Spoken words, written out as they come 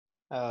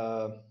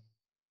Yeah,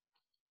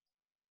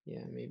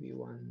 maybe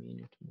 1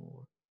 minute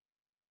more.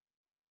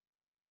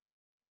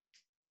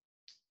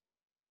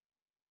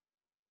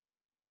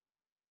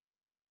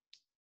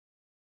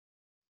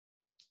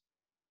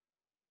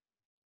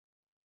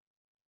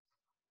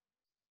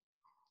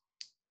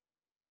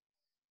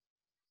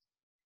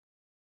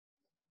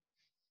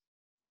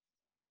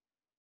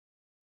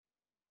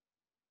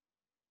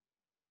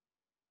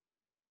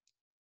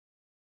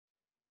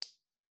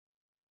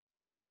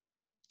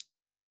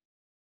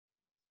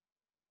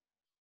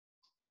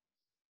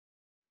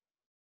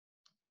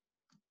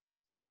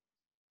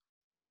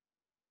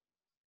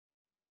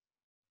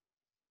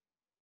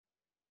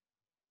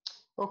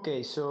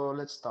 Okay, so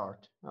let's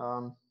start.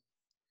 So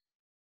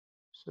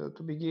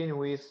to begin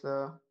with,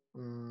 there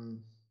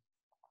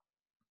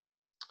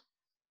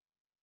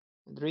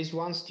is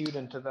one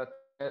student that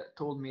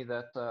told me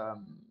that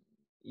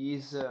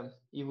he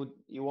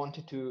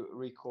wanted to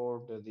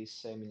record these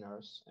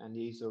seminars, and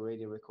he's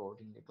already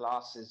recording the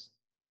classes,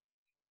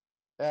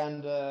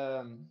 and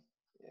I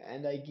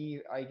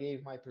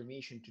gave my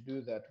permission to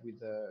do that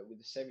with the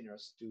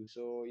seminars too.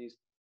 So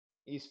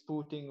he's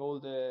putting all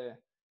the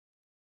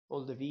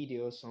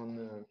videos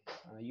on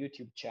a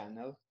YouTube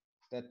channel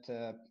that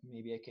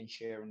maybe I can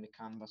share on the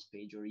Canvas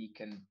page, or he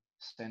can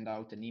send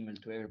out an email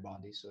to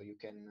everybody, so you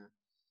can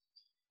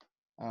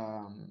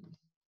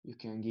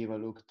give a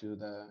look to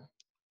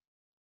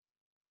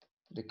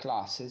the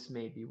classes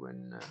maybe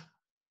when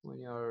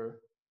you're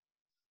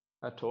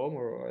at home,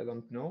 or I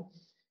don't know.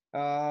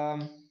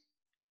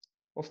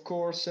 Of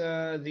course,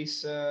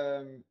 this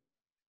I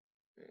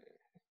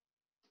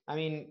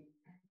mean,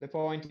 the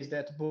point is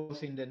that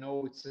both in the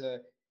notes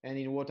and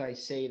in what I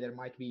say, there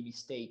might be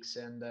mistakes,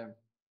 and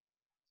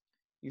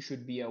you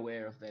should be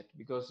aware of that,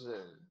 because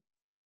uh,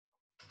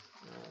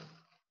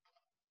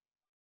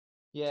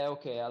 yeah,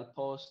 okay, I'll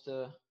post.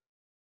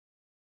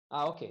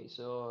 Okay,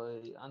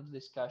 so under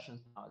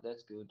discussions now,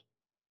 that's good.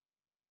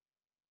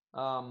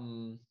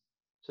 Um,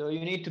 so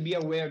you need to be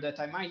aware that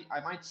I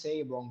might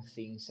say wrong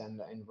things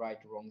and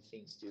write wrong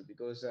things too,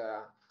 because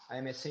I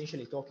am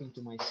essentially talking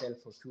to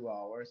myself for 2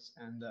 hours,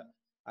 and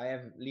I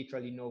have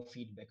literally no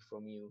feedback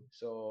from you.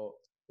 So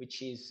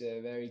which is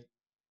very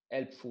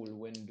helpful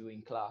when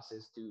doing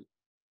classes to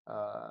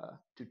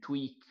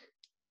tweak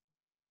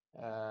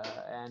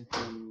and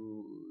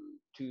to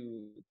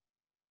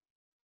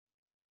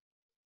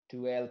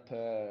help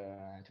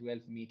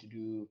me to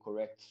do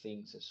correct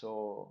things.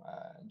 So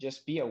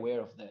just be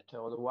aware of that.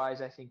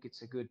 Otherwise, I think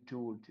it's a good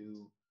tool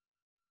to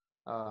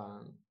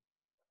um,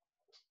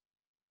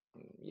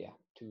 yeah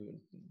to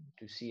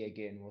see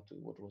again what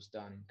was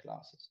done in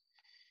classes.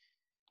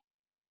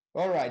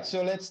 All right,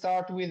 so let's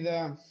start with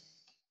the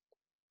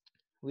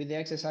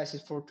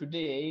exercises for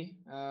today.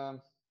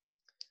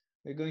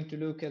 We're going to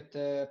look at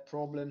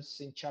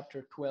problems in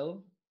chapter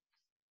 12,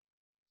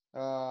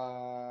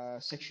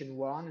 section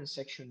 1 and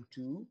section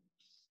 2,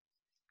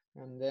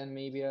 and then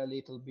maybe uh, a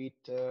little bit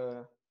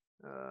to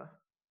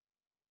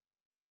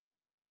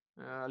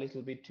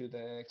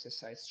the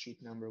exercise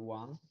sheet number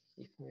 1,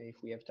 if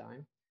we have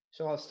time.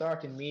 So I'll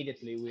start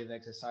immediately with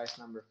exercise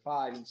number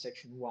 5 in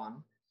section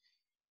 1.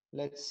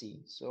 Let's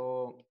see.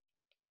 So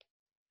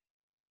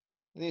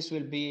this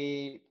will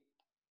be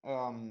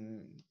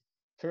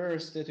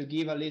first to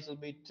give a little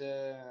bit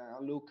a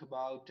look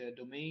about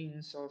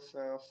domains of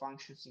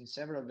functions in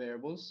several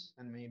variables,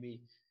 and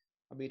maybe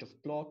a bit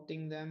of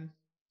plotting them.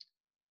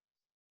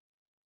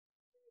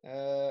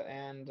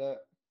 And how the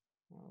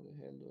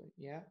hell do I,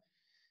 yeah.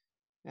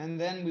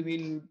 And then we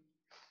will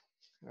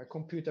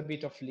compute a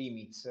bit of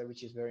limits,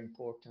 which is very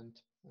important,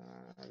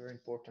 a very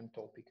important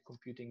topic.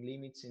 Computing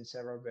limits in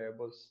several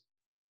variables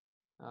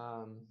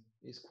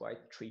is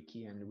quite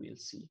tricky, and we'll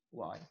see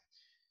why.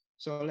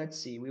 So let's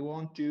see, we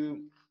want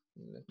to,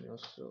 let me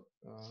also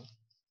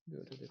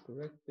go to the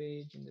correct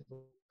page in the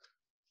book.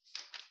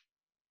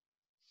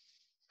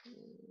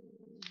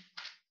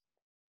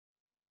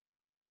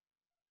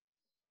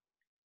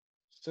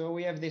 So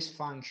we have this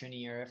function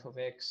here, f of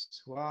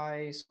x,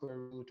 y, square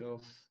root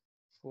of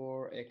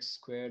 4x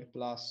squared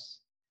plus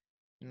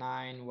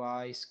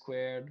 9y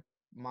squared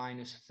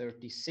minus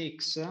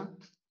 36.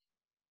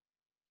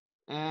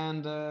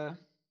 And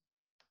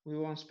we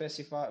want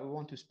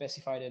to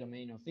specify the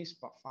domain of this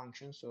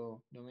function,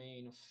 so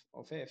domain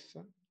of f.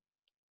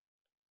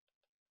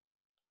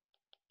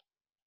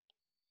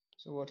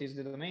 So what is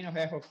the domain of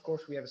f? Of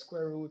course, we have a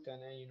square root,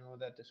 and then you know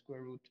that the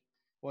square root,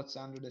 what's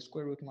under the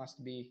square root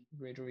must be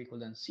greater or equal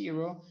than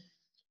 0.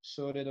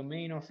 So the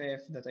domain of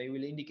f that I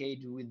will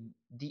indicate with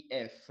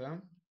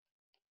df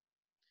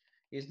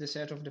is the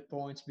set of the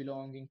points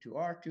belonging to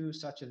R2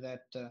 such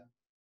that the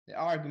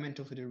argument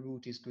of the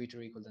root is greater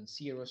or equal than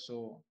 0.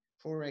 So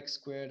 4x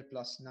squared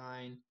plus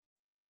 9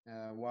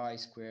 y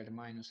squared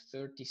minus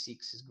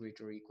 36 is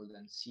greater or equal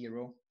than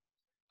 0.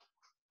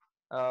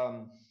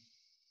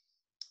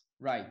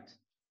 Right.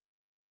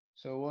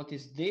 So what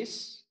is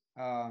this?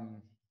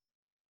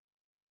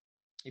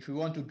 If we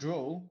want to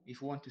draw,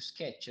 if we want to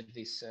sketch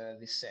this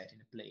this set in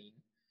a plane,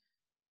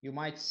 you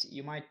might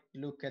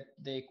look at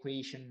the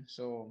equation.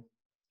 So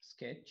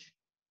sketch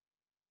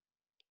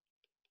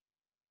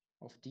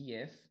of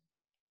df.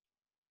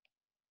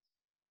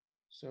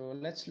 So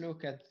let's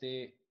look at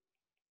the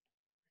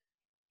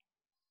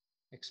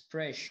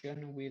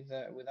expression with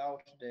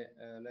without the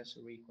less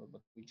or equal,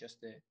 but with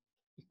just the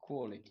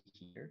equality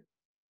here.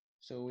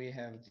 So we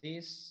have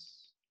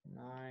this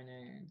 9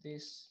 and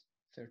this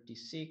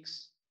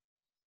 36.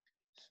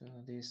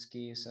 So this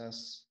gives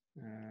us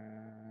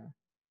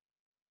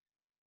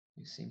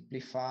we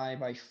simplify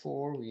by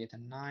 4, we get a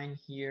 9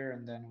 here,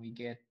 and then we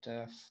get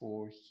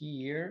 4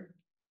 here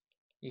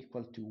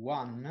equal to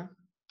 1.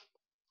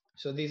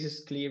 So this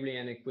is clearly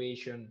an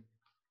equation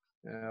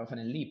of an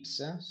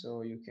ellipse.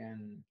 So you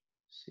can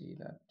see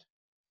that,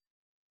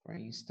 for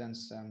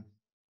instance,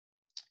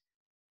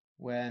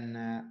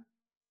 when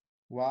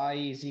y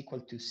is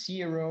equal to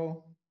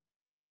 0,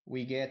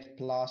 we get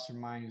plus or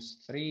minus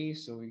 3,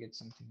 so we get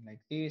something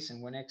like this.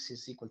 And when x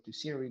is equal to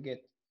 0, we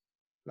get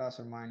plus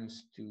or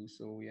minus 2.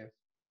 So we have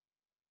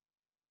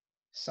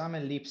some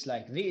ellipse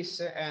like this,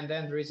 and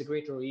then there is a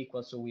greater or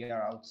equal, so we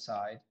are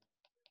outside.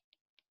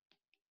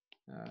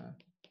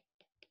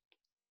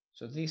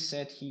 So this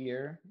set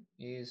here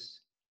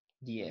is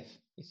df,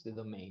 it's the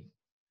domain.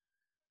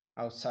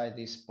 Outside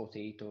this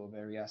potato,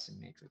 very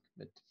asymmetric,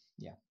 but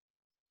yeah.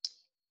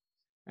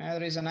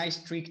 There is a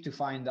nice trick to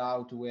find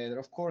out whether,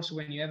 of course,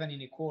 when you have an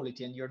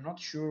inequality and you're not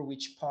sure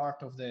which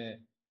part of the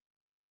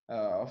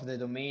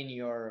domain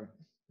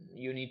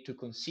you need to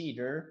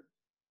consider.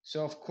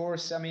 So of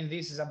course, I mean,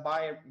 this is a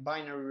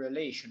binary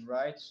relation,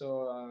 right?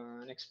 So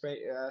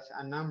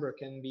a number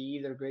can be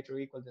either greater or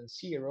equal than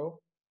 0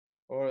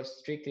 or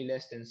strictly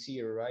less than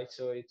 0, right?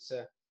 So it's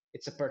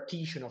a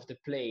partition of the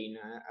plane.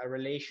 A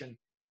relation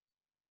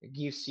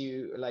gives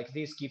you, like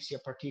this, gives you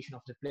a partition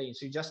of the plane.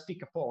 So you just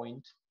pick a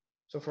point.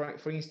 So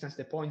for instance,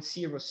 the point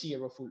 0,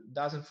 0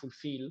 doesn't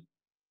fulfill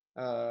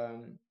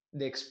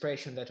the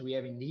expression that we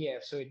have in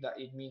df. So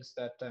it means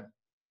that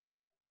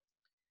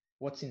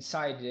what's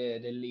inside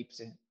the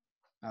ellipse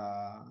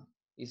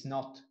is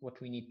not what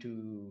we need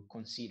to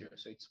consider.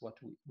 So it's what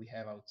we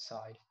have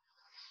outside.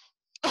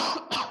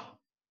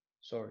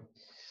 Sorry.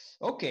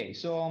 Okay,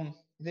 so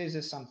this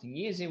is something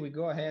easy. We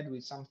go ahead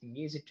with something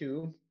easy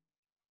too.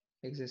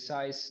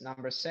 Exercise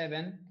number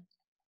 7.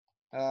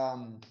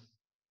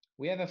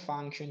 We have a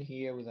function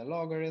here with a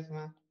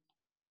logarithm,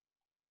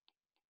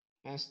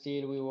 and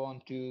still we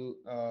want to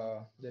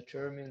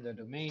determine the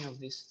domain of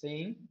this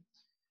thing.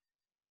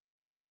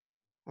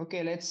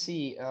 Okay, let's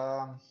see.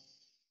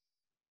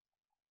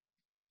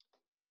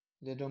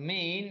 The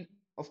domain,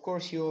 of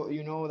course,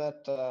 you know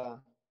that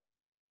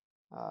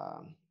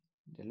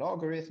the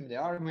logarithm, the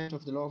argument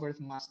of the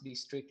logarithm must be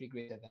strictly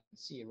greater than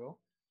 0.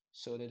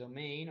 So the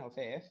domain of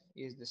f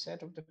is the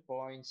set of the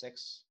points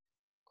x,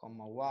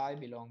 comma y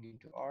belonging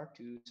to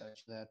R2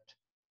 such that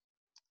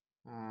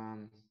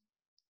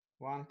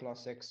 1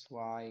 plus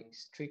xy is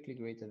strictly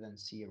greater than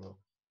 0,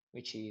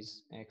 which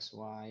is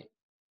xy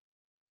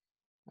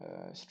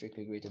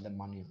strictly greater than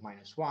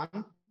minus 1.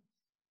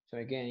 So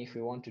again, if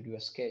we want to do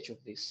a sketch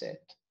of this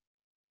set,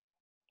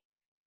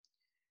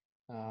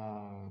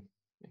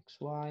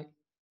 xy,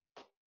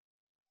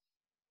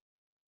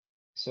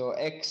 so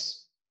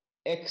x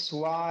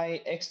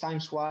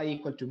times y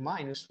equal to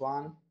minus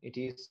 1, it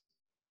is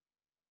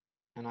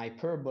an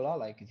hyperbola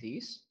like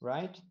this,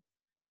 right?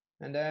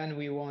 And then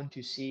we want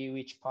to see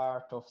which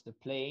part of the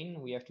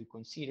plane we have to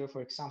consider.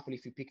 For example,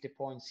 if you pick the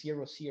point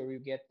 0, 0, you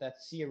get that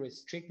 0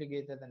 is strictly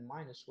greater than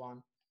minus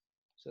 1.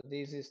 So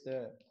this is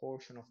the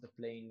portion of the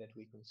plane that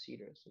we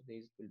consider. So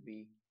this will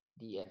be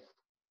df.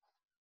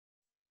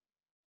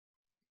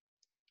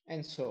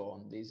 And so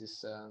on. This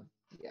is,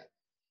 yeah.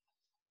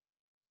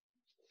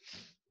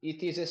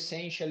 It is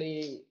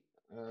essentially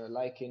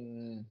like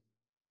in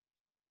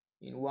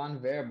one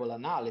variable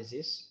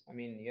analysis. I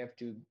mean, you have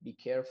to be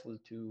careful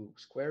to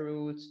square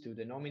roots, to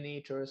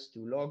denominators, to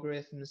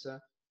logarithms,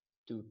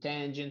 to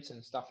tangents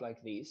and stuff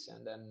like this,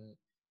 and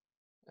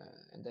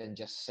then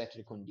just set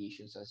the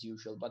conditions as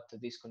usual. But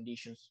these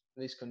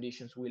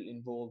conditions will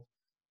involve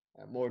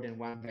more than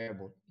one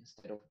variable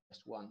instead of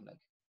just one, like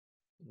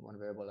in one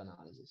variable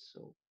analysis.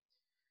 So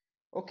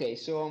okay,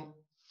 so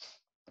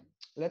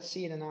let's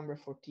see the number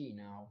 14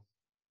 now.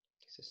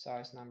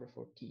 Exercise number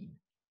 14.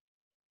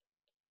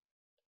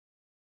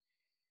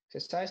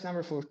 Exercise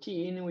number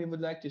 14, we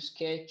would like to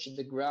sketch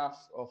the graph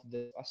of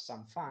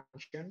some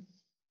function.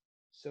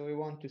 So we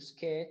want to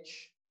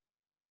sketch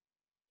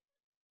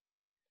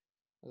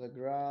the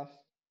graph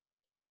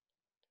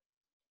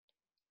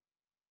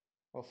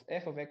of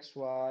f of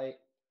xy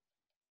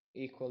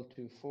equal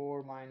to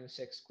 4 minus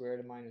x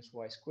squared minus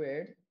y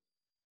squared.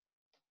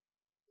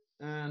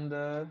 And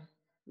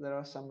there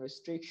are some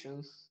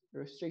restrictions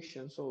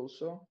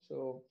also.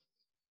 So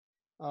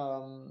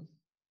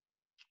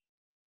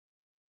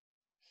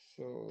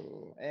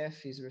so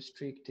f is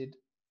restricted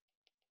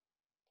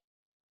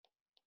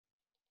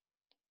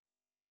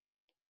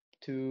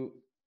to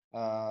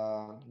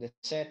the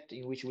set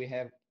in which we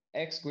have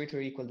x greater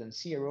or equal than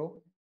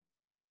 0,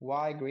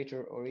 y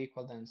greater or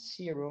equal than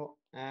 0,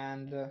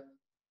 and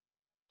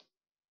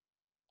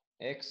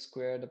x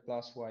squared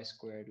plus y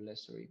squared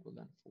less or equal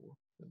than 4.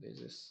 So this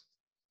is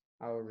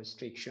our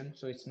restriction.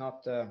 So it's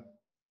not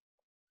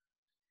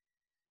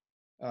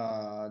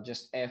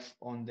just f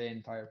on the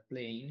entire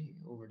plane,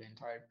 over the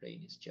entire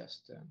plane. It's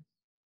just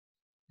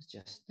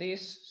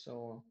this.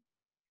 So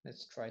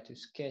let's try to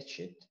sketch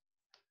it.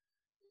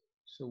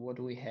 So what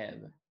do we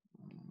have?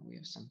 We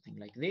have something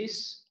like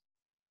this.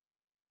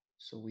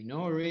 So we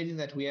know already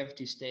that we have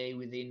to stay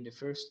within the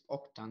first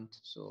octant.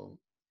 So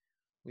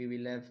we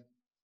will have,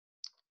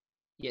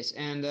 yes,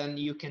 and then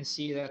you can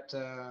see that,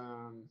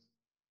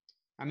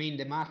 I mean,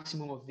 the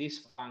maximum of this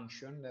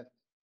function that,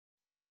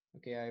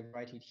 okay, I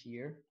write it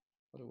here.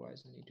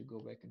 Otherwise, I need to go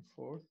back and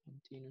forth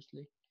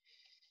continuously.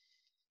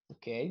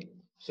 Okay,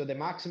 so the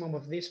maximum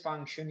of this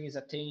function is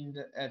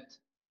attained at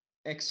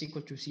x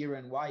equal to 0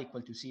 and y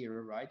equal to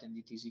 0, right? And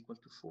it is equal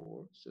to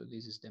 4. So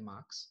this is the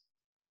max.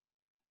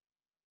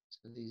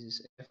 So this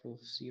is f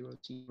of 0,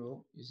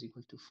 0 is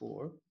equal to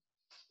 4.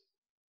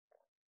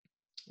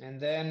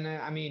 And then,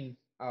 I mean,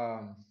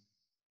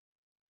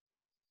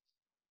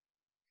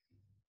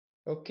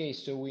 okay,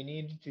 so we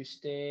need to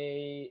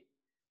stay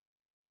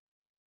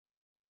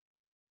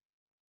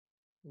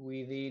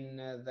within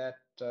that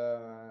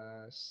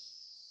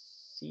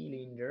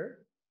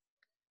cylinder.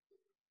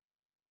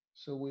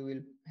 So we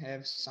will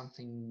have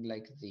something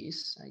like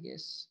this, I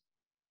guess.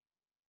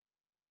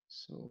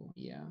 So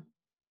yeah,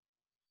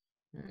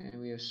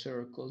 and we have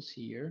circles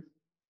here.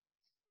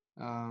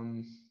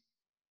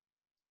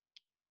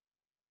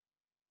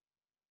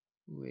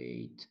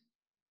 Wait.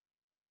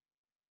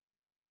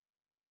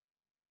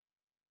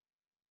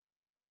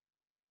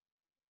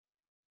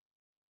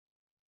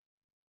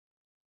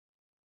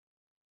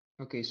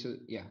 Okay, so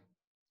yeah,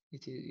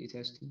 it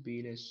has to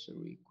be less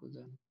or equal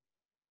than.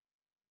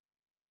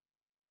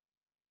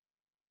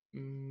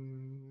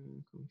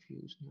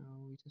 Confused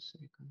now. Wait a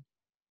second.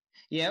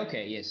 Yeah,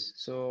 okay, yes.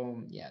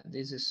 So yeah,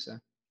 this is a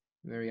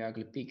very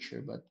ugly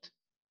picture, but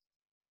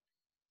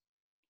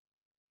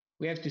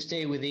we have to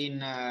stay within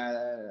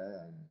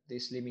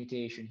this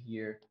limitation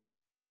here.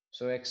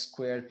 So x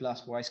squared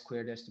plus y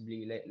squared has to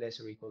be less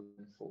or equal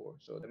than 4.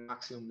 So the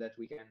maximum that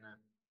we can,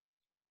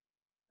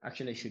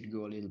 actually I should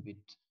go a little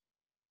bit.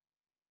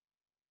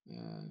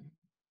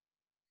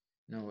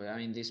 No, I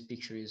mean, this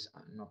picture is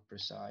not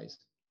precise.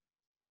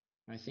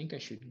 I think I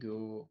should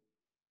go.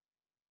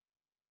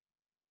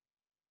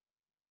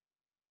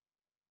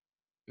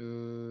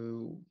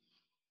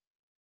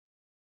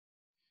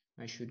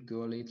 I should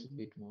go a little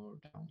bit more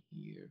down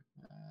here.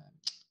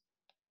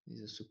 This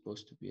is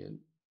supposed to be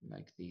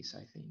like this,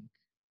 I think.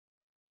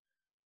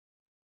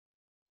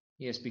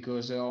 Yes,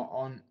 because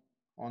on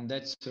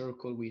that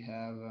circle we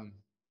have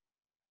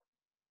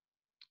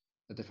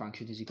that the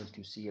function is equal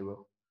to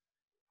 0.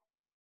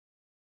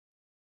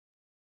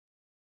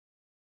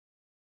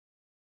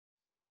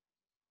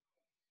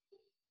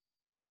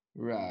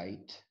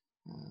 Right.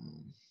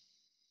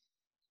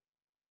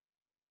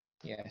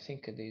 Yeah, I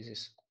think this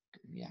is,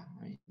 yeah,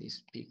 I mean,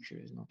 this picture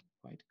is not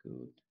quite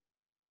good.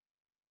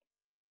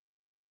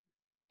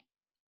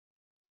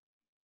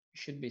 It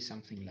should be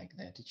something like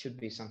that. It should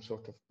be some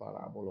sort of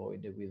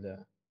paraboloid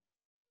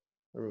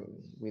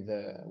with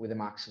a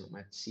maximum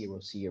at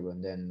 0, 0,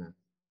 and then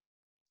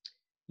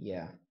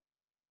yeah.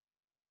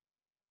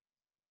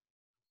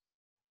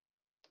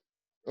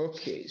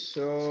 Okay,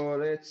 so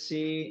let's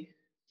see.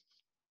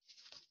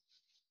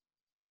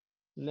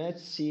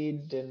 Let's see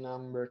the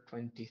number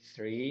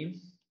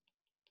 23.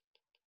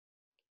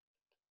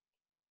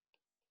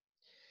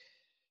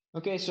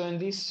 Okay, so in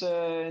this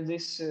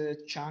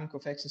chunk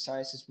of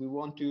exercises, we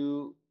want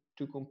to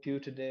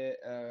compute the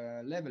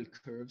level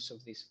curves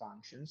of these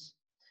functions.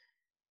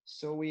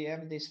 So we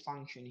have this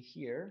function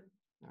here,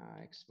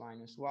 x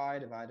minus y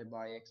divided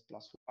by x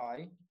plus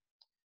y,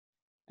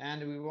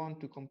 and we want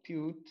to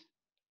compute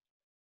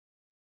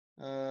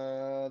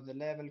the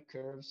level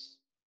curves.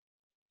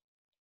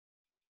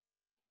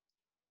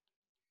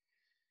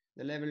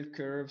 The level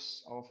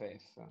curves of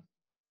f.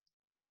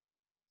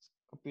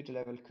 Compute the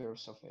level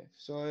curves of f.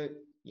 So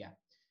yeah.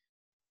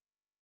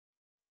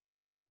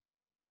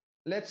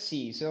 Let's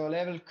see. So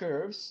level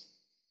curves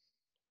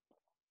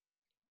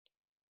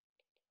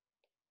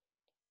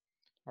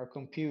are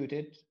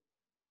computed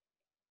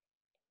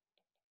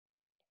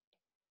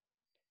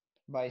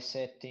by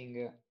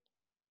setting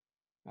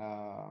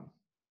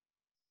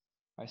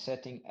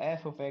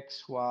f of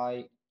x,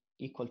 y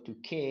equal to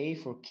k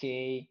for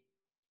k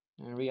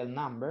a real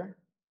number.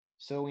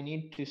 So we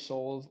need to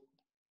solve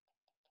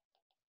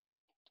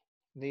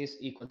this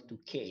equal to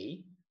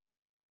k.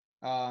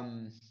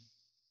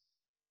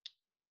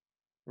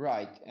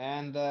 Right,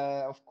 and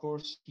of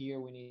course here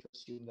we need to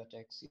assume that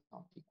x is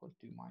not equal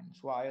to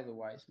minus y,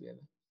 otherwise we have,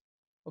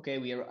 okay,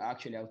 we are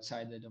actually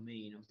outside the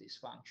domain of this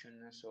function,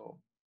 so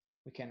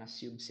we can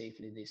assume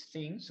safely this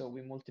thing. So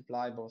we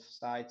multiply both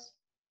sides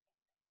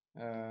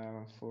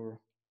for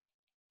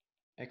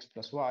x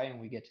plus y, and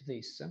we get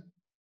this.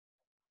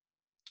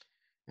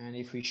 And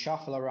if we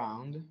shuffle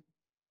around,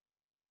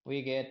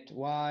 we get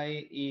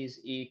y is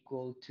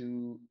equal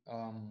to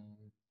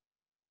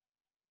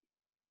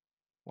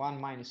 1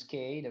 minus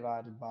k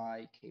divided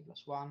by k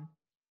plus 1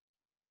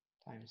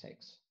 times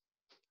x.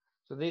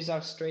 So these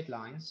are straight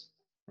lines,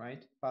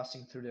 right,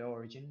 passing through the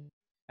origin.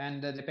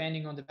 And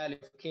depending on the value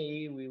of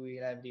k, we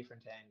will have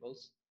different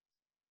angles.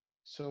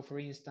 So for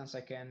instance,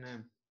 I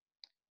can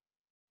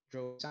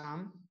draw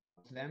some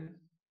of them.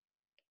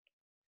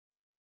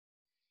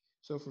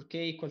 So for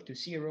k equal to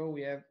 0,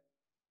 we have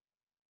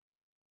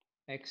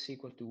x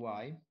equal to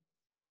y.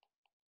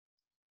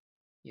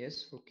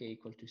 Yes, for k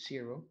equal to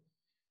 0.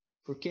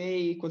 For k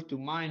equal to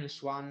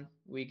minus 1,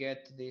 we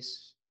get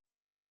this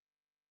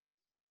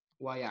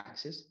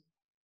y-axis.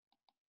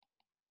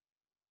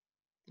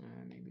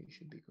 Maybe it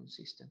should be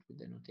consistent with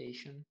the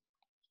notation.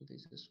 So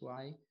this is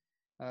y.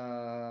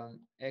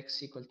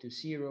 X equal to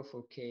 0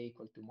 for k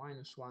equal to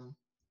minus 1.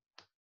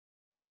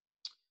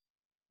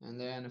 And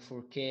then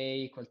for k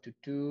equal to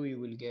 2, you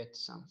will get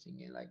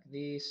something like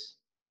this.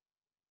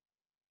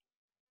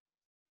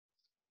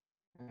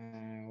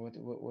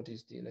 What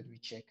is the, let me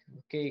check.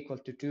 K equal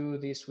to 2,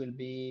 this will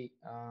be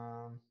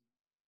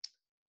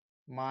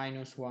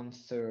minus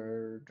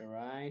 1/3,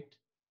 right?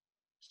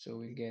 So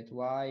we'll get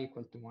y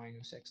equal to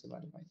minus x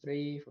divided by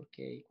 3 for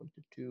k equal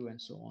to 2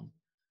 and so on.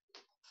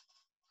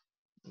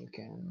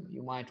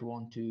 You might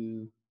want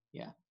to,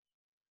 yeah,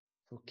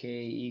 for k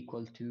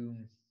equal to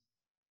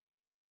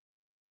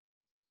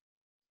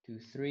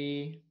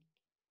 3,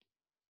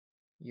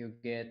 you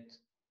get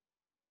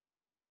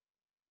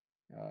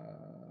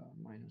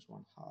minus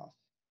 1/2.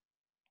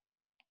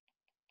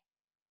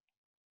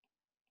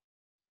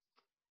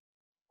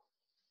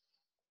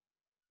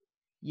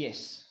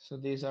 Yes, so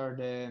these are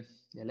the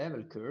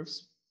level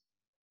curves.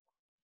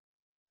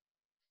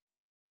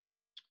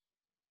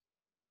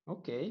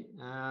 Okay,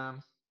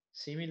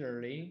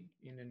 similarly,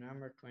 in the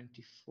number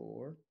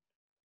 24,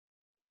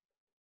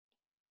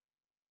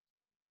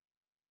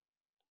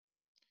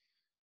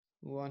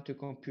 we want to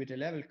compute the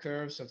level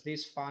curves of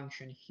this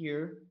function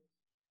here,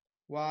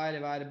 y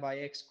divided by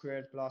x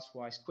squared plus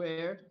y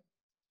squared.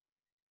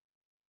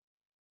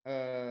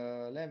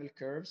 Level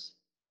curves.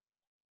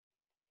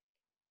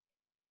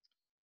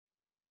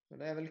 The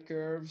level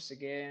curves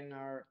again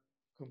are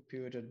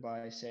computed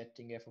by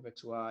setting f of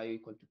xy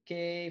equal to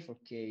k, for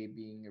k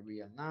being a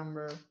real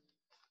number.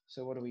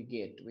 So what do we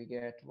get? We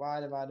get y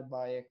divided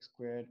by x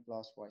squared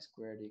plus y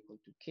squared equal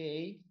to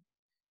k,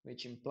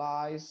 which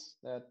implies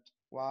that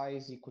y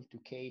is equal to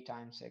k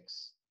times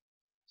x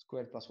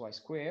squared plus y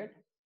squared.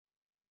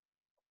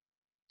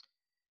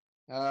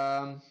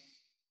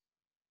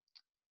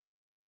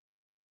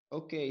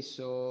 Okay,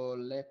 so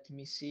let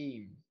me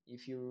see.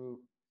 If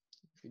you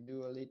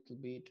do a little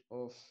bit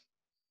of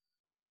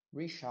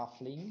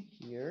reshuffling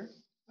here,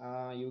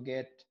 you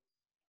get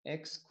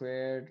x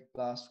squared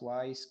plus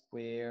y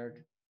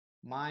squared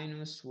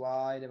minus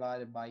y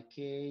divided by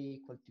k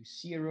equal to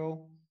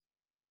 0,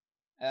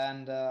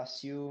 and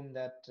assume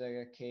that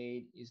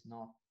k is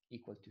not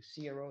equal to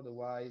 0.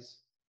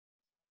 Otherwise,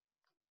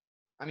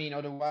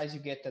 otherwise you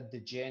get a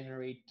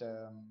degenerate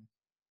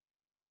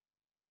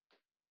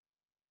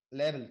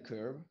level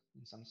curve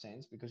in some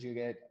sense, because you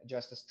get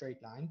just a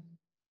straight line.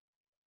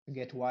 You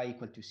get y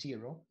equal to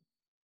 0.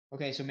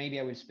 Okay, so maybe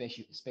I will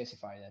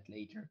specify that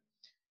later.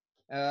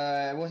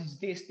 What is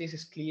this? This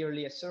is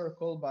clearly a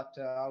circle, but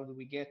how do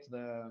we get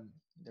the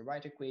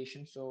right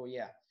equation? So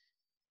yeah,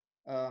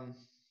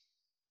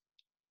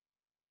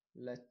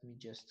 let me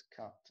just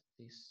cut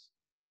this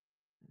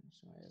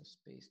so I have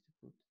space to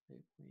put the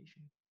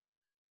equation.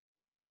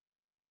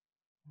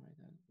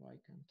 Why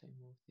can't I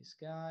move this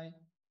guy?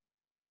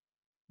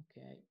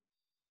 Okay,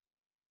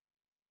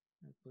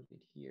 I'll put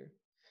it here.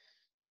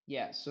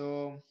 Yeah,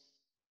 so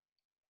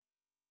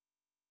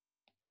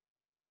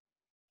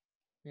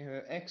we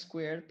have x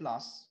squared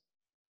plus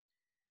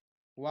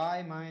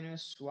y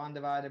minus 1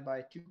 divided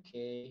by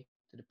 2k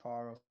to the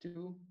power of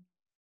 2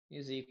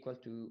 is equal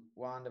to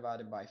 1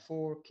 divided by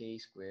 4k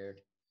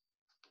squared.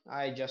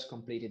 I just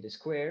completed the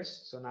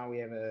squares, so now we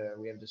have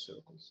the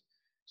circles.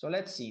 So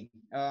let's see.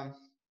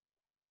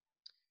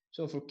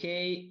 So for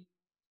k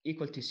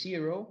equal to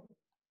 0,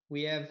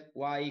 we have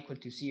y equal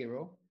to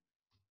 0.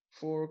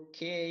 For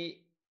k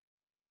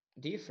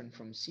different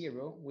from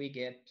 0, we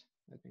get,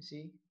 let me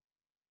see.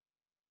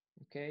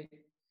 Okay,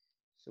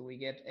 so we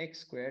get x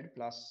squared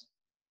plus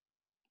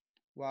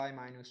y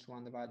minus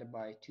 1 divided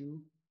by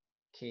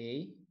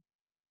 2k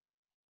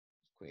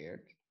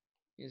squared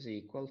is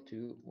equal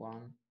to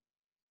 1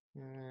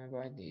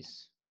 by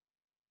this.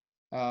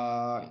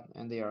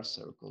 And they are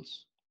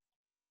circles.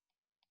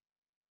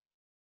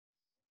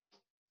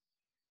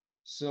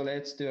 So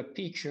let's do a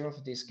picture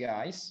of these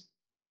guys.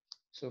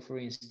 So for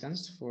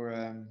instance, for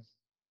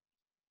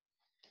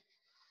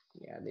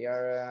yeah, they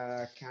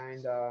are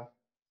kind of,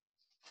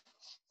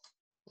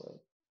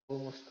 well,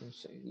 almost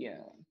concentric.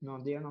 Yeah,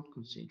 no, they are not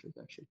concentric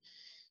actually.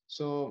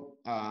 So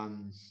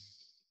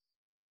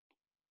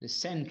the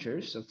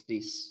centers of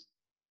these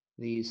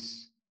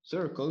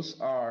circles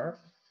are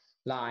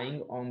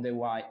lying on the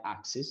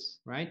y-axis,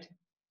 right?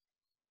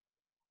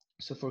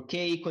 So for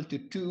k equal to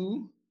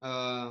 2,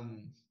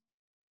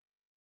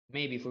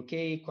 maybe for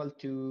k equal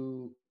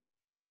to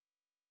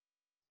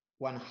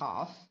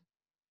 1/2,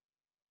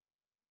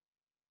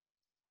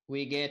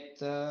 we get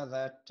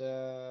that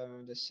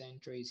the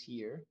center is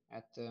here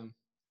at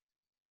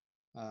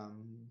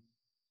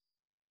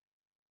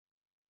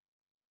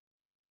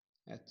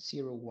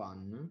 0,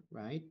 1,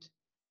 right?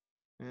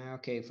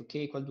 Okay, for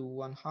k equal to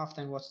 1/2,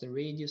 then what's the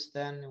radius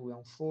then?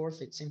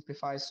 1/4, it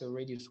simplifies, so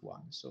radius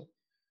 1. So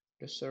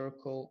the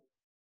circle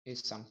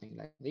is something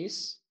like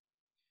this.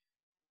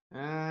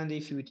 And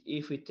if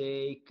we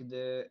take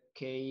the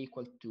k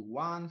equal to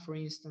 1, for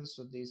instance,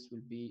 so this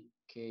will be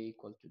k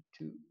equal to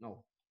 2,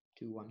 no,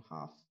 2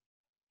 1/2.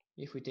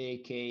 If we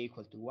take k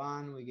equal to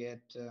 1, we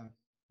get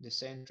the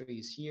center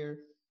is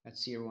here at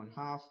 0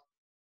 1/2,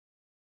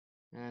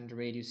 and the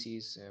radius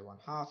is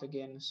 1/2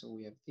 again. So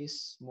we have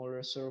this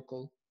smaller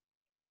circle,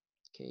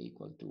 k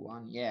equal to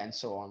 1, yeah, and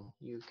so on.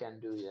 You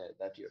can do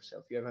that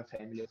yourself. You have a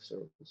family of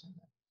circles in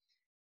that.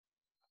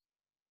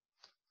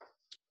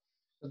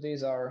 So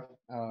these are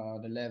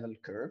the level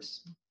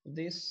curves.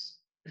 This,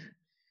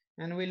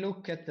 and we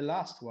look at the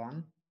last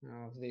one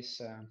of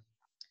this.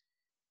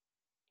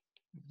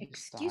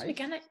 Excuse me,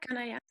 can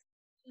I ask?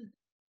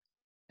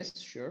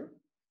 Yes, sure.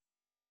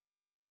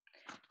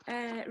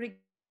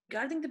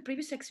 Regarding the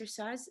previous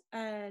exercise,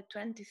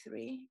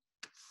 23.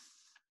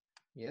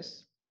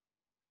 Yes.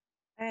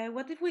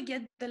 What if we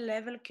get the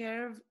level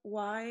curve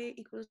y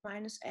equals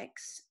minus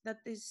x that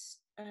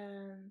is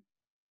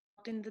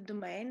not in the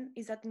domain?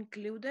 Is that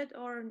included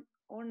or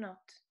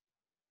not?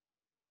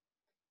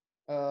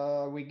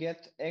 We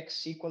get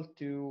x equal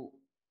to,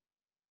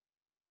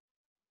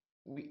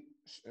 we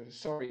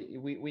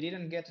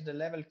didn't get the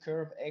level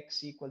curve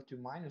x equal to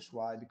minus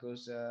y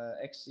because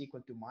x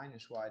equal to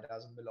minus y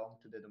doesn't belong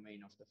to the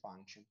domain of the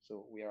function.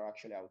 So we are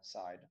actually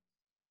outside.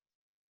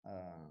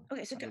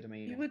 Okay, so the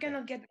domain we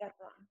cannot get that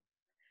one.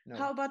 No.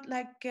 How about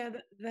like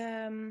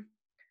the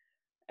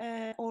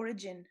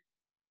origin?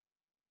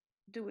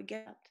 Do we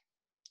get that?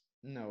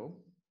 No.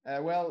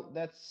 Well,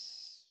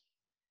 that's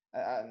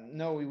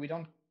no. We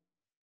don't.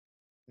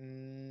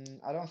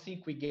 I don't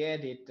think we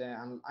get it.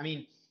 I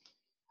mean,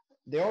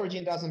 the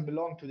origin doesn't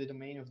belong to the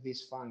domain of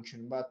this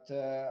function, but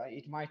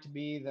it might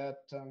be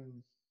that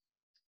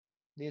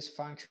this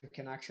function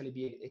can actually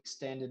be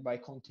extended by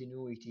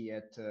continuity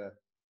at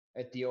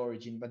the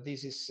origin, but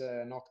this is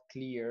not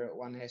clear.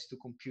 One has to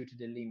compute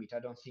the limit. I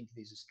don't think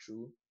this is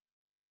true.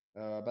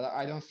 But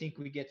I don't think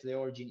we get the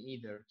origin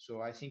either.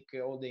 So I think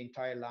all the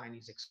entire line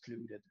is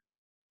excluded.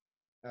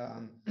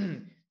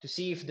 To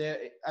see if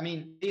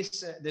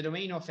the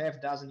domain of f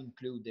doesn't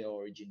include the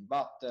origin,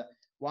 but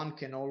one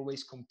can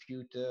always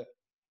compute,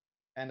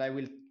 and I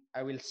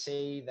will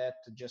say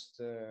that just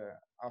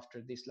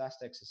after this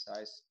last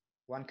exercise,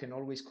 one can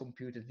always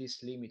compute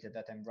this limit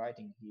that I'm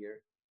writing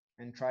here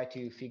and try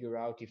to figure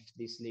out if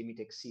this limit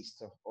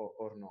exists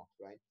or not,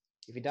 right?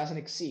 If it doesn't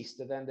exist,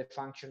 then the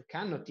function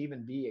cannot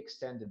even be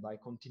extended by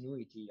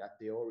continuity at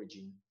the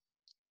origin.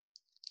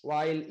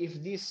 While if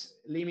this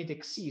limit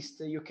exists,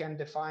 you can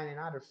define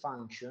another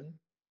function,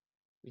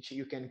 which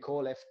you can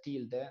call f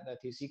tilde,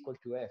 that is equal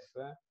to f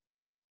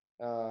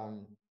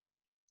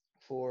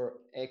for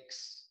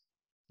x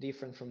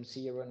different from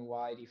 0 and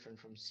y different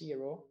from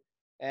 0.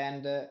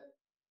 And let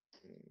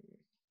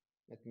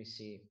me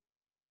see.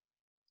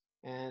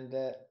 And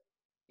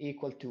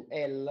equal to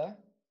L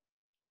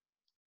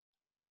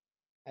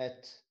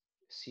at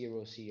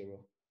 0, 0.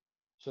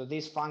 So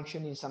this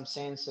function, in some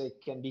sense,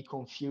 can be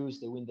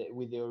confused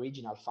with the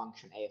original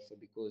function f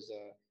because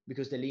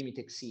the limit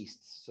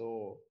exists.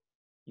 So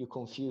you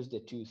confuse the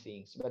two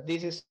things. But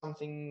this is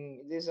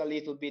something. This is a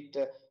little bit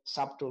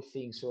subtle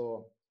thing.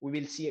 So we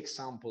will see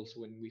examples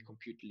when we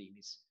compute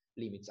limits.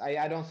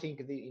 I don't think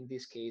in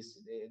this case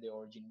the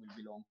origin will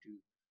belong to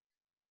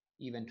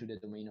even to the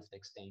domain of the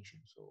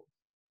extension. So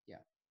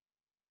yeah.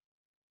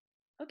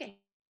 Okay,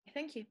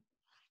 thank you.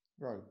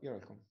 Right, you're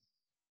welcome.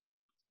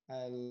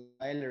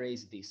 I'll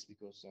erase this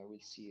because I will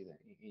see that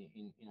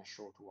in a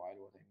short while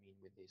what I mean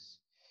with this.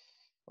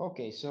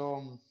 Okay,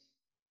 so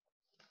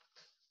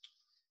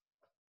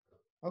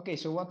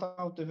what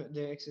about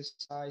the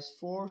exercise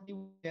 40?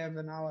 We have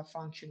now a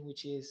function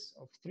which is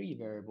of 3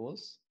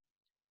 variables.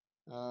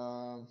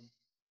 So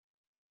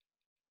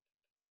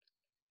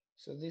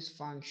this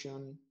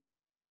function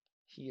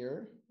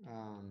here,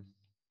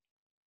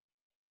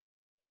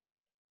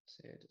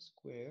 z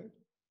squared.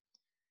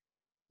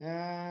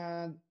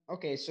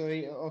 Okay, so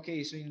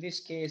in this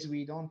case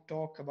we don't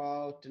talk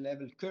about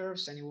level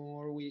curves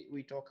anymore.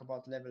 We talk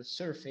about level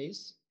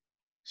surfaces.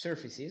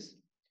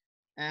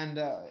 And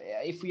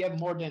if we have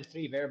more than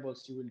 3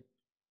 variables, you will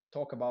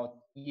talk about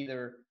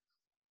either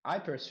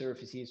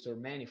hypersurfaces or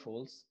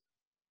manifolds.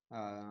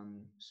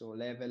 So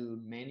level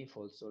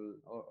manifolds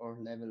or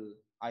level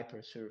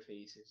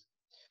hypersurfaces.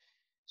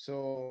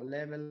 So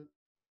level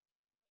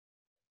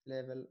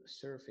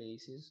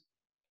surfaces.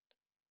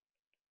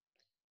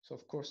 So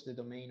of course the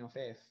domain of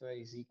f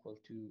is equal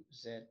to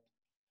z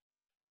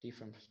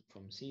different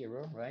from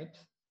 0, right?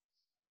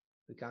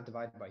 We can't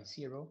divide by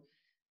 0.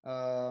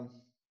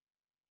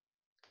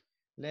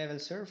 Level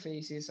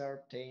surfaces are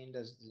obtained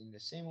as in the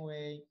same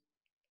way.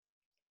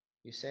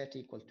 you set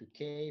equal to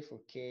k for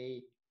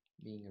k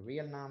being a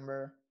real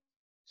number.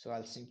 So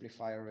I'll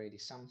simplify already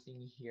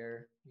something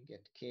here. You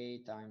get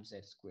k times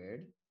z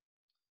squared.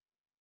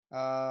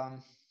 All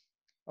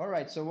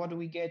right, so what do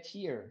we get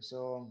here?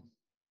 So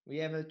we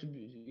have to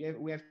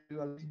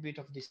do a little bit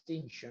of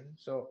distinction.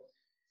 So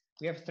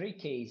we have three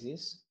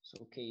cases.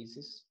 So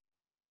cases.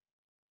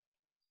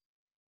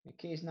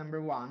 Case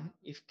number one,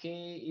 if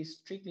k is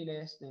strictly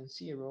less than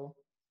 0,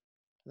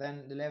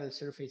 then the level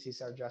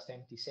surfaces are just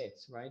empty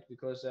sets, right?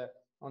 Because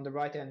on the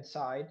right hand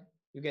side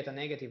you get a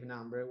negative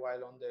number,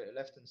 while on the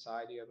left hand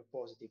side you have a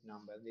positive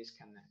number. This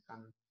can't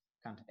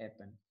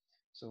happen.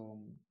 So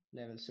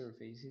level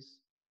surfaces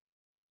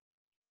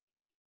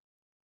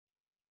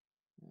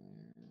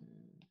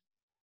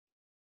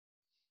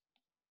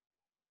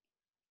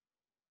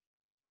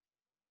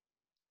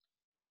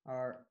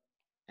are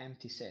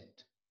empty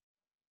set.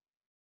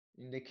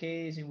 In the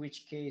case in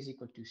which k is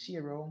equal to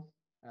 0,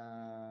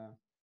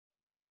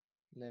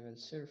 level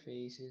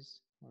surfaces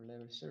or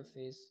level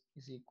surface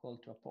is equal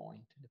to a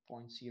point, the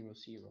point 0,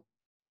 0.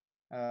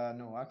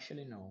 No,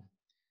 actually no,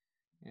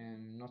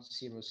 not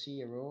 0,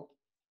 0.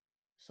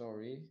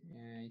 Sorry,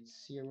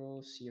 it's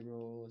 0,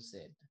 0,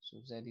 z. So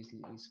z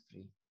is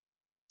free,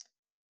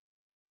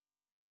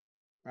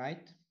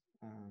 right?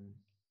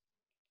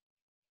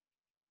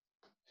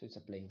 So it's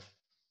a plane.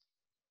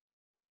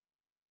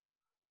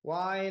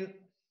 While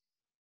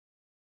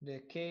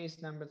the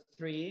case number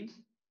 3,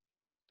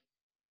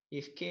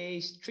 if k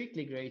is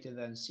strictly greater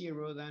than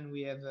 0, then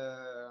we have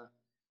I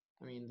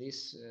mean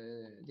this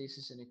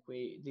is an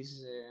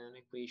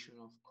equation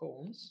of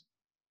cones,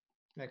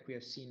 like we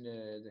have seen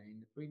in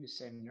the previous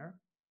seminar.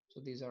 So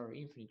these are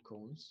infinite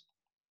cones.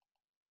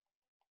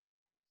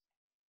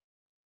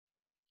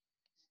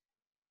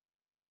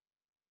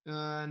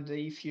 And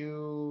if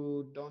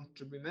you don't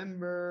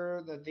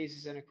remember that this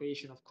is an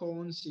equation of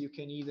cones, you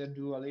can either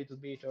do a little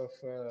bit of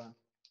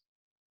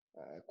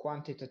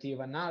quantitative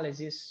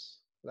analysis,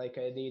 like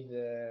I did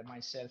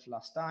myself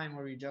last time,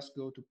 or you just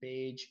go to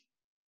page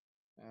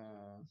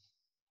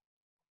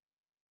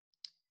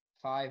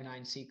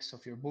 596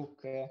 of your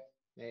book,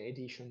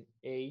 edition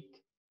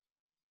 8,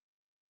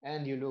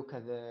 and you look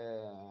at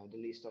the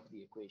list of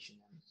the equations,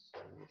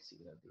 and you'll see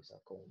that these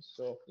are cones.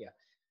 So yeah,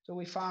 so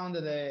we found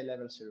the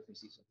level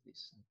surfaces of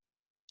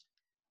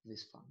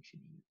this function.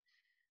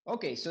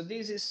 Okay, so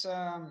this is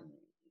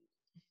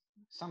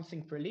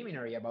something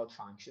preliminary about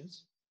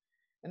functions.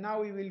 And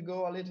now we will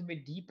go a little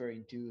bit deeper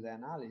into the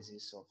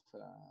analysis of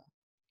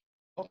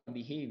local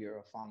behavior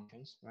of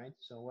functions, right?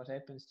 So what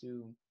happens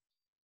to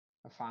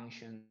a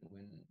function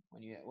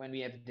when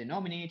we have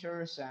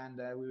denominators, and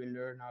we will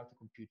learn how to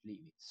compute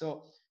limits.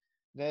 So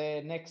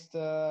the next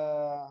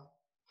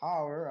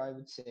hour, I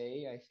would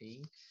say, I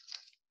think,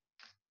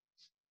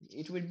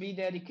 it will be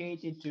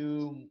dedicated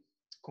to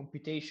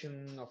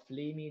computation of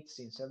limits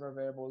in several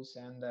variables,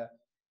 and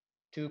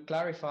to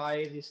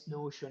clarify this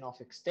notion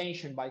of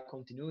extension by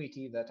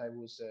continuity that I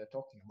was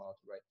talking about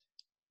right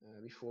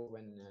before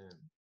when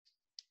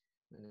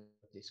I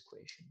got this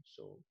question.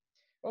 So,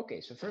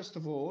 okay, so first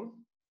of all,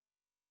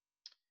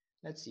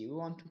 let's see, we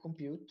want to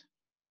compute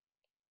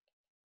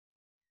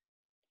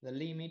the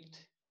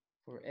limit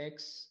for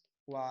x,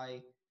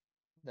 y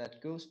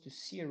that goes to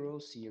 0,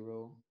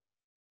 0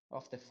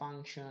 of the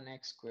function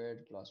x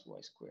squared plus y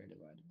squared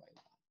divided by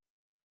 1.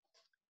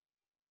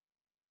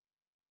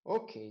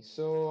 Okay,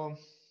 so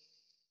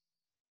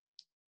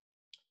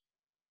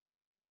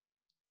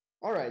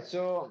all right,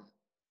 so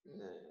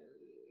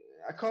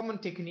a common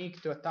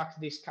technique to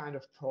attack this kind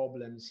of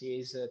problems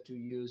is to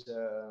use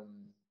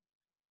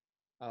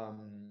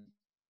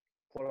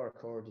polar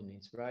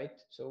coordinates, right?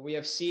 So we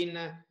have seen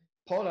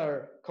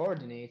polar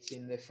coordinates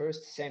in the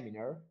first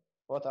seminar.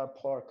 What are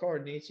polar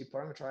coordinates? You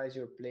parameterize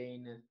your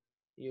plane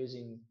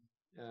using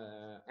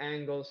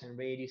angles and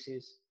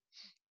radiuses.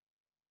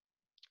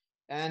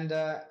 And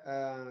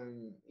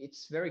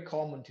it's very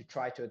common to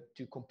try to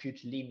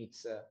compute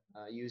limits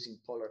using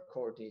polar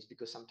coordinates,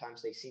 because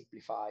sometimes they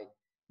simplify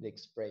the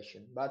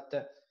expression. But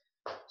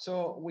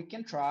so we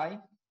can try.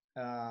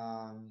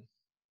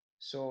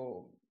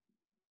 So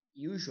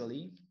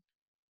usually,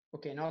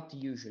 okay, not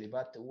usually,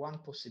 but one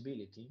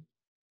possibility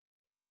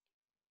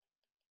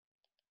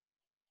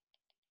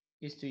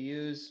is to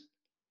use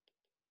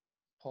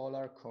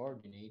polar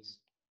coordinates.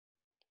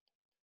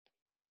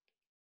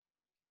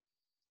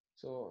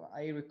 So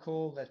I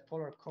recall that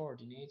polar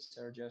coordinates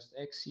are just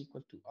x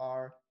equal to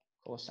r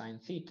cosine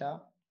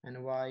theta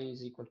and y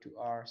is equal to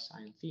r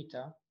sine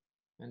theta.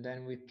 And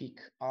then we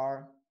pick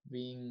r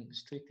being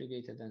strictly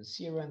greater than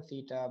 0 and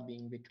theta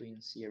being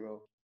between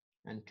 0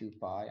 and 2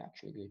 pi,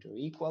 actually greater or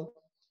equal.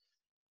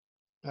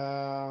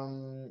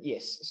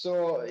 Yes,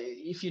 so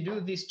if you do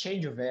this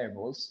change of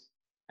variables,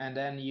 and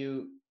then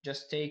you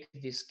just take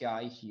this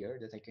guy here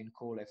that I can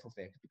call f of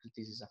x, because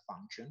this is a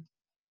function.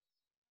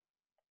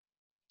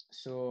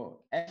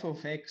 So f of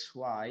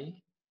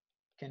xy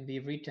can be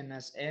written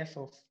as f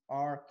of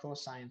r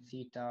cosine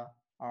theta,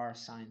 r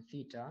sine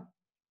theta.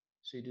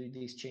 So you do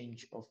this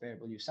change of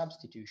variable, you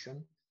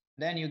substitution.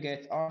 Then you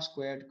get r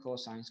squared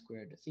cosine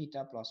squared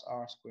theta plus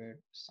r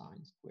squared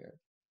sine squared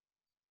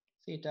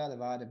theta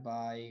divided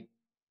by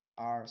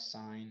r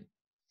sine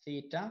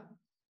theta.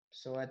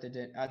 So at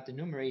the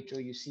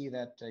numerator, you see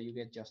that you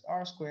get just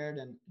r squared,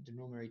 and the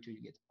numerator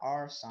you get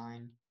r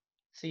sine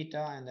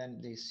theta, and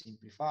then this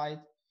simplified,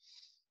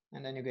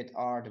 and then you get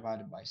r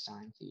divided by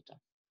sine theta.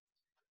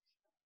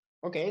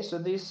 Okay, so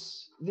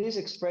this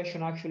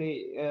expression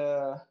actually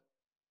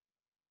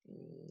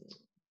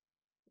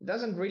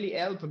doesn't really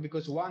help,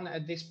 because one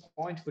at this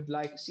point would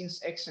like,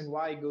 since x and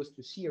y goes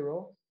to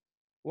 0,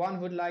 one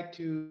would like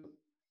to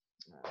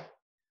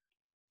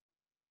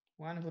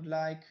one would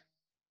like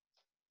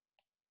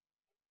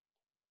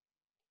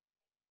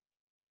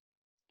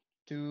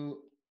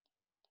to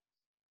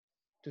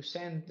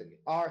send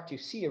r to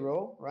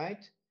 0,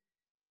 right?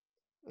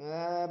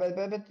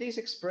 But this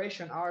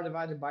expression r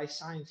divided by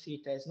sine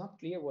theta is not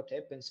clear what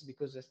happens,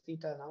 because the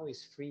theta now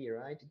is free,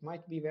 right? It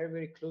might be very,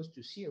 very close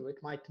to 0.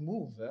 It might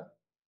move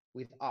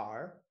with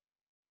r.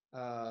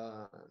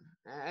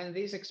 And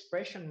this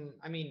expression,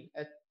 I mean,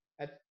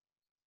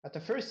 at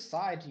the first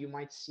sight, you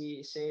might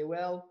say,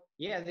 well,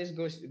 yeah, this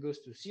goes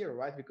to 0,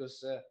 right?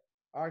 Because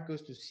r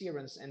goes to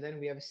 0, and then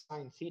we have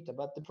sine theta.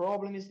 But the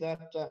problem is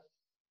that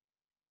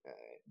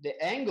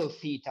the angle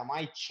theta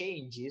might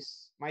change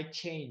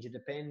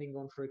depending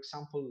on, for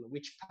example,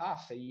 which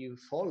path you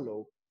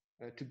follow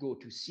to go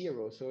to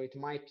 0. So it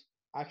might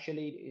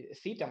actually,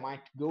 theta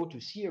might go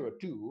to 0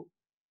 too,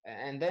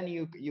 and then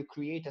you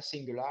create a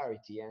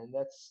singularity, and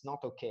that's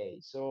not okay.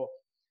 So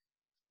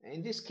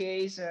in this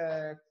case,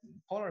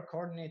 polar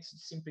coordinates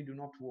simply do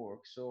not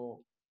work.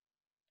 So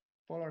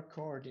polar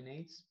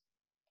coordinates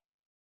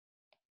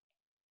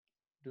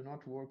do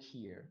not work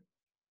here.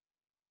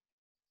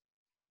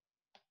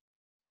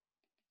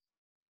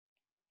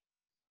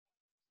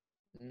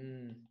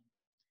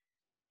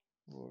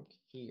 Work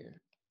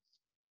here.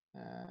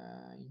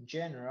 In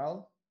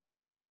general,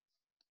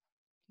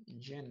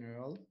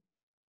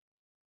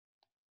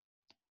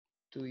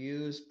 to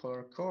use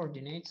polar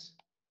coordinates,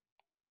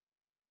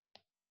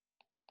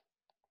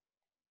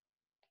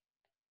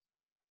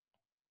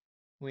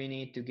 we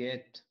need to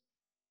get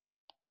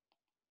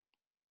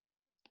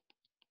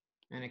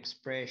an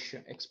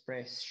expression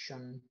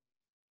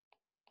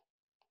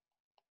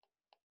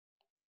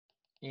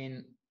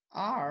in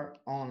R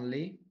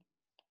only,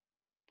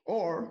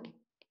 or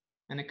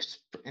an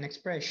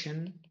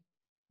expression,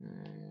 I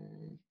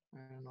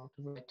don't know how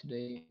to write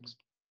today,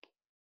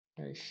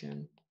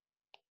 expression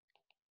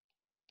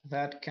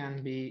that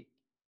can be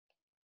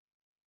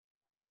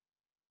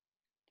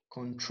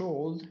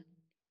controlled,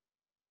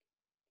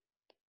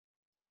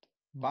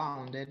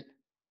 bounded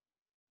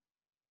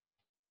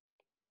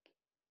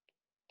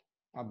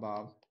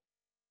above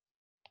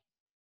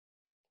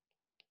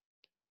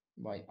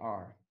by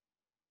R,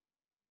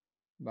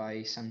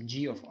 by some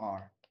g of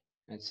R,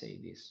 let's say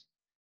this.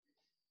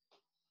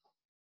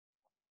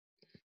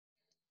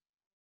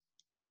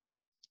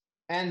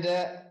 And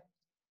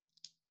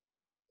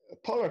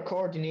polar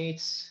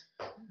coordinates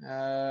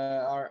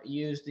are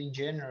used in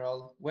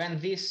general when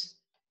these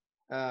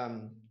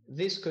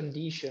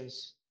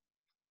conditions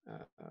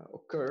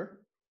occur.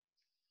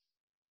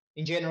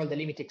 In general, the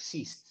limit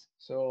exists.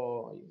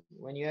 So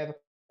when you have a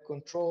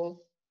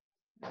control,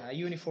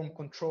 uniform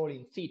control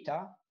in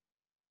theta,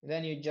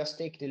 then you just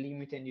take the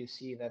limit and you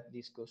see that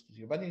this goes to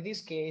 0. But in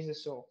this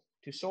case, so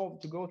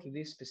to go to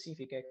this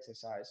specific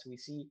exercise, we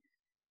see,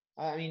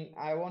 I mean,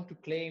 I want to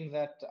claim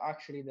that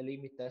actually the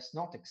limit does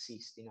not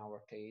exist in our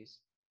case.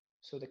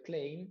 So the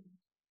claim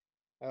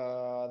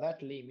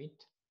that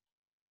limit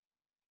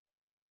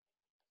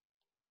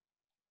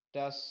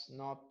does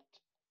not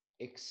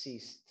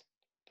exist.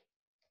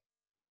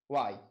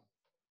 Why?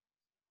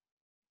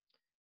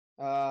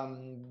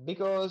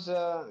 Because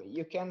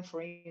you can,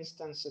 for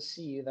instance,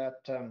 see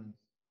that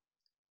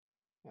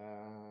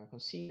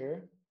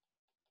consider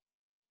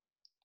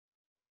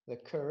the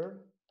curve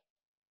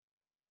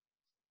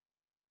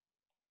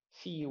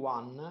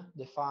phi1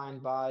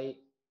 defined by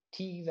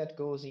t that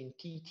goes in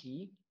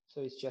tt,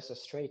 so it's just a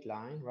straight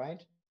line,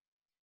 right?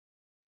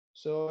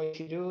 So if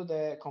you do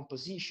the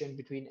composition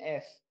between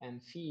f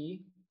and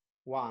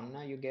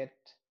phi1, you get,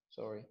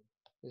 sorry,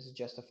 this is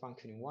just a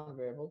function in one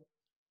variable.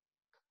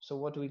 So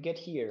what do we get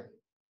here?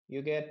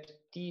 You get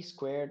t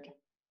squared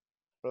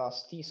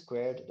plus t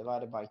squared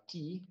divided by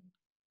t.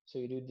 So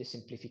you do the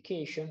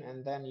simplification,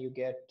 and then you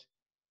get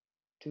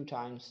 2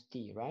 times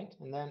t, right?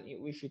 And then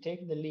if you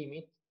take the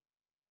limit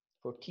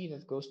for t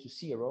that goes to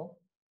 0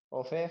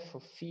 of f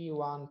of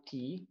phi1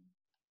 t,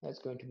 that's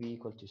going to be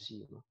equal to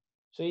 0.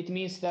 So it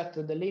means that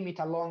the limit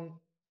along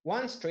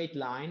one straight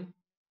line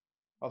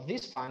of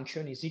this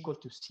function is equal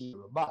to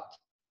 0. But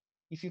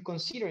if you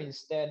consider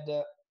instead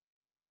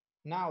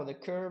now the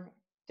curve,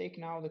 take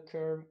now the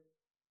curve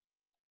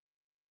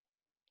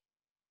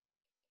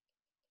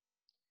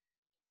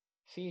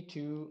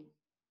phi2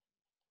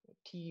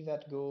 t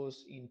that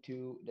goes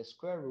into the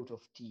square root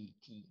of t,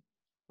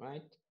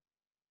 right?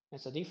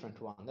 That's a different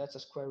one, that's a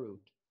square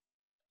root.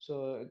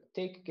 So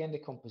take again the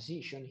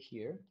composition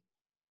here.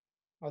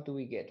 what do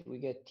we get? We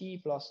get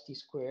t plus t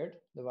squared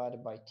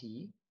divided by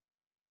t.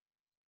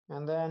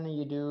 And then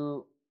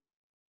you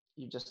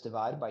just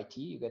divide by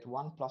t, you get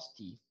 1 plus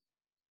t.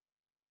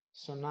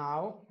 So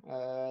now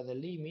the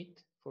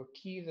limit for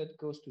t that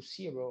goes to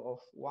 0 of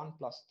 1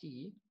 plus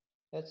t,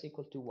 that's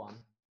equal to 1.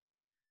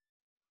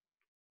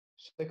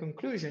 So the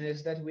conclusion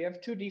is that we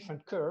have two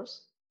different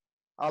curves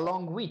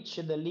along which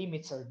the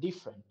limits are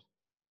different,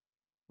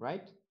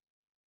 right?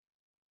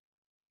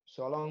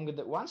 So along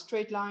the one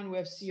straight line we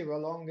have 0,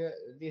 along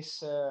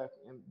this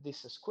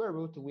square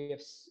root we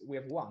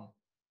have 1.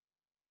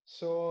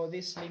 So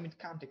this limit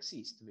can't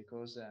exist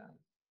because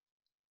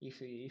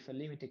if a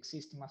limit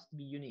exists, it must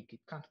be unique. It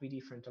can't be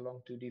different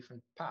along two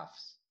different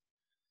paths.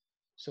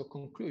 So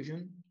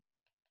conclusion,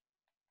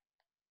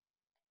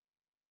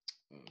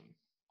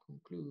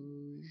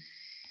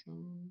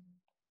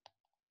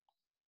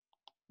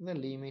 the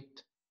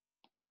limit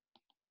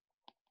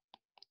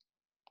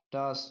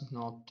does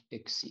not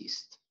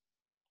exist.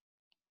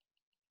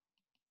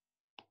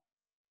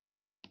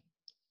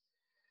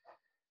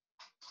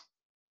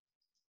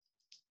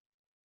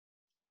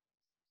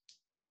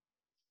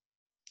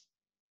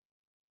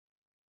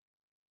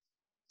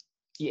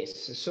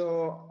 Yes,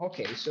 so,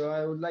 okay, so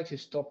I would like to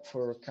stop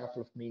for a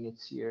couple of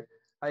minutes here.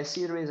 I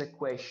see there is a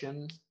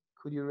question.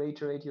 Could you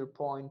reiterate your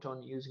point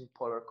on using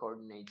polar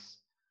coordinates?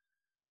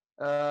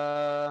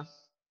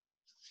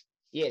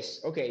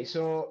 Yes, okay,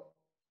 so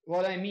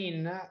what I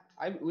mean,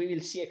 we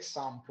will see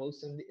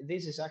examples, and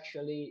this is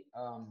actually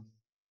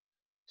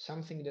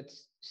something that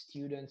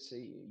students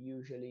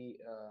usually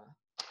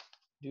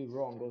do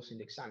wrong also in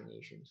the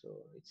examination. So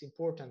it's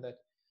important that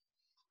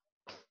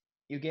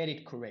you get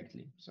it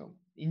correctly. So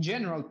in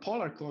general,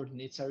 polar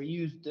coordinates are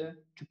used to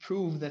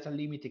prove that a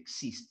limit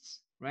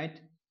exists,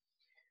 right?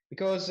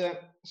 Because,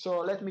 so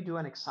let me do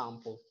an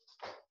example.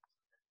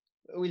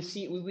 We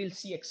will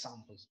see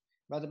examples,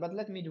 but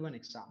let me do an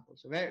example.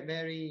 So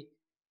very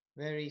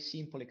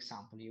simple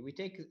example here. We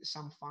take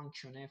some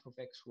function f of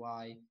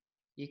xy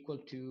equal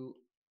to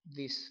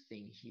this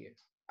thing here.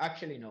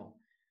 Actually, no.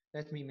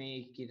 Let me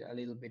make it a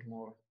little bit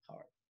more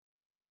hard.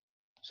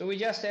 So we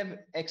just have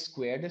x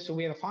squared. So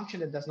we have a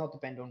function that does not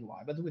depend on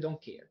y, but we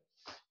don't care.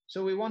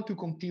 So we want to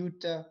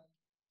compute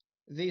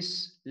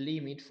this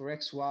limit for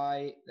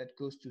xy that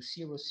goes to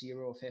 0,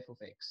 0 of f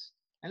of x.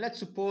 And let's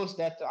suppose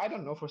that, I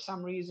don't know, for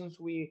some reasons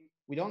we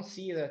don't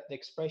see that the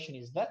expression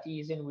is that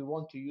easy, and we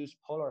want to use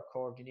polar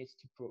coordinates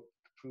to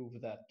prove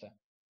that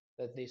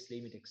that this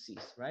limit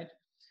exists, right?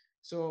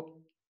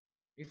 So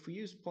if we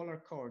use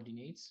polar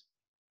coordinates,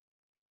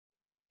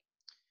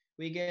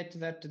 we get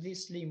that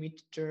this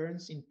limit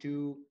turns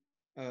into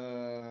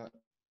a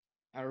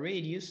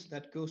radius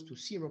that goes to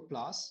 0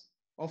 plus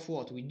of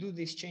what? We do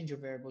this change of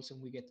variables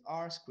and we get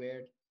r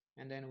squared,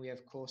 and then we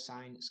have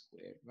cosine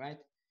squared, right?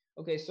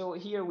 Okay, so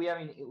here we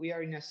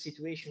are in a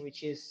situation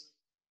which is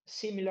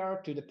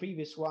similar to the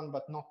previous one,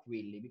 but not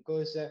really,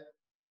 because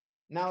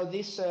now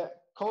this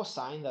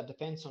cosine that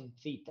depends on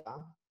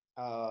theta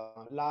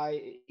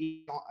lie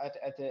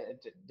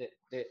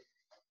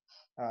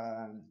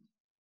um,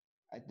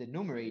 at the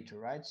numerator,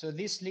 right? So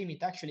this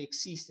limit actually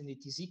exists and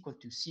it is equal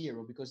to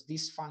 0 because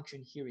this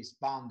function here is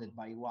bounded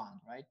by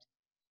 1, right?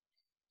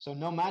 So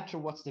no matter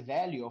what's the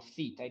value of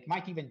theta, it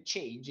might even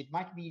change. It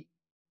might be,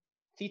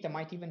 theta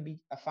might even be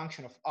a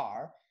function of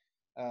r,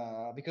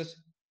 because,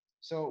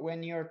 so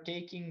when you're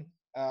taking,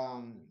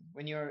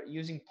 when you're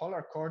using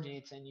polar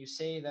coordinates and you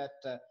say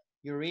that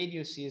your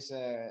radius is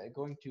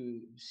going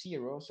to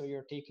 0, so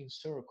you're taking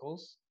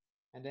circles,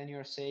 and then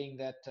you're saying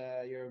that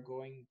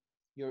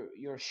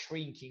you're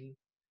shrinking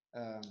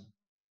um,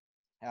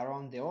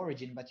 around the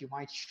origin, but you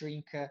might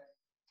shrink,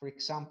 for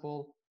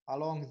example,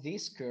 along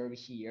this curve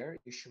here,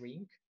 you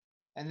shrink,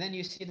 and then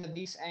you see that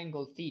this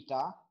angle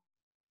theta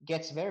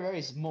gets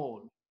very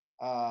small.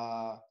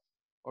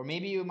 Or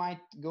maybe you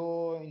might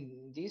go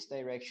in this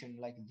direction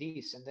like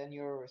this, and then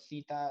your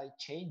theta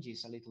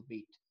changes a little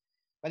bit.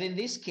 But in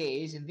this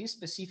case, in this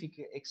specific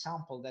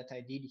example that I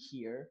did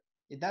here,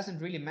 it doesn't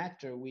really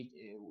matter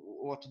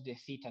what the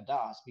theta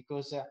does,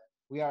 because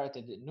we are at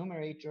the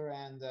numerator,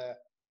 and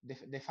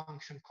the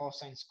function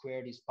cosine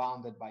squared is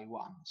bounded by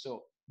 1.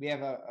 So we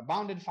have a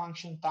bounded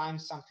function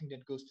times something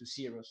that goes to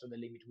 0, so the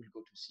limit will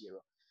go to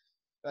 0.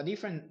 A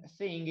different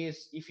thing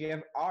is if you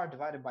have r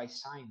divided by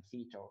sine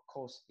theta or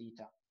cos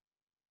theta.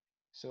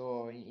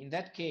 So in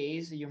that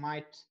case, you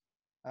might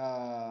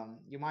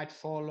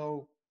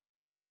follow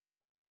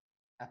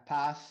a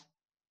path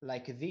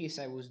like this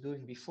I was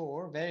doing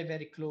before,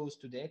 very close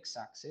to the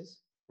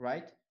x-axis,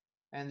 right?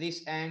 And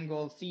this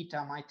angle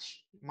theta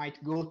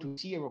might go to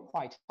 0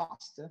 quite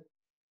fast,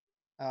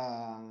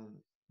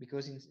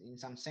 because in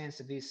some sense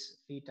this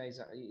theta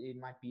it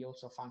might be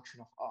also a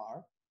function of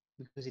r,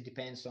 because it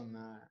depends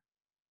on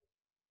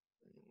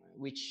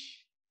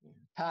which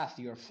path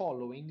you're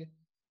following.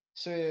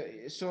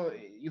 So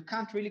you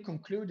can't really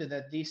conclude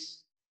that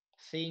this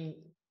thing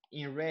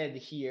in red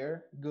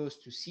here goes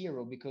to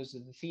 0, because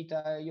the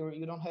theta,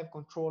 you don't have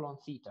control on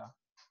theta.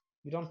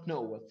 You don't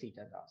know what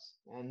theta does.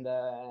 And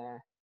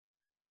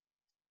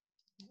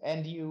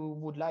and you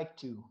would like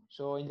to.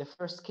 So in the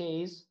first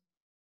case,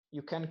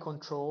 you can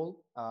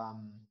control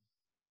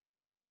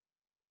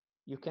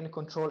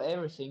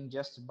everything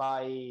just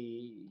by,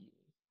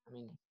 I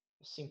mean,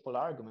 a simple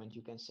argument.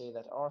 You can say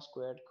that r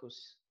squared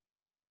cos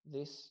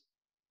this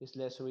is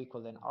less or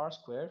equal than r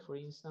squared, for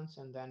instance,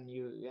 and then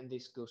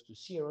this goes to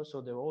 0,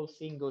 so the whole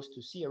thing goes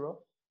to 0,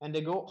 and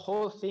the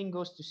whole thing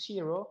goes to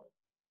 0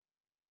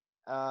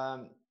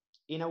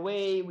 in a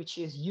way which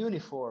is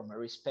uniform with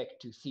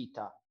respect to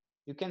theta.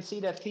 You can see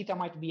that theta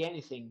might be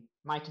anything,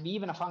 might be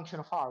even a function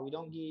of r. We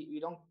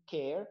don't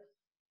care,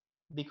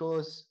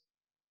 because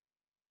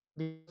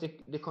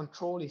the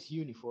control is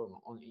uniform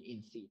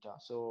in theta.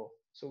 So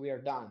we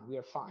are done. We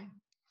are fine.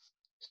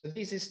 So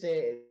this is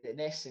the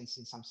essence,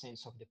 in some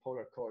sense, of the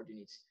polar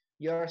coordinates.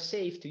 You are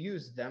safe to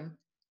use them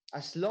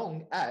as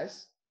long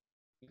as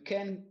you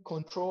can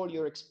control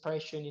your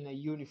expression in a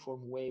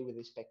uniform way with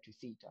respect to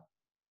theta.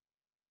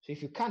 So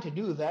if you can't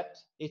do that,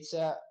 it's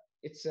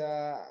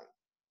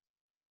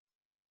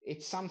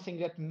something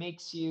that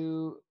makes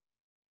you,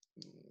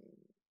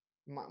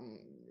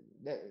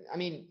 I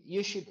mean,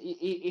 you should,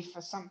 if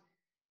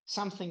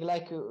something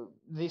like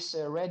this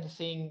red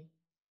thing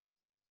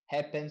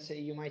happens,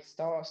 you might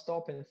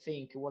stop and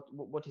think,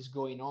 what is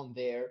going on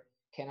there?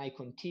 Can I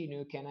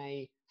continue? Can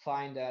I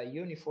find a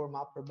uniform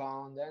upper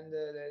bound? And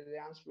the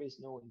answer is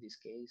no in this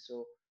case.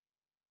 So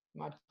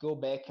you might go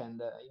back,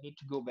 and you need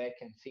to go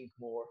back and think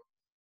more.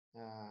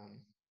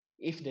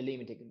 If the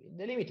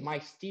limit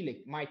might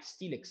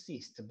still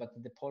exist, but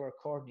the polar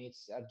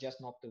coordinates are just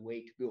not the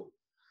way to go.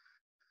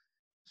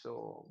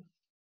 So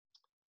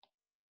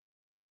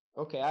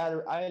okay,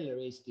 I'll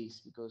erase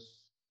this,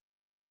 because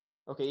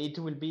okay, it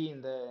will be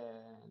in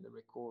the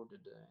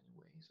recorded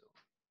anyway. So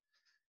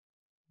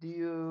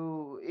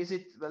is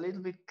it a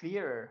little bit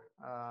clearer?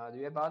 Do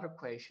you have other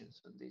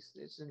questions on this?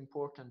 It's an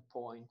important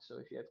point. So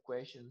if you have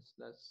questions,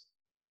 that's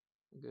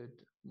a good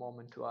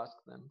moment to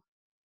ask them.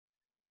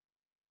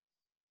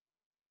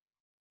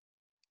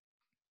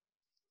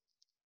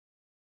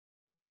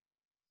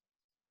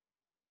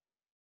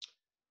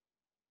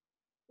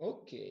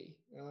 Okay.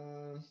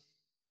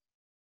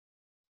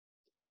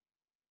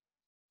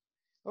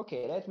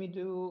 Okay, let me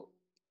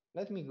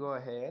go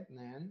ahead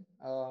then.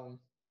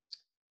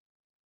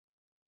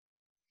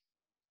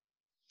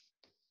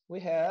 We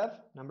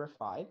have number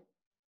 5.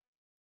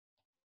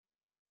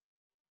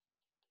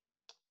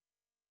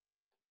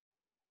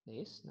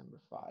 This number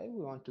 5,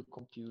 we want to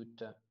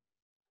compute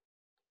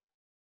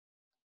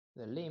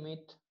the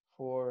limit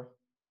for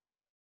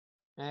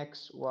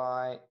x,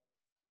 y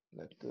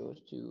that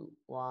goes to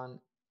 1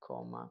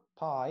 comma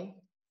pi,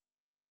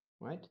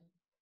 right,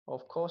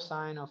 of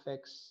cosine of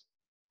x,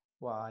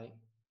 y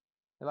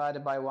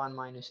divided by 1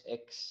 minus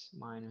x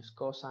minus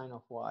cosine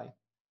of y.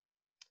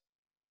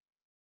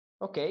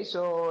 Okay,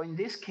 so in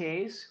this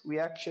case, we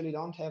actually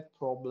don't have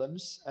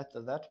problems at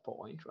that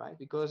point, right?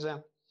 Because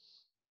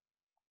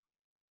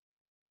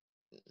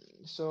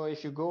so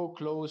if you go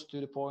close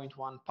to the point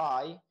 1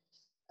 pi,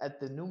 at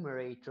the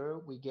numerator,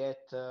 we get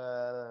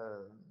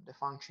the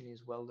function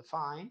is well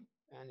defined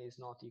and is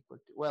not equal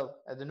to,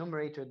 well, at the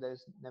numerator,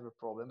 there's never a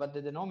problem, but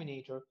the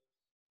denominator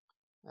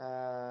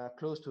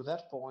close to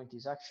that point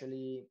is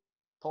actually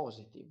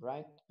positive,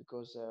 right?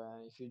 Because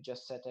if you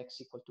just set x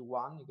equal to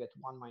 1, you get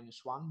 1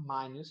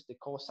 minus the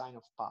cosine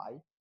of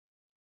pi,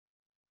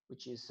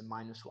 which is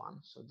minus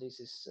 1. So this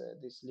is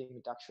this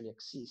limit actually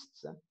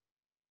exists.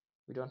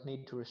 We don't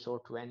need to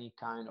resort to any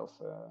kind of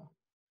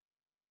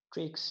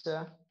tricks,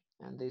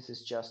 and this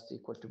is just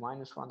equal to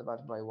minus 1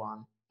 divided by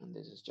 1, and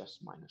this is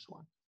just minus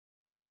 1.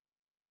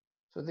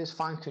 So this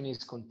function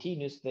is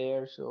continuous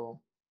there,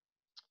 so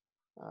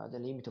the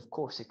limit of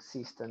course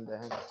exists, and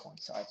then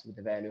coincides with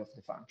the value of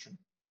the function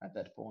at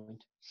that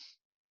point.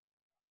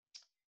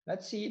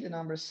 Let's see the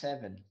number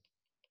 7.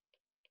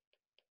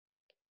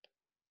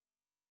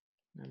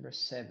 Number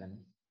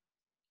 7.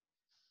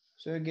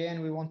 So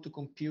again, we want to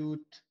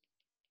compute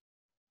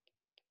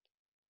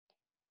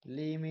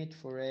limit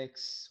for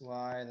x,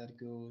 y that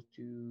goes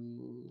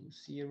to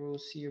 0,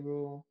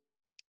 0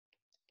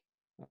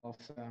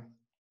 of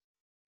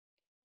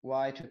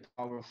y to the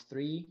power of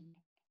 3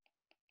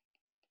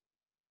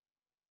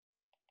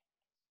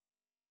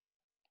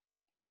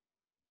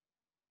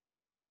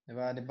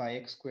 divided by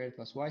x squared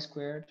plus y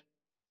squared.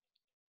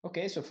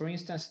 Okay, so for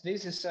instance,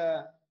 this is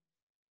a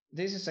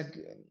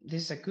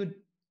good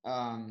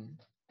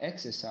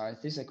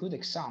exercise. This is a good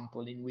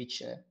example in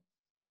which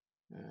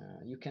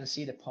you can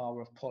see the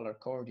power of polar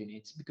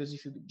coordinates, because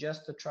if you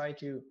just try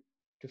to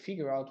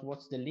figure out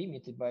what's the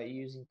limit by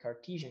using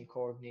Cartesian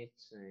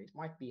coordinates, it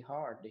might be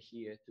hard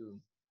here to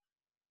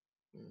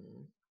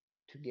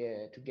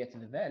get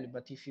the value.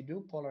 But if you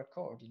do polar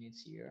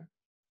coordinates here,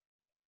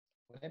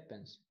 what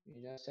happens?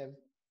 You just have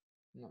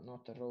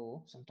not a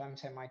rho.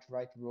 Sometimes I might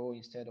write rho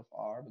instead of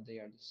r, but they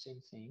are the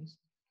same things.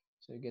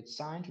 So you get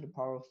sine to the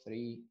power of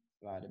 3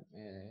 divided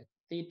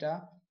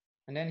theta.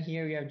 And then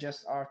here you have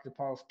just r to the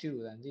power of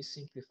 2. And this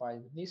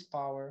simplifies with this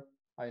power.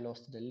 I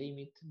lost the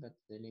limit, but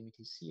the limit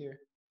is here.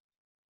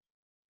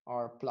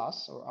 R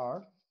plus or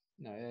r.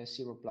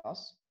 0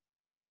 plus.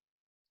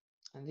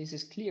 And this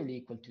is clearly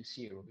equal to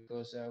 0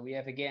 because we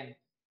have again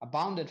a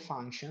bounded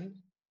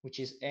function, which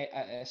is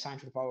assigned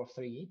to the power of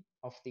 3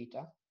 of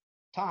theta,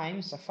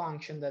 times a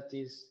function that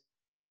is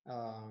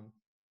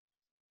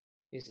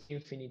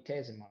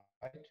infinitesimal,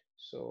 right?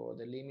 So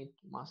the limit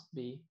must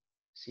be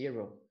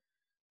 0.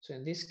 So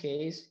in this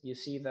case, you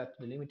see that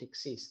the limit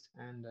exists,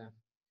 and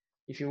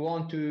if you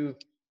want, you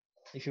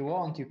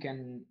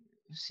can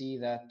see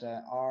that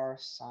r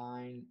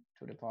sine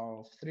to the power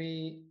of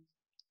 3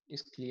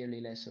 is clearly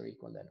less or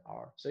equal than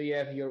r. So you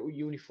have your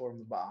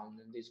uniform bound,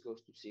 and this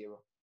goes to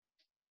 0.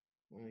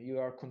 You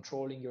are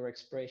controlling your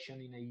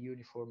expression in a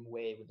uniform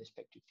way with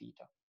respect to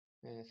theta.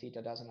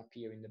 Theta doesn't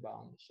appear in the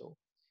bound, so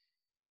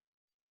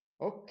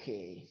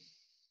okay.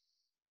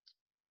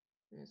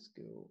 Let's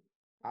go.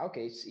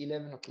 Okay, it's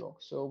 11 o'clock,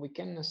 so we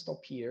can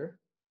stop here,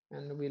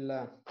 and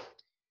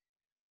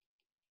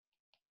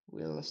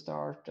we'll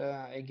start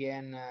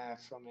again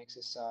from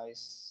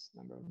exercise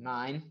number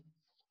 9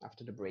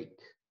 after the break.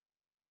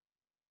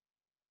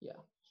 Yeah,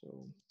 so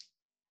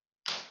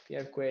if you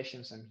have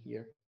questions, I'm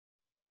here.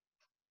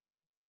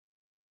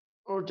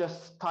 Or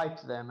just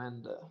type them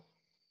and I'll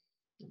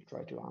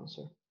try to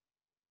answer.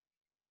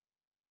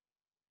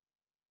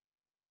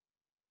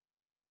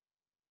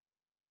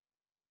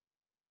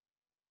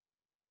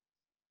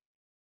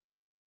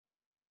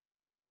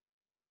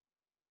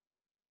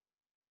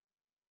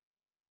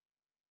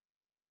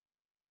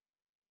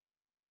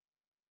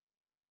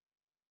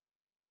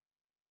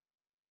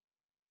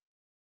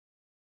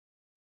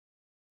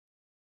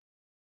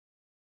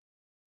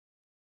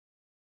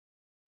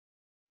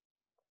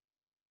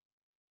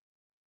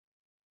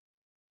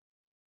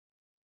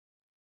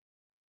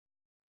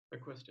 A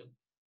question.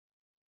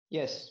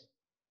 Yes.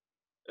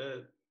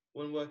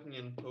 When working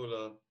in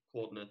polar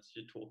coordinates,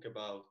 you talk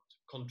about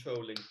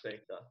controlling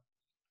theta.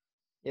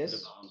 Yes. In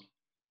the bound.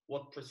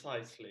 What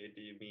precisely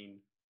do you mean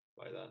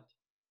by that?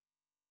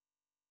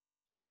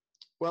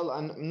 Well,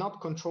 I'm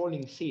not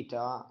controlling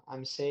theta.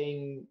 I'm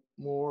saying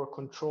more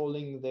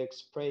controlling the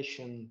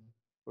expression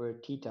where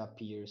theta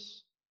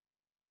appears.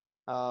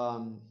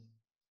 In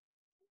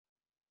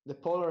the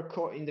polar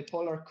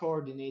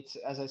coordinates,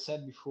 as I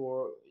said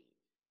before,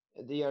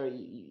 they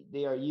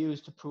are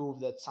used to prove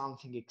that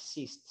something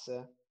exists,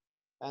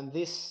 and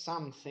this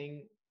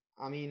something,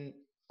 I mean,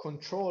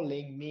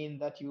 controlling mean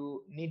that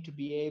you need to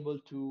be able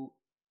to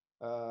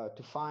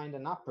find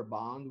an upper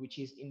bound which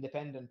is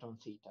independent on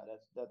theta.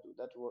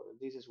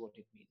 This is what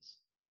it means.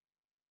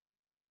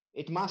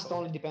 It must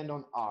only depend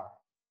on r.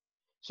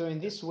 So in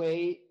this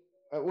way,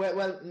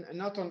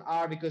 not on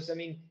r, because I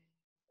mean,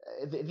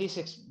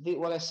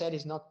 what I said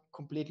is not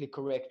completely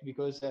correct,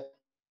 because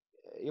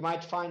you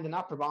might find an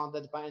upper bound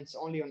that depends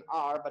only on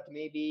r, but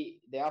maybe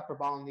the upper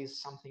bound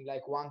is something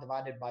like 1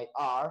 divided by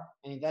r,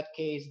 and in that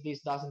case,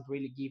 this doesn't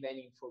really give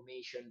any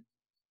information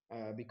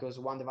because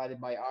 1 divided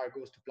by r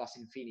goes to plus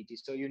infinity.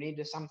 So you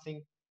need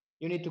something,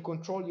 you need to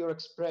control your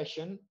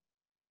expression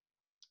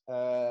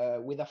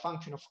with a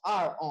function of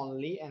r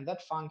only, and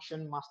that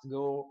function must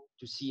go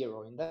to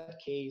 0. In that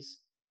case,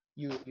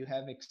 you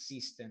have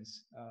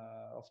existence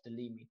of the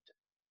limit.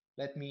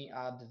 Let me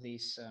add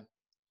this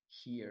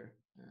here.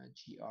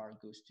 Gr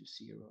goes to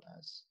 0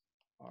 as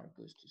r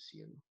goes to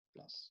 0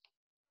 plus.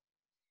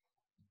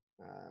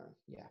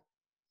 Yeah.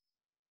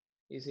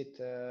 Is it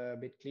a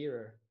bit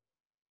clearer?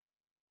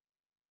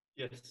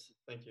 Yes,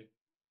 thank you.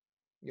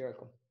 You're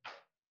welcome.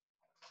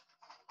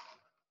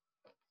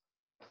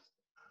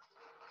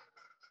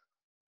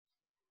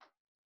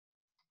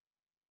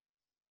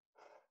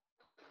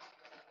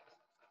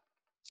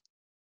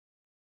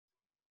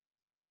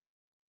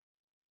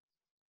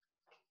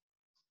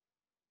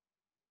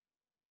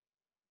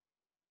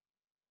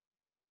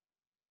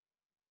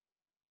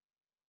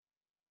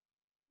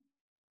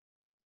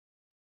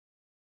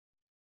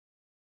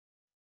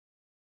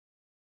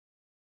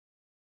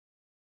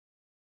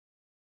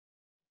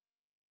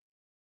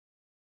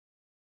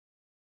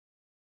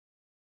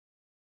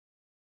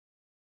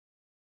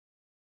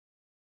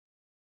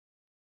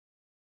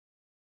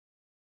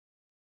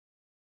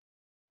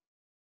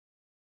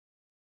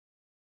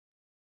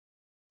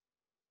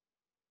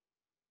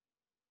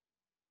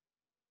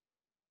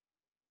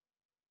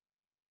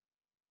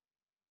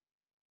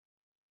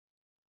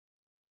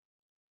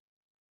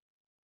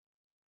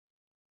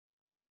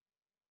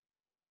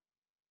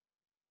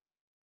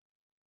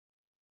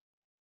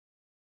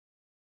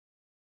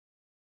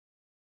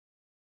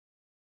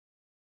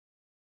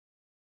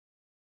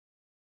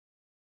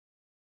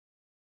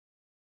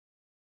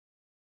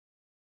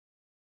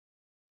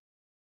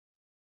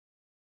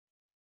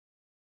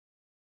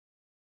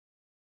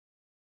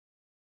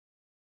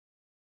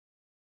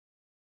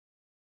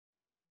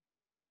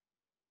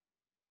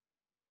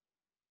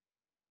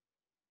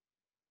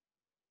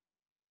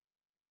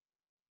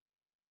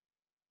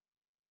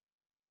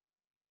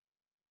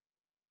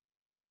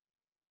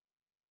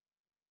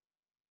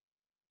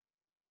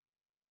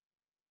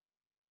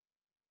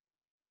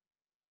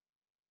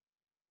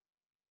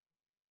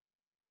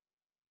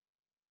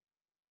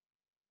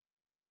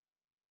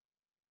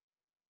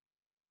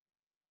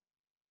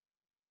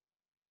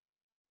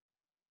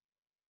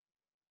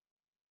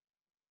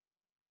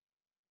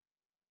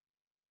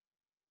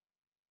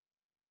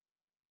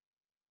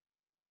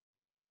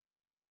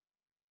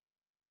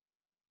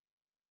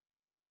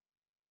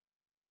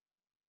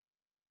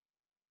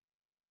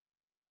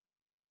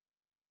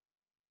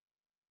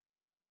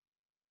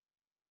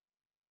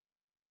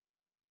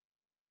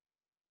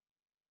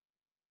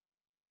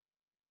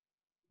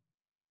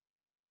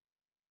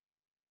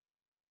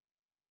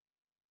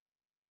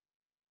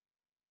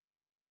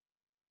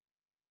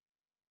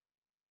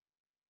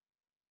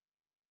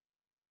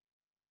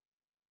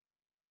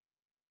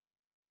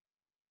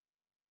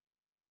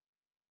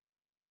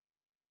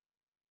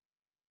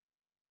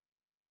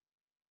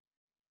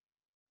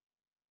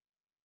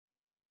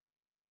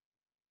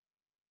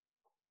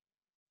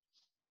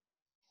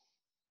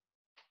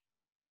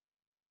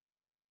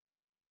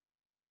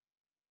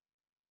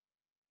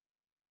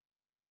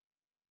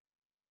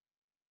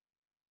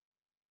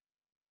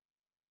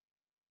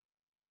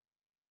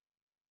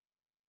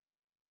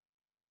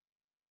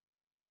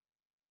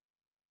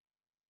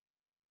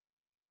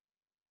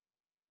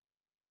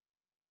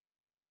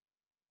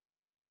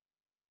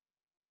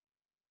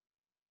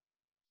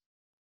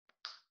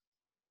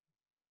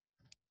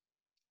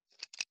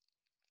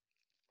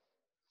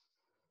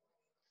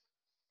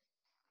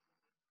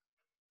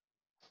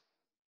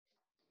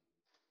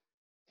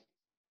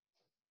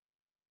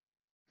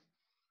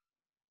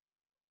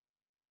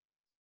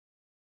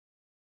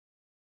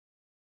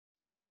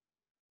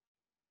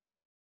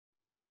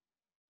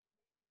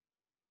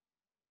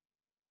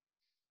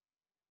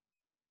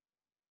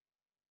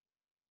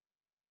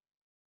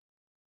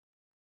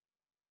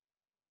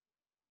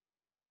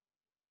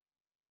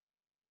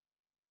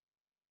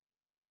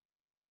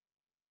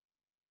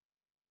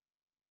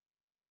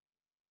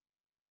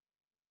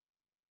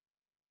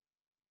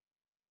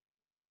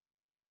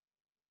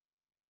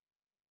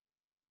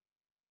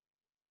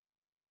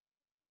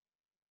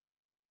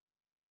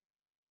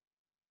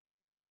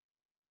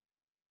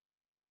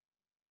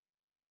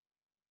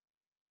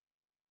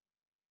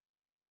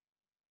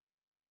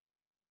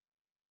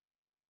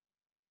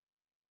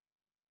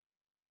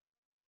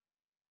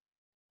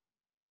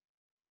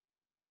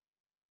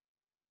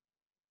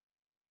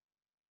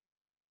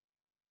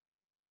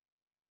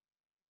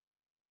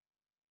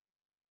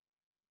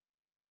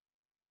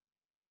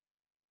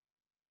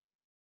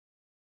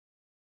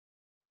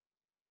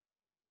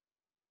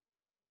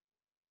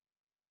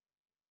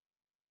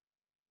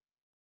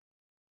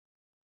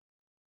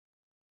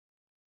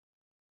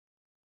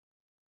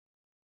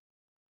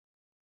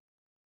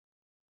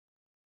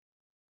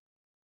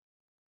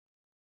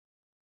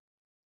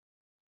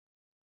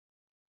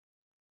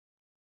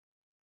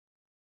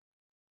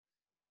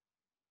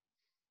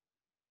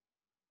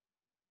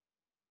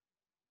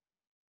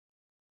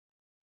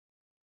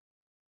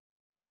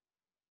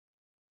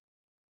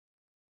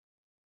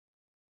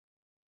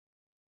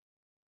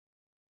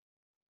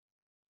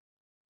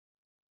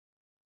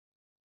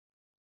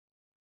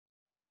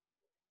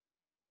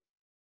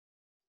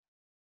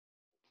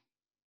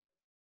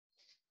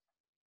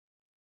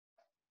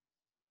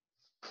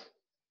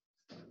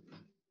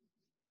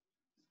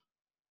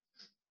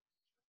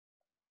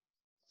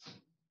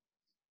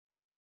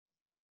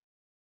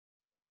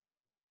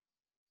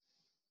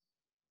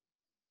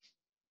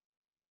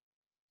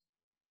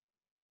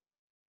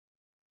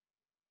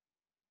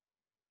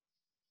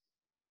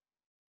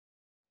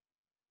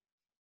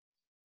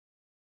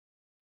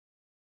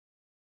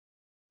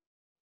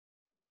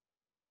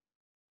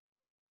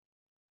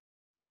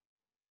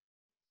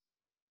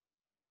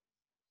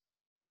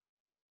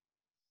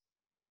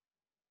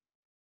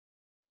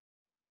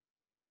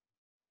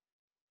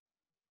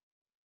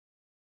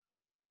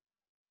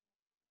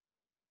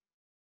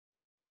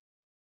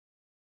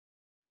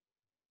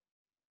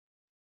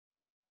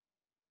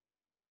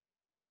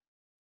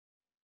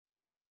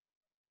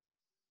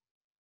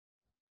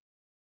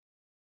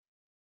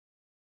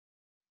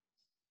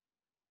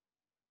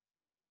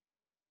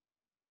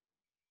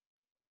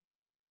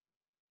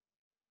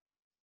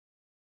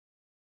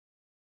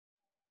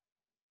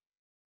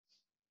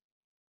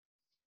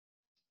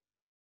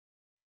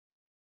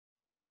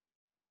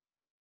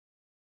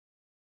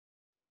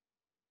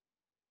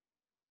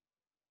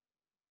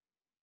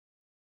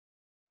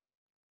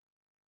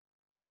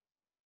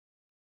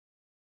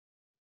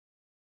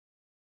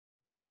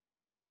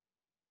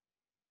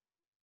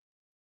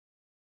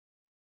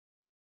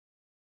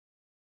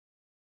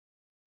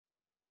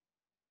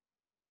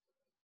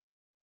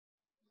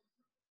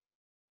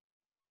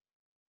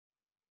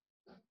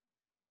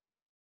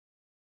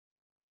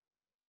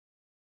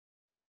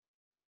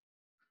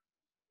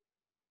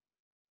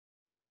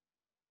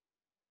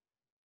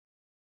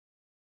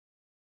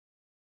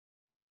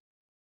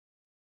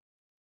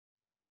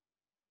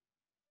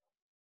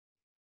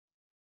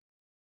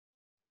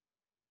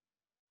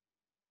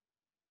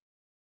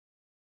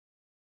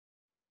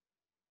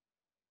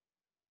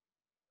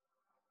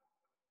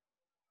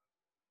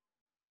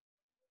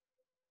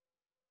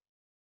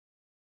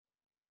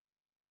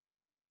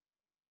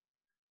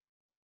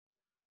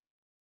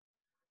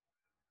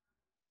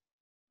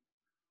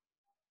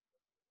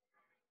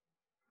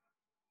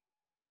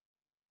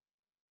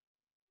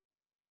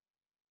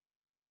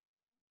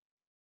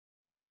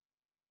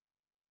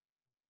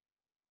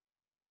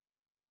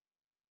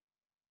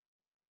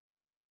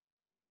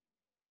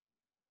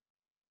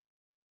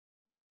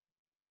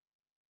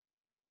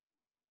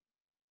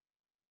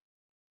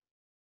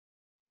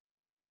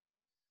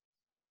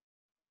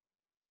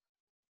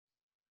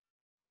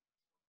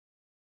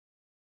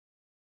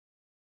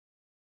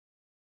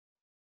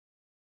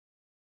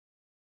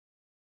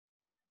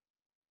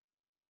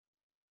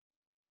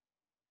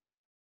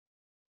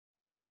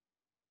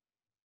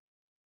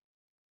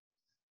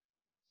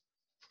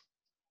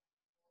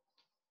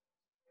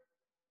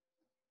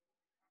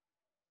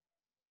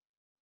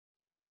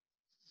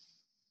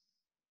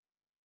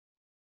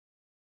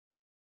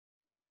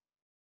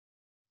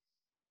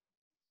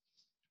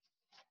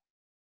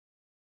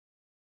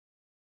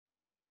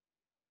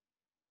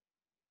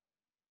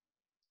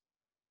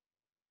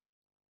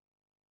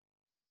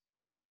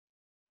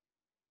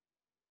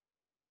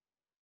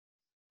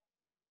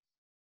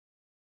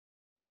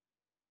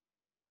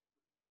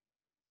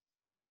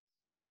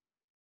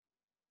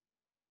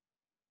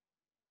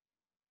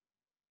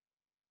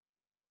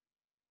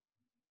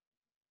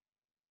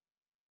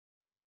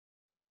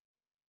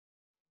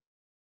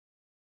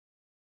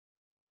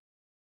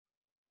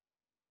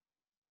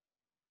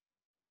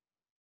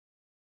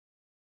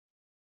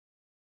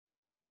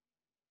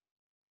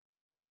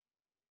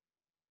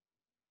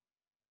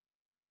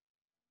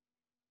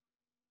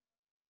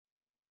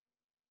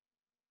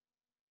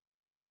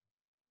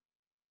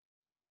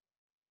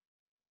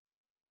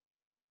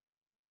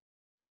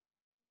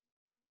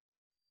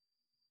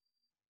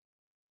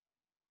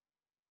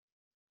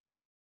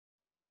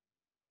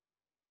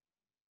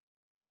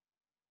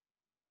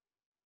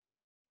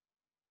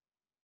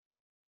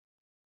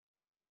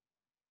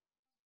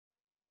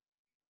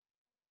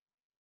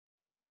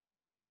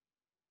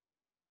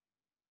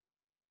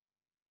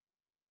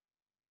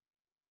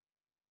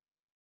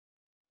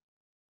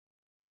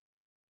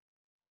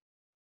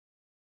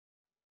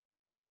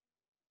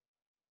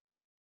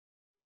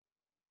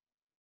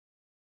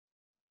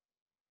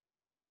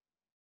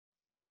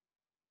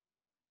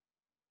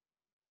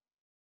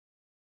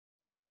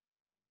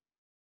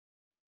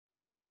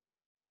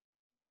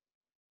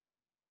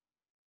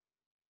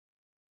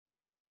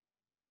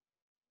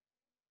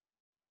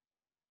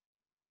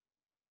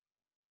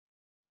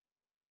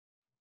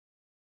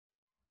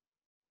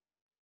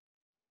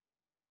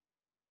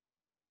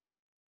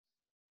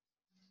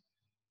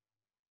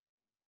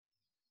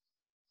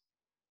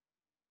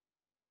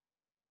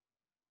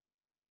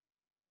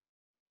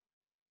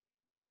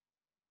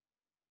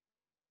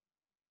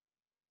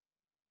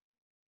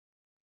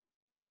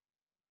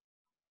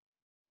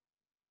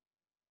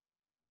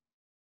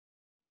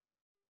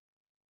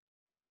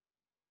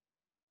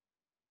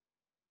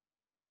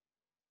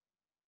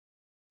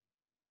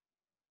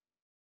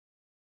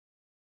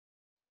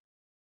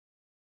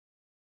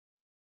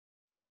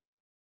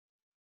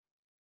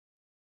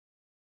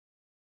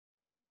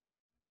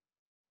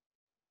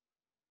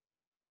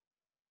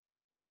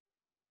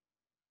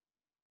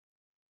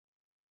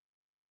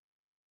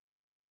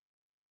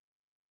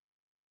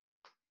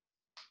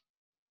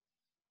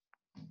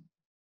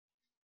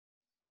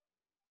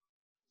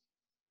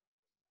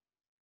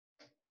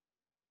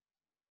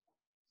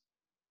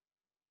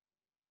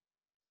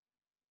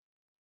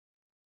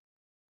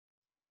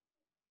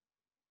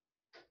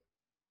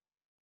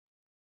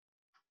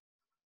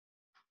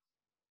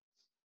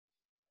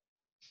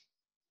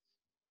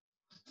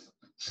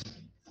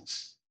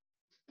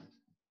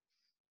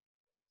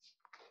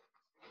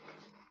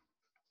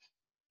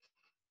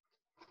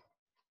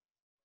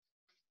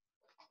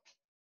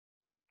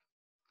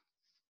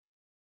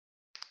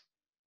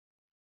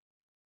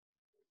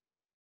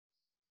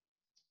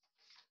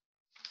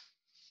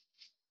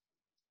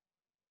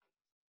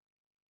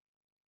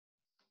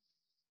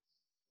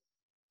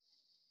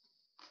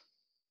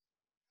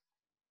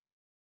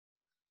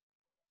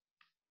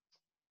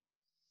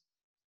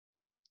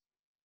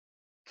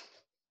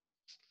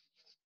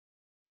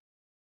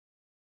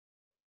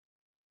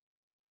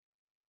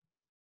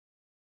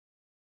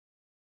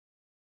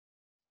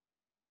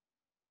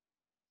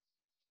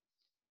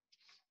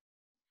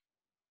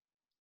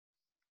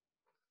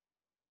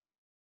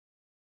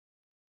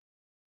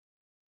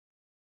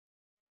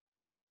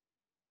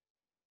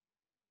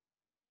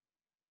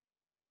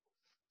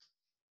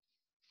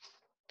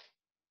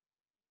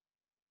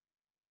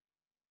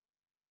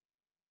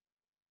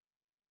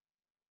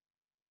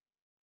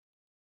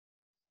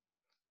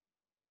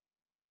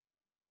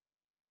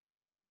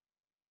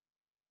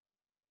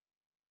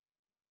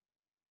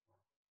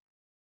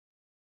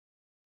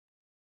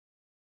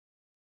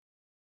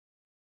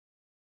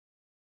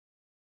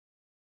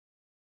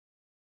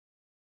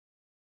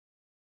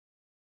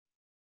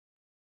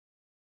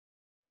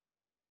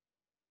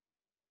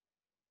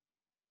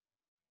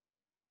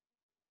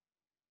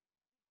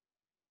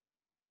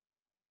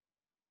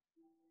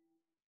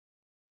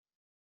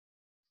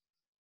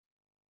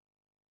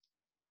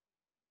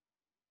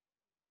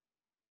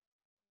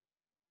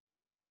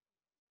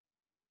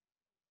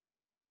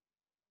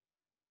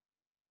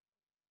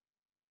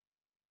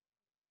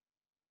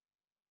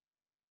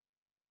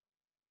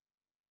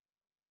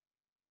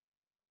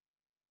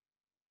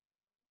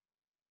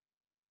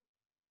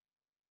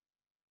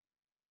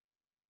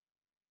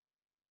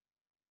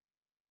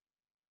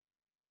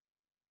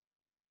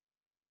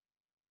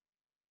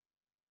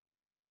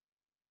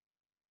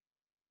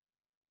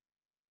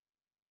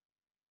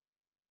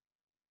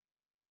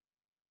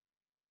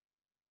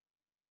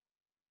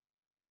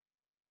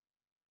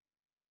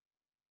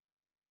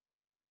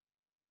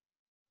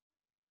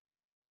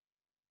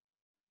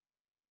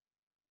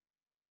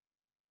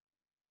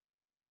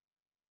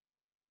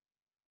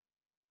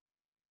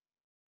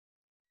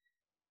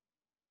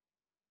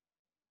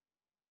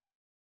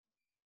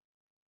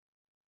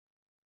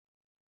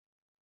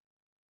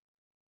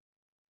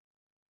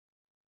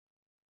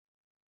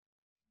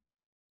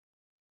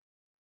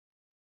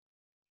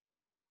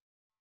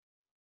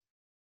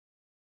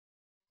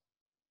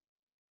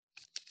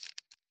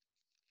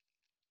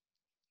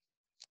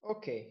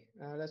 Okay,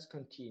 let's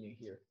continue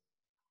here.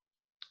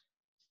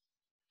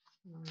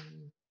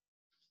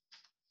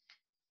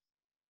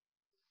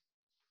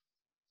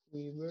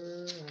 We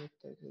were at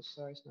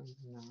exercise number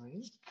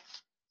 9.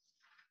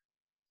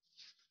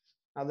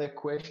 Other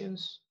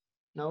questions?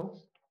 No?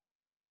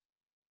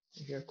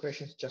 If you have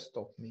questions, just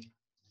stop me.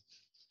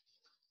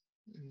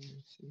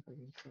 Let's see if I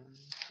can find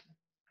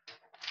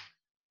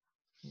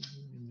my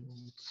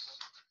notes.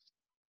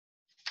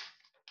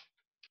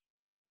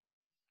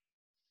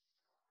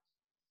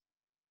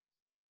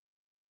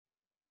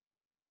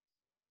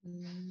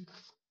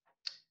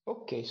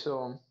 Okay,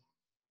 so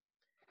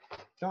if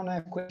you don't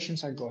have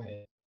questions, I'll go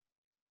ahead.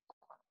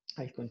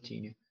 I'll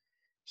continue.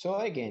 So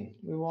again,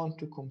 we want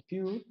to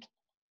compute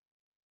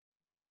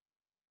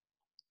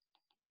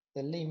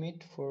the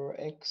limit for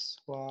x,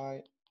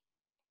 y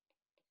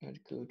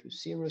equal to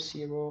 0,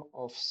 0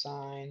 of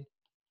sine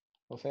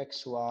of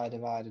xy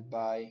divided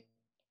by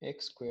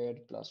x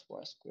squared plus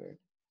y squared.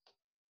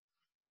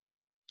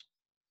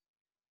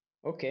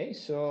 Okay,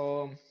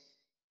 so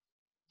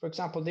for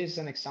example, this is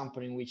an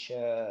example in which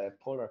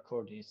polar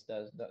coordinates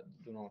do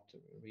not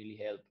really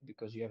help,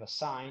 because you have a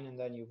sine and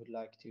then you would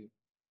like to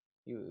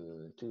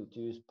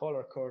use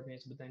polar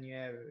coordinates, but then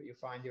you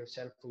find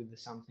yourself with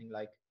something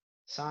like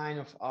sine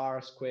of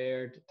r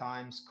squared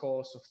times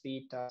cos of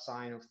theta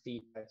sine of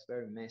theta. It's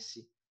very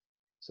messy,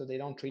 so they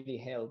don't really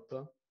help.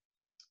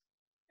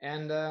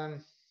 And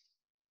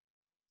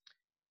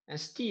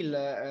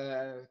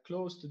still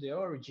close to the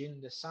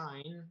origin, the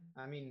sine,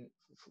 I mean,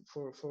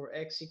 for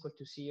x equal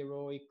to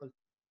 0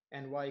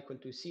 and y equal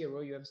to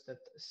 0, you have that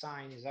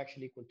sine is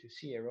actually equal to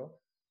 0.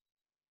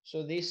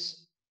 So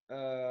this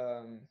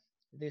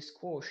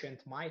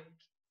quotient might,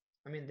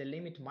 I mean, the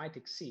limit might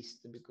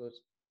exist because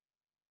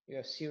you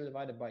have 0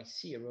 divided by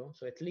 0,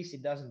 so at least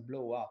it doesn't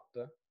blow up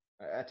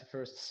at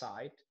first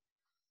sight,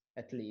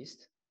 at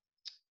least.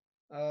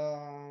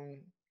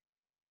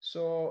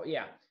 So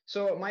yeah,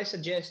 so my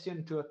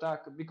suggestion to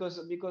attack, because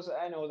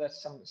I know that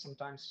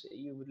sometimes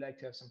you would like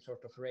to have some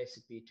sort of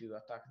recipe to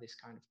attack this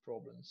kind of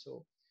problem.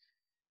 So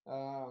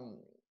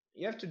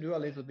you have to do a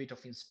little bit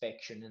of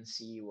inspection and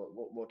see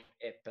what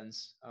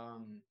happens.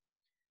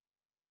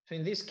 So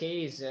in this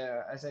case,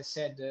 as I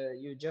said,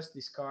 you just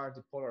discard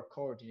the polar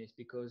coordinates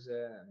because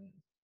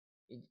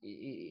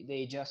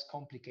they just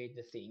complicate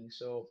the thing.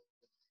 So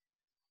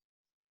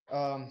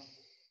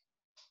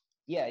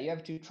yeah, you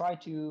have to try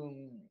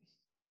to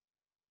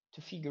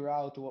to figure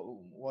out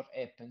what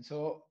happened.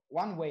 So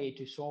one way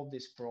to solve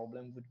this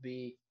problem would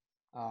be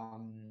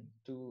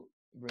to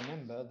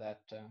remember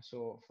that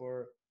so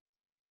for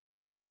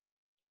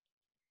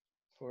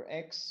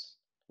x,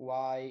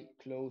 y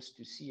close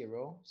to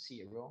 0,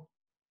 0,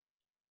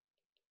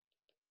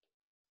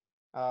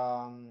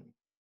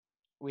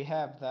 we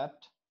have that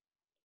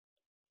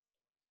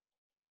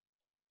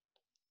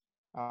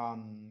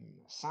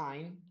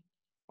sine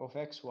of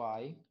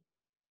xy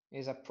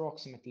is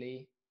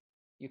approximately,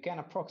 you can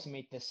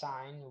approximate the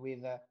sine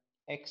with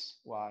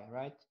xy,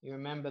 right? You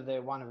remember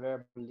the one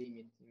variable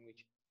limit in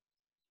which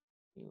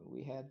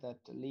we had that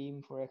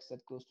lim for x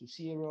that goes to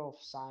 0 of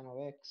sine of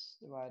x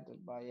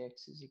divided by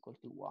x is equal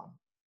to 1.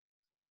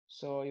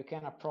 So you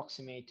can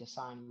approximate the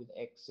sine with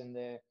x,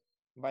 and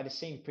by the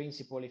same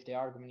principle, if the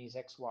argument is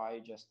xy,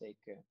 you just take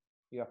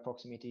you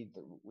approximate it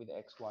with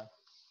xy.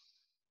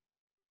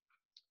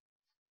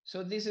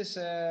 So this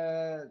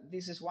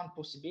is one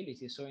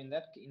possibility. So in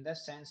that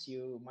sense,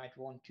 you might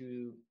want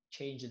to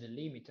change the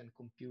limit and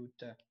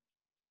compute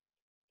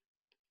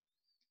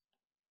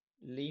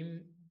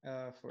lim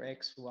for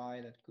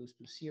xy that goes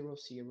to 0,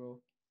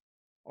 0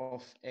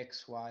 of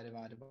xy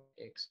divided by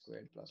x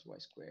squared plus y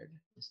squared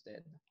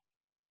instead.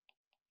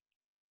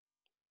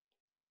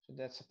 So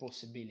that's a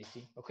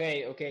possibility.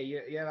 Okay,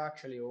 you have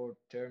actually all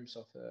terms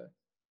of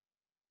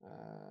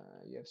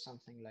you have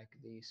something like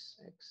this,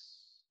 x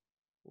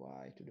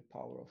y to the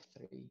power of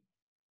 3.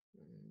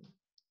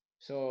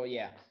 So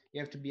yeah,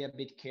 you have to be a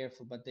bit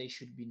careful, but they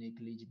should be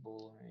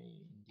negligible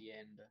in the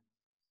end.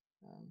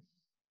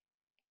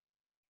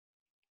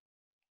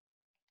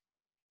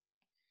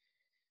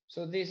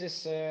 So this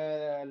is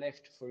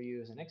left for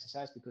you as an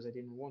exercise because I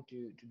didn't want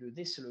to do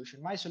this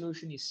solution. My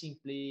solution is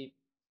simply,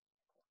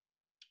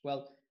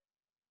 well,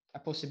 a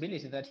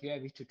possibility that you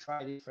have to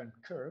try different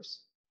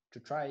curves, to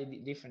try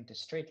different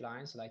straight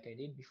lines like I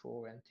did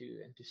before, and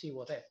to see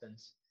what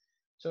happens.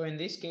 So in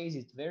this case,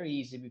 it's very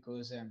easy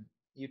because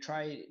you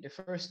try the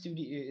first two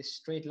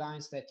straight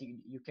lines that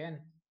you can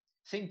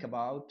think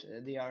about.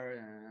 They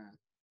are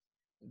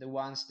the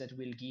ones that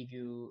will give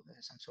you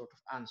some sort of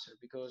answer,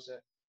 because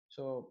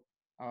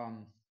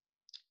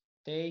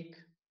take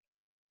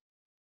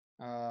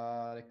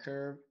the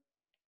curve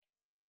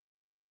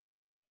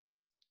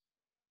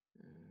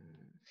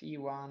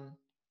phi1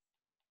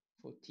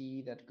 for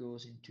t that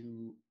goes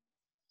into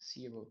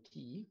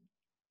 0t,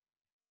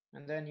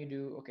 and then you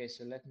do, okay,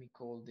 so let me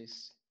call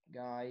this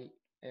guy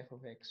f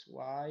of x,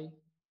 y,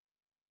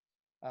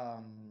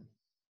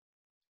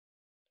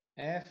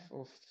 f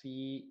of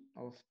phi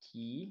of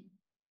t,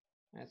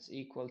 that's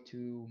equal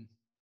to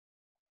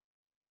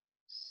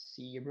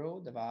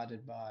 0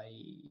 divided by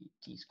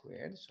t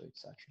squared, so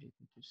it's actually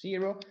equal to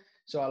 0.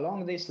 So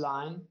along this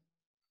line,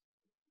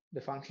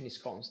 the function is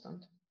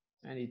constant,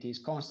 and it is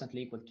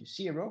constantly equal to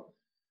 0.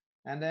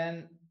 And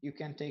then you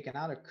can take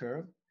another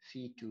curve,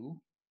 phi2,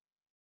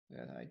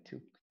 that I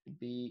took to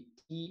be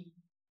t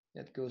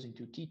that goes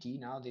into tt.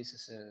 Now this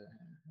is a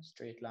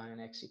straight line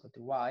x equal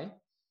to y.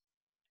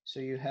 So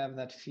you have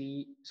that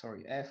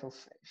f of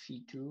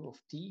phi2 of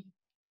t.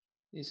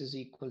 This is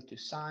equal to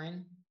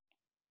sine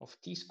of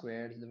t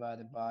squared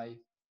divided by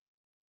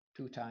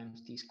 2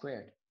 times t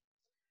squared.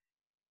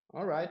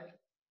 All right.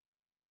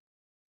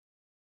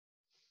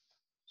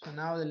 So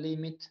now the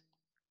limit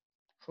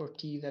for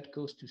t that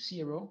goes to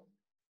 0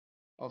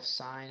 of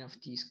sine of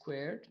t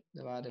squared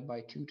divided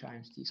by 2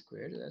 times t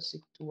squared, that's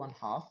equal to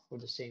 1/2 for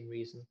the same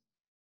reason,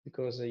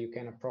 because you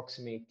can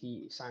approximate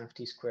the sine of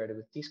t squared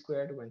with t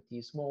squared when t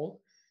is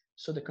small.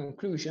 So the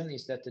conclusion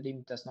is that the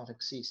limit does not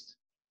exist.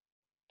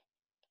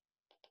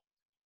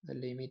 The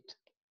limit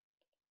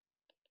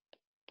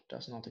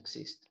does not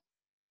exist.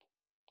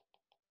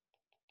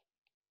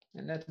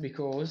 And that's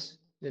because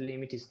the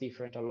limit is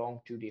different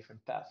along 2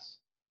 different paths.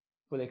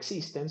 For the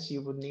existence,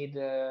 you would need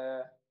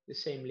the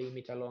same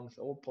limit along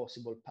all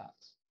possible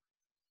paths.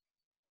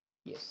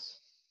 Yes.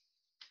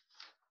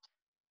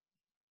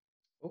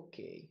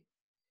 Okay.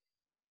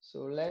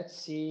 So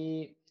let's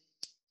see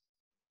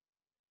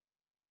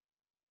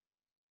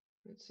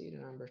the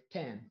number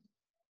 10.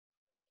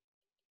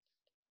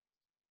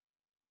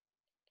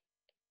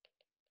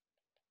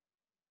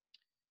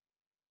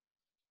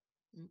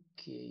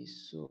 Okay,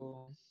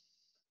 so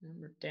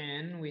number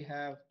 10, we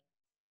have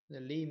the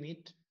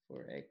limit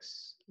for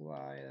x,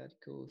 y that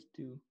goes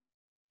to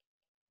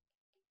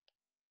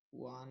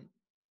 1,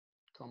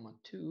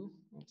 2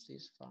 of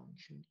this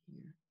function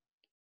here.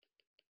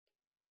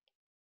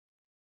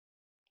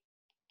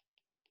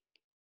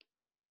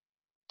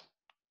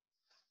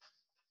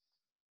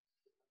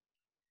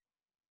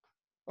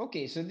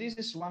 Okay, so this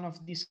is one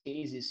of these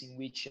cases in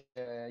which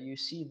you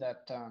see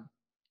that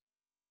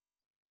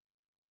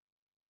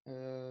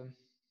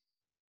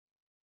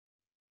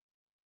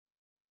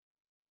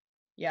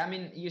yeah, I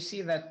mean, you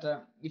see that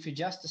if you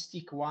just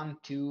stick 1,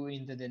 2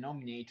 in the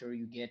denominator,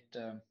 you get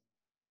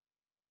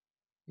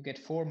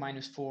 4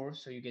 minus 4,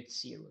 so you get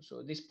 0.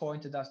 So this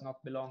point does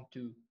not belong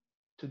to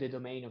the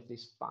domain of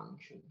this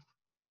function.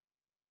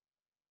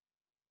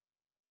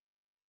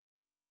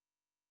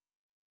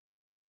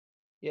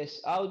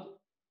 Yes,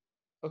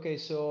 okay,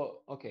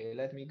 okay,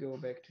 let me go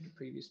back to the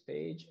previous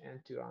page and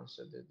to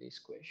answer this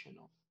question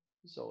of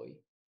Zoe.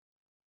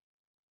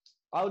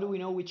 How do we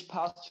know which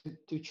path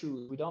to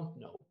choose? We don't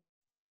know.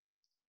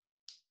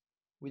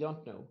 We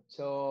don't know.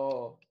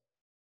 So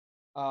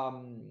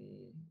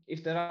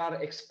if there are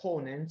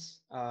exponents,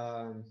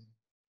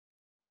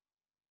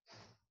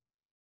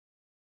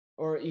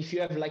 or if you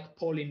have like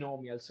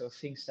polynomials or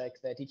things like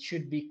that, it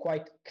should be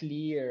quite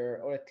clear,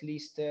 or at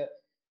least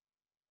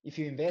if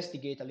you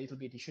investigate a little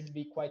bit, it should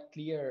be quite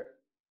clear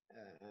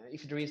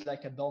if there is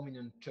like a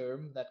dominant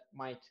term that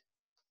might,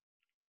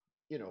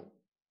 you know,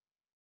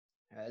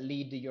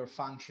 lead your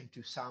function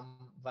to some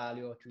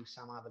value or to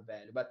some other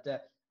value. But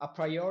a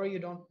priori, you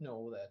don't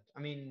know that.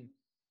 I mean,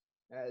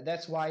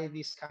 that's why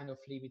these kind of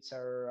limits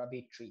are a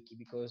bit tricky,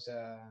 because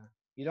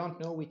you don't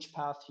know which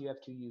path you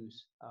have to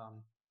use.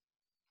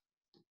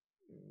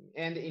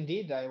 And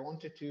indeed, I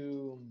wanted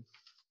to,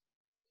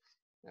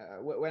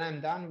 when I'm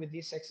done with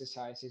these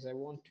exercises, I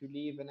want to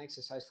leave an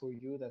exercise for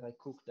you that I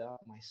cooked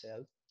up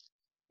myself,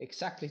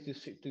 exactly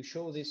to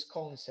show this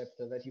concept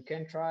that you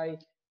can try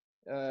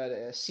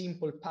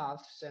simple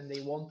paths and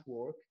they won't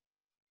work,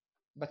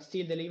 but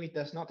still the limit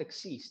does not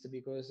exist,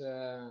 because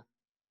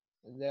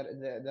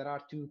there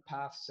are two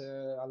paths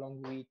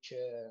along which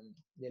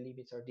the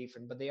limits are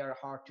different, but they are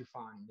hard to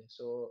find.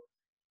 So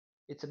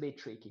it's a bit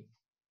tricky.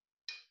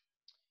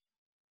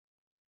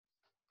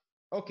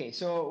 Okay,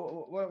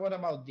 so what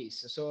about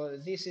this? So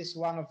this is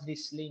one of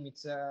these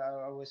limits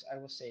I was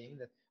saying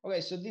that.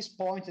 Okay, so this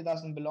point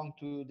doesn't belong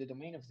to the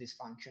domain of this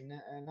function.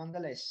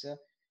 Nonetheless,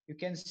 you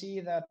can see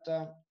that.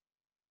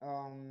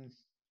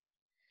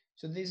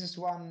 So this is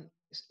one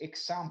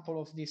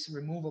example of these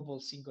removable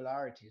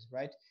singularities,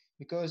 right?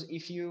 Because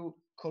if you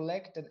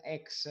collect an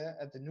x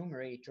at the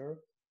numerator,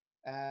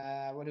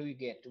 what do we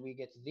get? We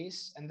get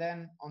this, and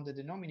then on the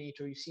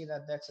denominator, you see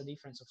that that's a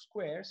difference of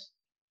squares.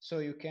 So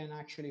you can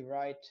actually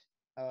write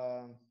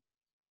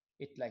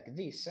it like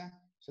this.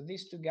 So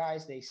these two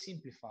guys, they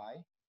simplify,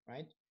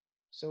 right?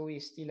 So we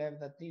still have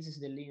that this is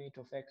the limit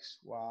of x,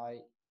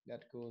 y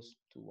that goes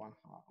to 1,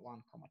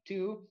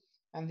 2,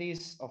 and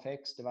this of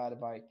x divided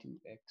by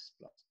 2x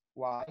plus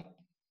y,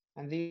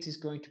 and this is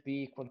going to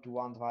be equal to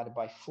 1 divided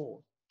by 4.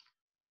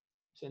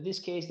 So in this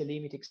case, the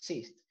limit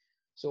exists.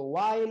 So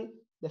while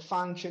the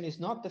function is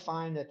not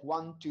defined at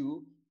 1,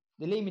 2,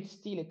 the limit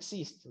still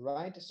exists,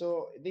 right?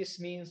 So this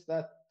means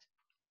that,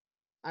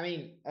 I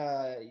mean,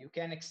 you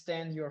can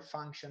extend your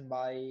function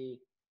by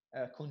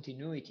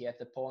continuity at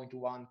the point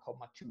 1,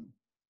 2,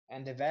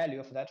 and the value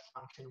of that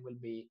function will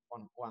be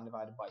 1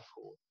 divided by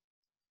 4.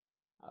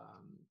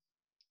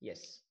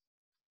 Yes.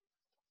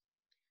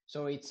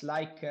 So it's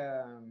like,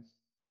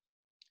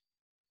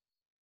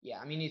 yeah,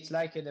 I mean, it's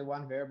like the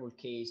one variable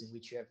case in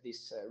which you have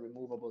this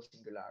removable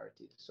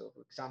singularity. So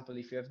for example,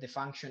 if you have the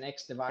function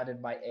x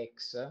divided by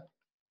x,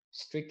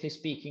 strictly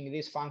speaking,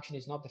 this function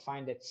is not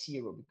defined at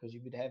 0, because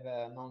you would have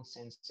a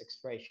nonsense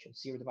expression,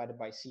 0 divided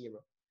by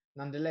 0.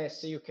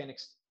 Nonetheless, you can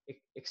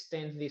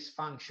extend this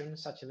function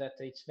such that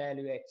its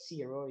value at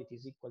 0, it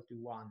is equal to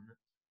 1,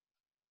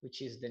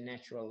 which is the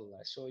natural,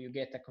 so you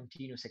get a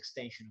continuous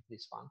extension of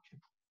this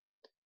function.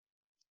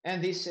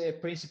 And this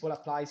principle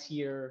applies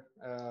here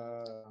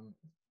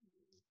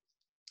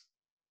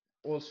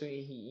also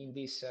in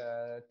these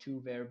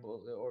two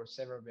variable or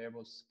several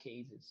variables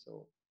cases.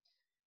 So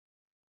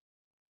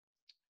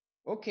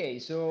okay,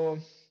 so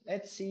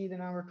let's see the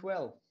number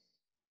 12.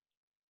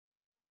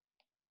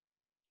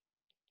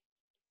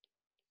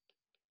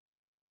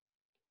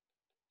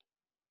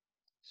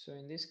 So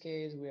in this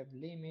case, we have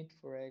limit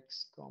for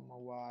x comma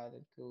y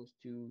that goes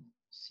to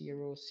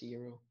 0,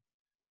 0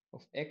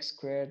 of x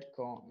squared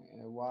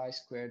y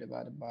squared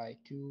divided by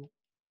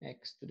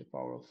 2x to the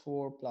power of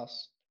 4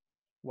 plus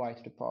y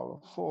to the power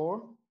of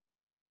 4.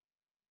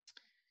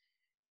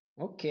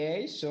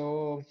 Okay,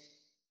 so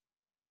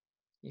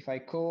if I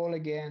call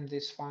again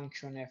this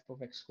function f of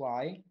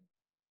xy,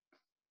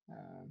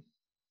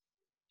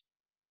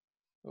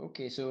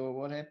 okay, so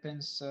what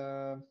happens?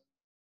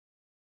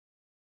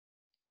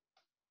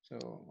 So,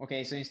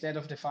 okay, so instead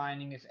of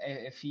defining if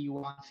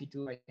phi1,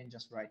 phi2, I can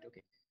just write,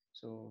 okay.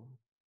 So,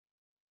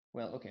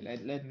 well, okay,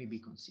 let me be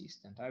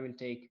consistent. I will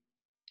take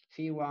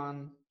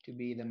phi1 to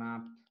be the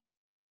map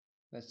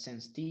that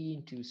sends t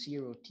into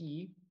 0,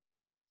 t.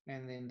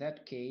 And in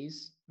that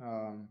case,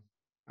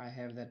 I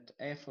have that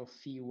f of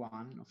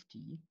phi1 of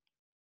t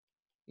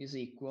is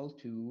equal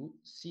to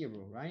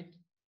 0, right?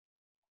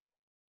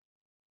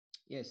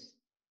 Yes.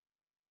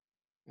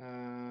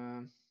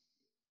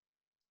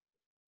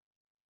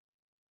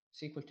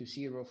 It's equal to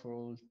 0 for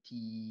all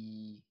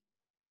t.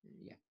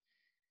 Yeah.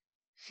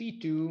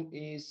 Phi2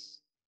 is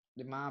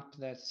the map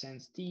that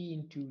sends t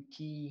into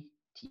t,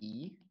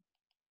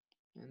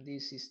 and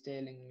this is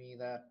telling me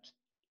that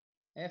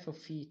f of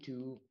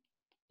phi2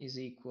 is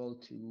equal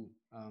to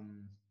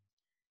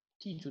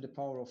t to the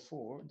power of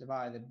 4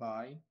 divided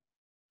by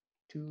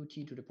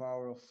 2t to the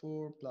power of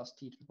 4 plus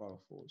t to the power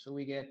of 4. So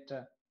we get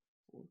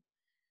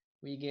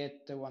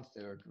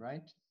 1/3,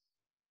 right?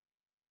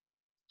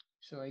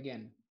 So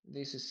again,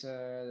 this is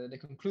the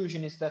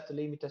conclusion is that the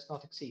limit does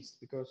not exist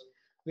because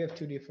we have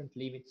two different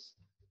limits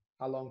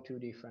along two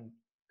different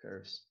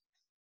curves.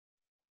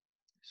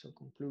 So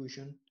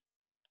conclusion,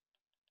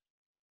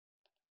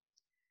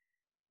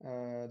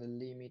 the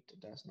limit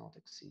does not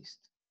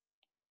exist.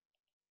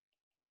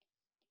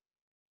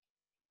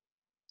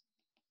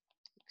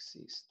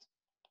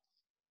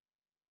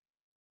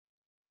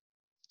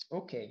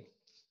 Okay,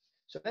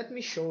 so let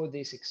me show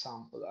this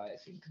example. I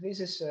think this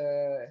is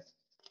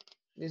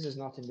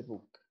not in the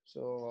book,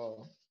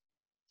 so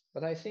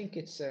but I think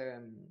it's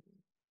a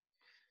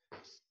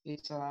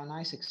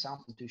nice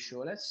example to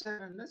show.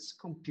 Let's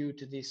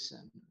compute this,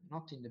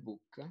 not in the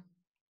book.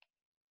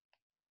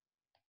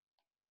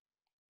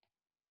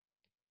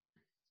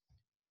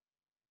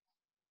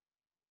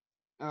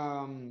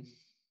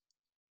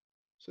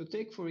 So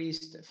take for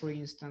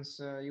instance,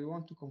 you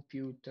want to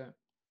compute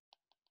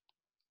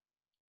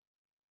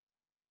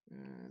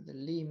the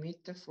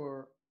limit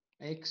for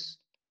x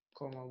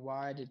comma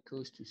y that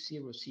goes to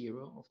 0,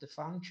 0 of the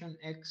function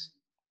x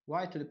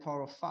y to the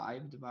power of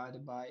 5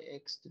 divided by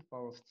x to the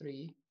power of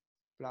 3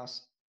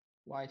 plus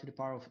y to the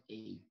power of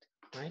 8,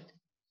 right?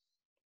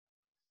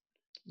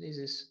 This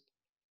is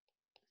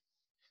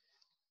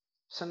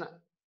so.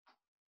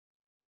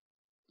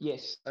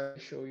 Yes, I'll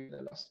show you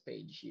the last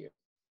page here.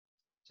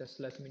 Just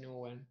let me know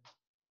when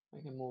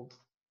I can move.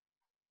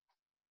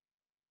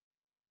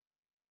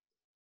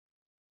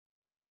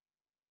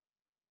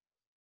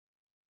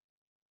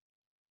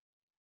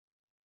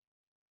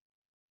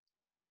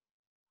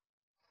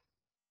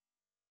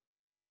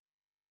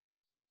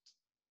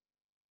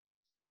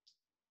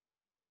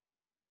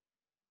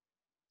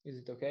 Is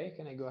it okay?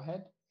 Can I go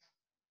ahead?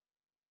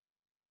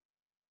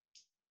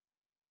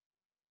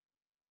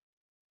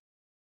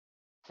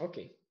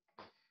 Okay.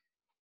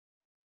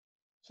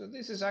 So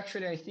this is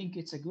actually, I think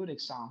it's a good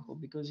example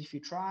because if you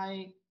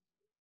try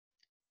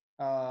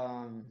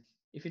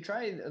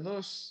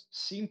those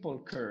simple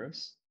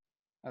curves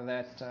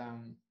that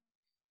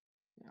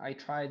I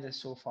tried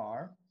so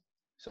far.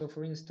 So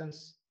for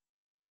instance,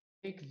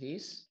 take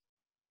this,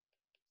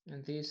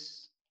 and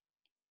this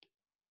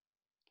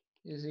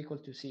is equal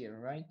to 0,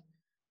 right?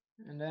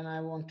 And then I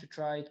want to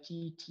try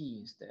tt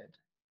instead.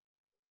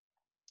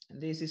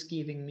 And this is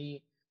giving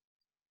me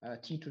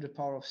t to the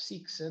power of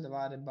 6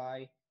 divided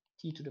by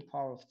t to the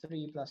power of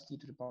 3 plus t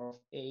to the power of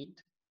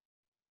 8,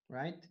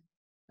 right?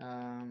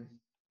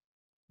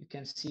 You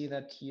can see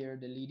that here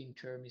the leading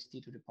term is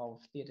t to the power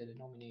of 3 at the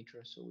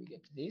denominator, so we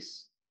get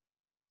this.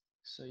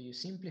 So you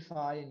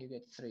simplify and you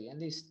get 3,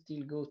 and this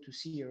still goes to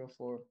 0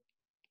 for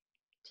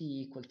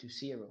t equal to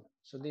 0.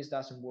 So this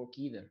doesn't work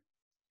either.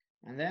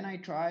 And then I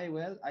try,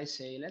 well, I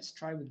say, let's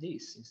try with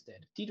this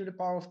instead. T to the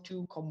power of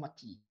 2 comma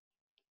t.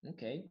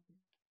 Okay,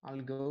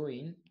 I'll go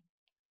in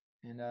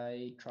and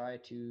I try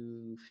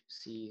to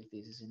see if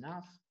this is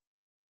enough.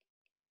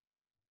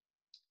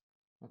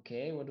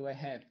 Okay, what do I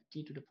have?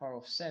 T to the power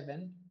of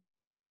 7.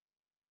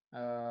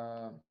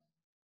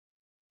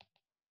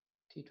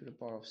 T to the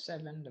power of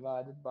 7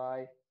 divided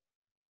by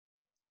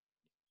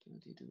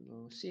t to the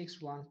power of 6,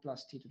 1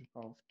 plus t to the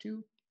power of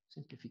 2.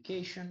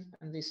 Simplification,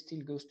 and this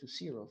still goes to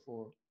 0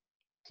 for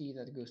t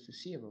that goes to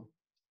 0.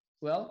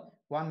 Well,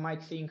 one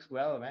might think,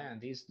 well, man,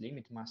 this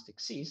limit must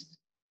exist.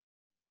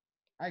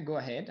 I go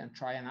ahead and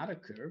try another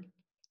curve,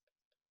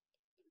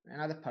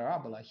 another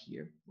parabola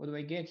here. What do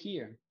I get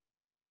here?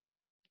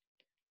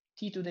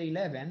 T to the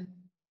 11,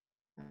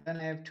 and then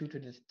I have 2 to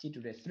the t to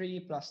the 3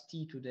 plus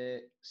t to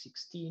the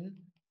 16.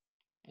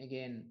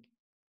 Again,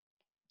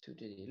 2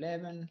 to the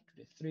 11, to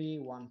the 3,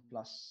 1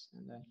 plus,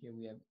 and then here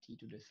we have t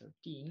to the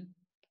 13.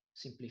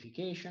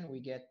 Simplification, we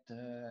get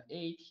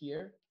 8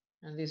 here,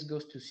 and this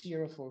goes to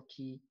 0 for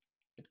t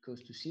that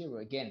goes to 0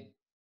 again.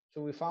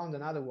 So we found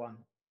another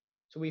one.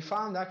 So we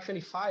found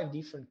actually 5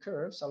 different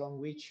curves along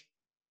which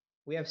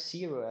we have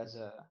 0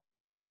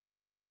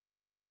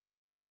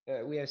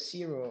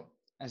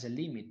 as a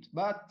limit,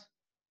 but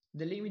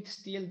the limit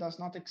still does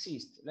not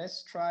exist.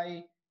 Let's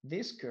try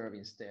this curve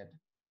instead.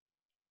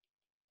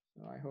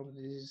 So I hope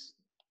this is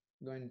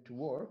going to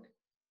work.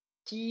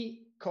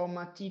 T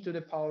comma t to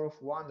the power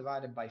of 1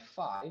 divided by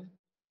 5.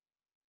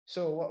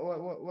 So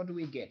what do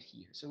we get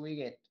here? So we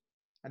get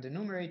at the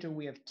numerator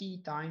we have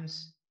t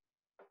times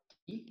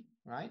t,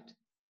 right?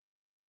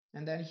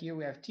 And then here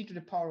we have t to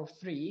the power of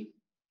 3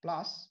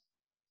 plus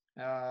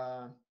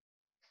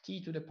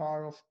t to the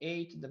power of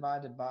 8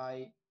 divided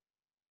by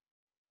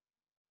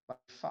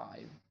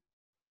 5.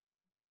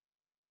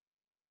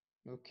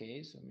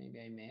 Okay, so maybe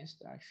I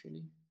missed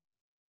actually.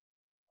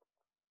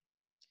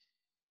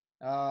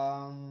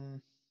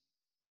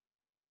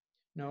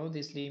 No,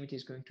 this limit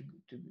is going to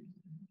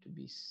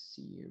be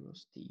 0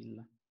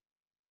 still.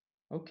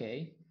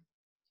 Okay.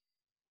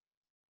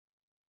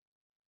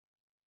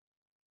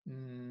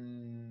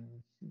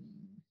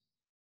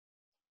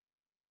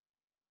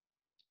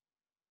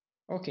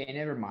 Okay,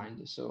 never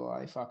mind. So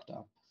I fucked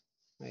up.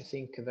 I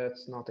think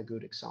that's not a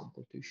good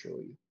example to show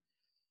you.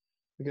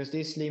 Because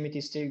this limit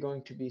is still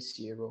going to be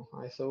 0.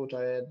 I thought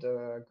I had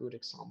a good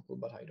example,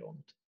 but I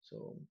don't.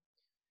 So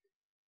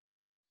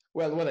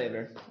Well,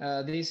 whatever.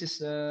 This is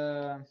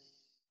the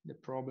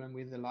problem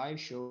with the live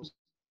shows.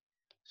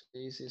 So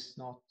this is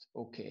not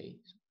okay.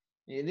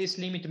 This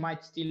limit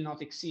might still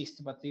not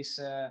exist, but this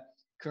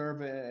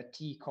curve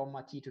t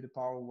comma t to the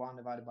power of 1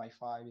 divided by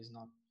 5 is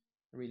not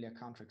really a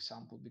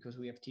counterexample, because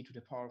we have t to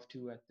the power of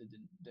 2 at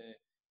the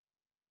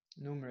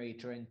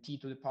numerator and t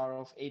to the power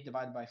of 8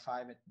 divided by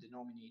 5 at the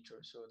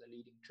denominator. So the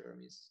leading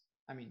term is,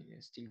 I mean,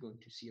 is still going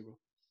to 0.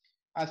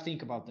 I'll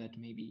think about that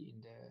maybe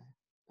in the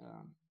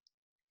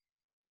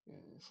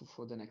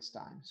for the next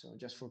time. So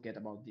just forget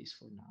about this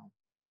for now.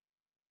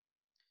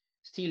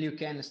 Still,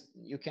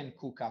 you can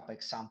cook up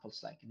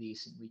examples like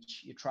this in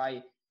which you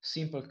try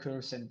simple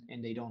curves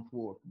and they don't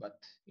work, but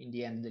in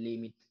the end the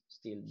limit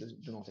still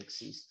do not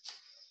exist.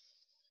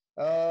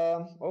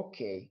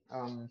 Okay,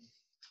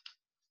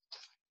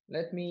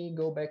 let me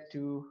go back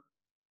to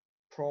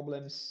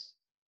problems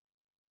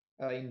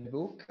in the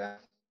book.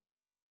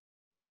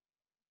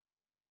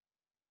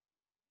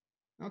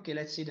 Okay,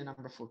 let's see the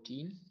number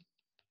 14.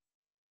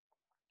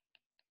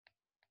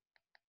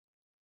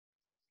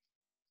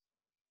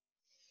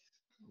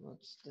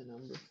 What's the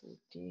number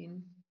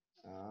 14?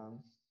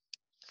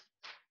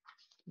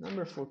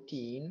 Number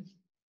 14.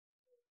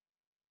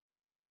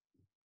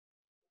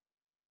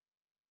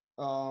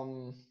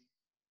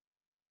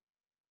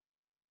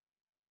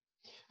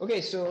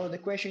 Okay, so the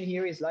question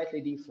here is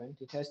slightly different.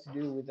 It has to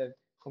do with the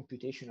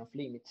computation of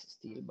limits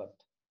still, but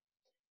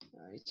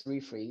it's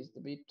rephrased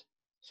a bit.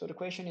 So the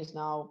question is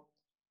now,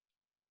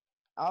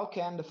 how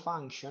can the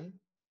function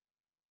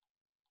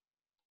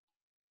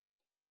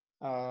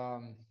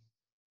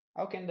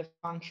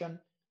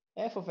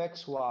f of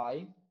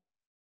xy,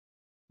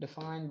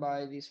 defined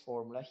by this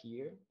formula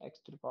here, x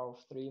to the power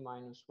of 3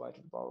 minus y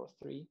to the power of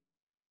 3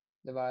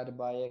 divided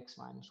by x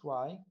minus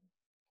y,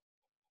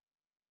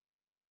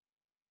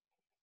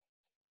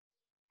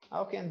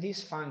 how can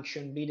this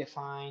function be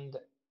defined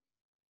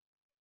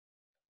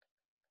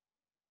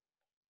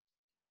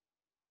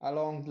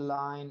along the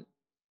line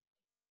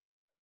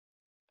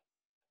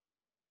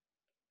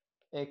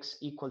x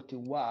equal to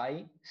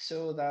y,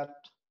 so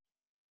that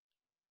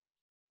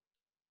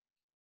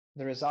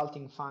the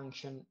resulting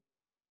function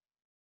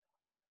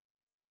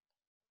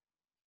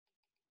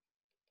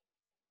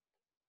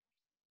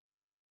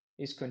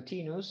is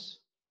continuous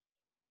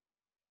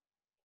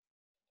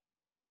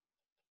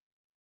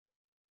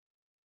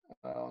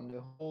on the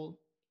whole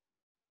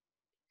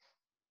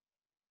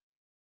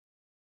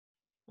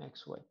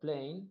xy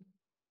plane?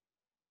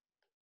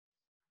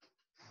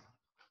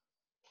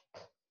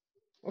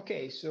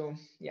 Okay, so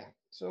yeah,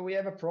 so we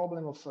have a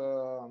problem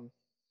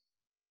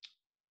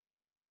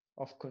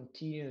of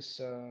continuous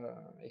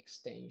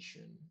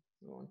extension.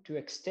 We want to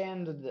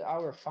extend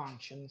our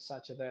function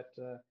such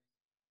that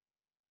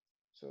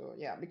so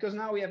yeah, because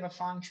now we have a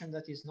function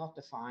that is not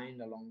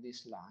defined along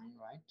this line,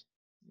 right?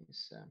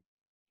 This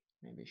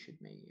maybe I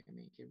should make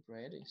it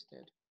red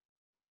instead.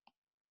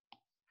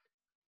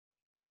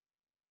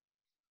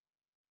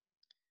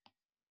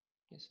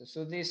 Yes,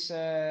 so this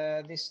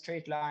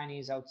straight line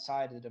is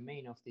outside the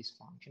domain of this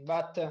function,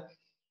 but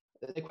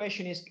the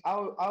question is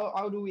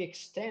how do we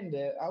extend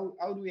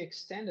how do we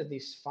extend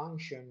this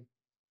function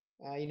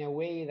in a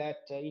way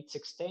that its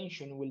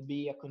extension will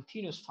be a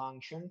continuous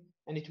function,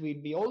 and it will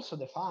be also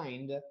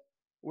defined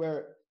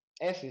where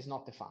f is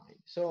not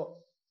defined. So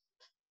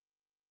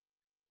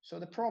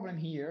the problem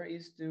here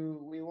is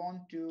we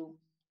want to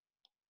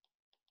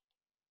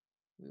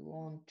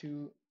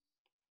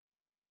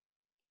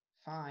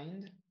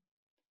find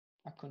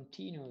a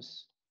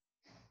continuous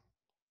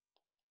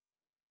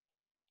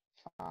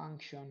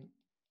function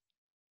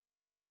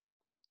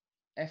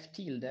f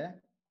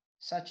tilde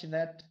such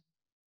that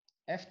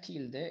f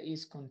tilde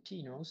is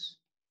continuous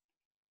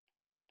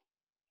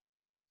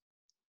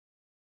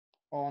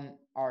on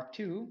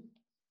R2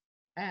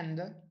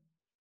 and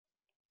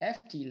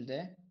f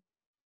tilde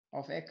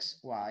of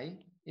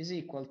xy is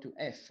equal to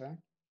f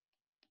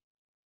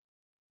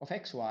of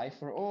xy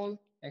for all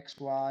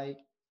xy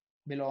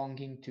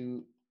belonging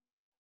to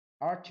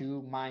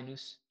R2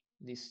 minus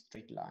this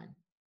straight line.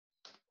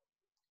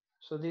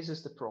 So this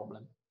is the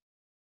problem.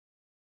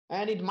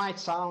 And it might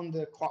sound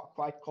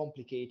quite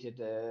complicated,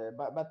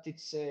 but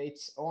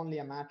it's only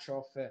a matter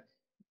of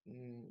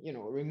you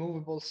know,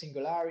 removable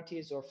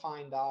singularities or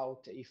find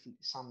out if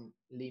some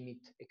limit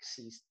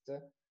exists.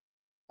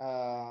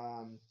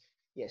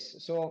 Yes,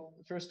 so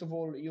first of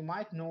all, you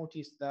might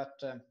notice that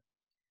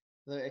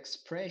the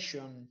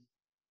expression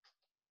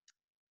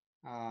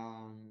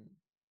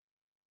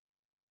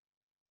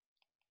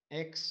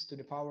x to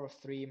the power of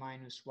 3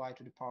 minus y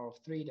to the power of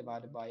 3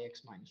 divided by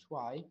x minus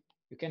y,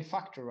 you can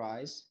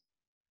factorize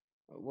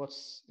what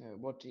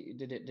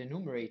the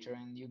numerator,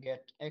 and you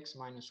get x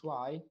minus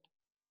y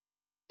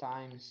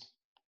times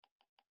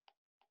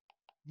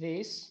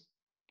this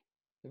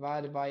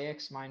divided by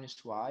x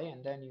minus y,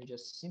 and then you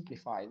just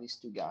simplify these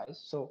two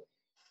guys. So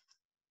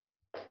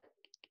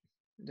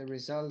the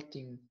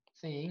resulting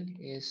thing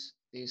is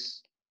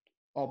this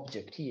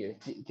object here,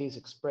 this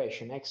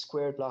expression x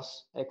squared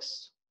plus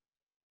x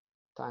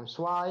times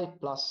y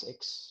plus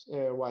x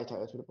y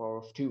to the power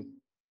of 2.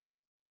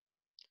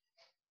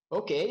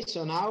 Okay,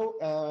 so now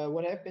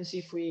what happens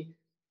if we,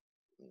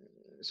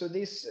 so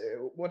this,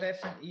 what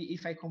happens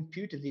if I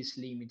compute this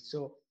limit?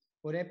 So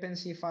what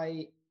happens if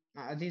I,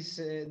 this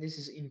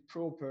is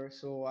improper,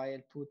 so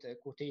I'll put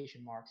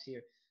quotation marks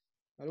here.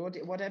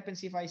 But what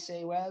happens if I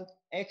say, well,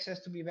 x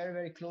has to be very,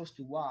 very close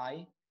to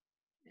y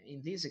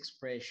in this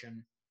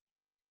expression?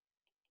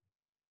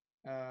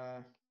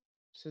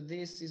 So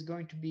this is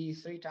going to be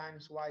 3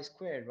 times y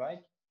squared,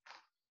 right?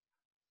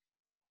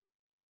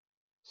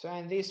 So,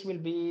 and this will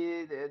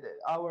be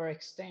our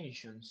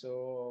extension.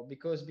 So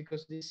because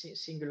this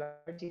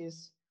singularity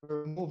is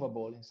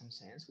removable in some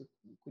sense,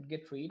 we could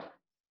get rid.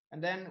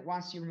 And then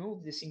once you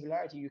remove the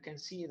singularity, you can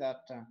see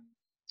that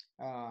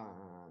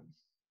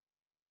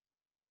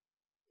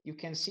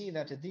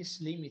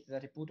this limit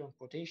that I put on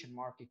quotation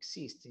mark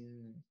exists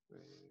in.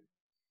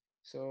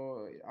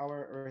 So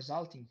our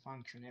resulting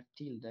function f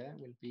tilde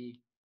will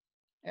be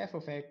f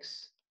of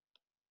x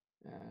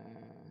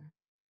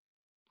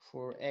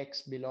for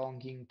x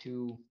belonging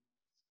to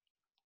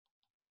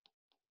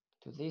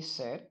this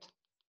set,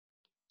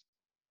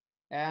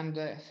 and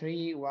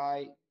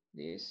 3y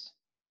this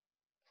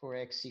for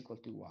x equal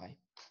to y.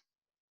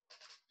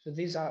 So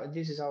this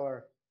is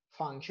our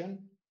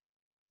function.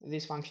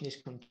 This function is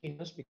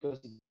continuous because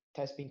it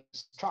has been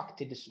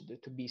constructed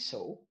to be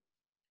so,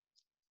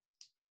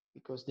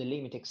 because the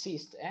limit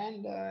exists,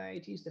 and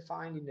it is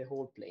defined in the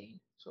whole plane.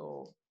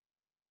 So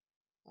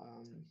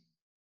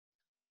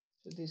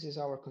this is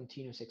our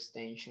continuous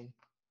extension.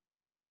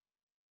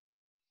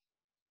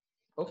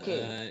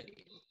 Okay.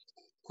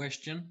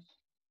 Question.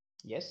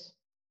 Yes.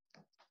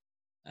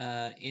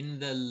 In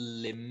the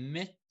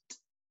limit,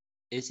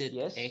 is it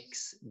yes.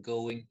 x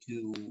going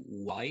to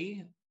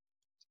y?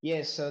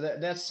 Yes. So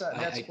that's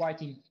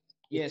quite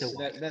yes.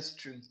 That's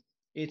true.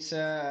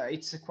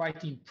 It's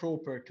quite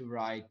improper to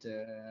write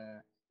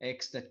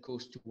x that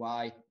goes to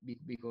y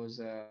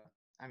because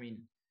I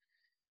mean,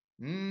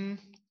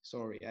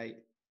 sorry, I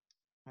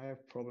have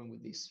a problem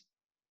with this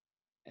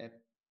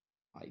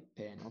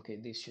pen. Okay,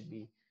 this should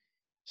be.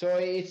 So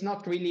it's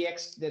not really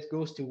x that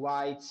goes to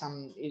y.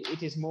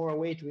 It is more a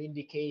way to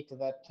indicate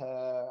that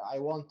I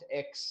want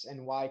x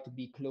and y to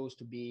be close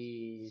to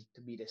be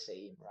the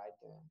same, right?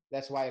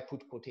 That's why I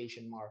put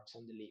quotation marks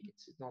on the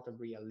limits. It's not a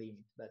real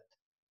limit, but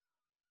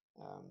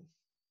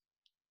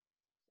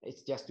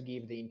it's just to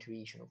give the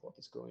intuition of what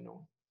is going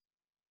on.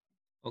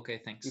 Okay,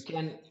 thanks.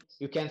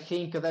 You can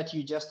think that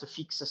you just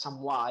fix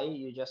some y.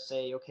 You just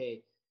say,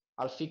 okay,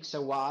 I'll fix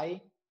a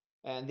y,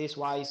 and this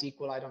y is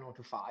equal, I don't know,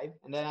 to 5,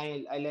 and then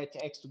I let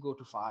x to go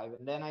to 5,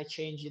 and then I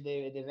change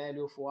the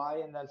value of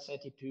y, and I'll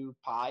set it to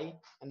pi,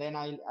 and then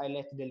I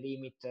let the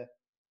limit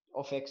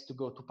of x to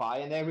go to pi,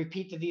 and I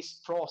repeat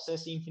this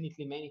process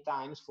infinitely many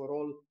times for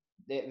all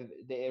the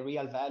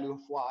real value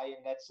of y,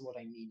 and that's what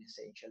I mean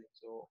essentially.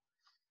 So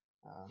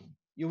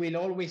you will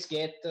always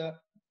get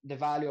the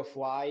value of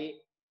y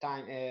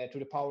to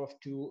the power of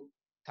 2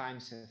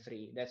 times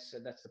 3. That's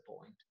the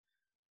point.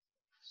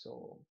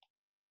 So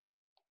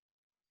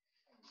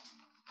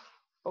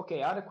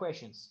okay, other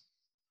questions?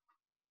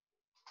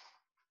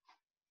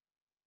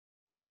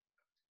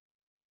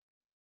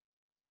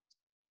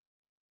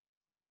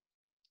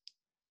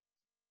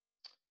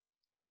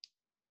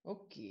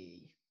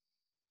 Okay,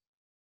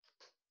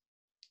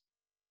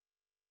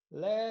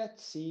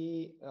 let's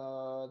see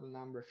the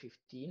number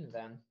 15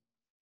 then.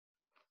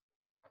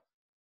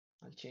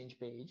 I'll change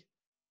page.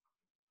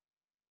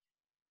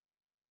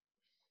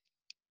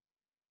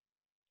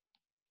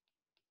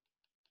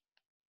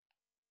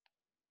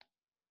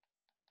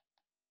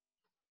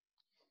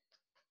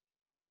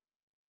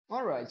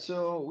 All right,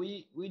 so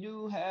we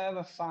do have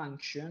a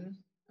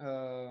function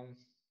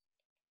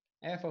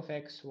f of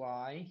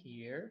xy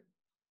here,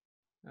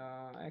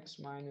 x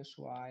minus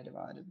y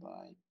divided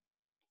by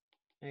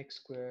x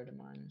squared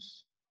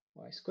minus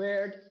y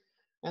squared,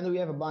 and we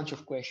have a bunch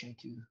of questions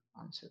to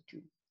answer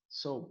to.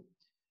 So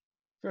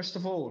first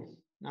of all,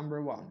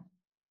 number 1,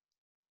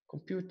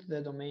 compute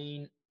the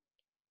domain.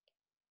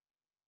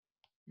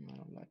 I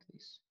don't like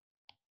this.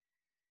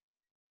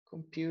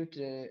 Compute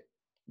the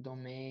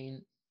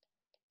domain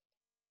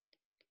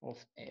of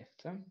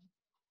f.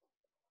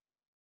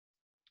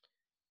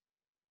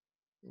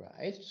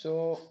 Right,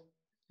 so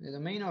the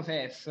domain of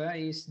f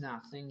is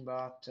nothing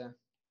but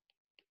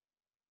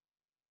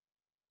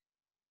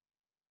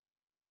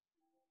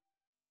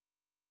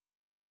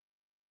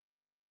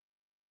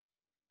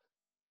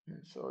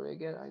sorry,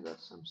 again, I got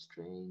some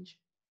strange.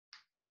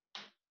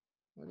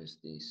 What is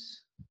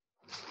this?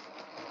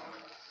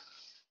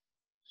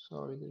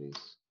 Sorry, there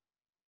is.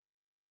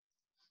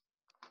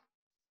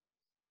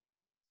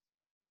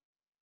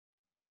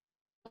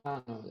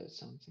 Oh, no, that's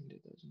something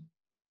that doesn't.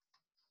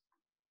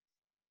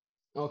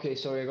 Okay,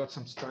 sorry, I got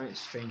some strange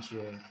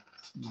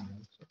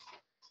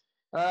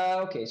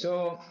okay,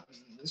 so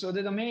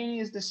the domain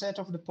is the set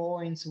of the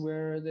points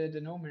where the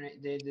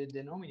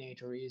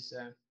denominator is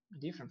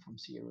different from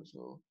 0.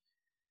 So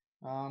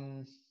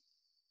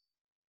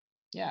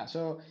yeah,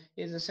 so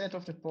it's a set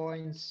of the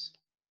points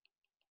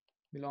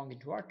belonging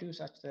to R2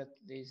 such that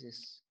this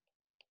is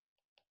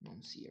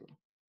non-zero.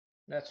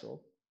 That's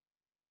all.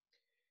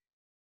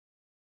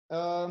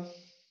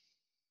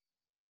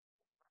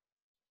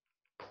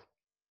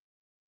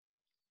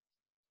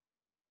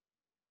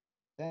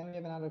 Then we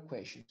have another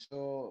question.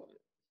 So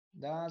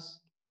does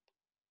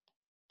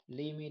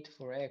limit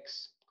for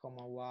x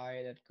comma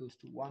y that goes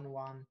to 1,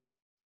 1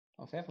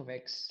 of f of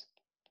x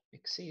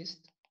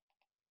exist?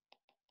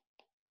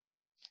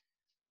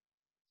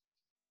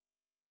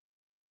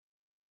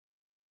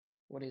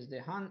 What is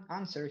the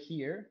answer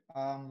here?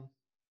 Of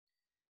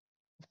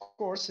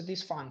course,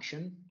 this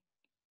function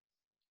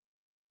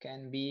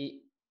can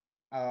be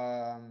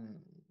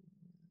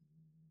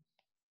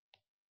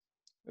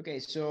okay,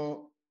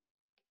 so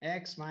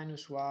x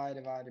minus y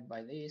divided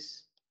by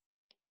this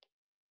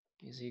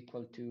is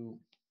equal to,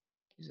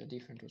 these are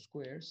different two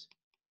squares,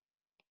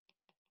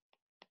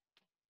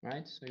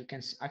 right? So you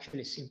can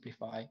actually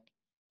simplify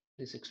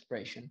this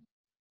expression,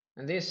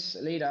 and this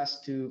leads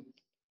us to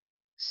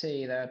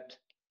say that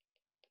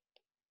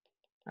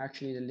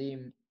actually the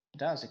lim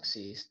does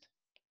exist,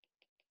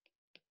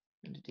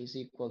 and it is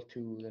equal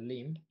to the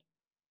lim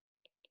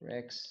for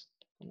x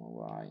comma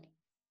y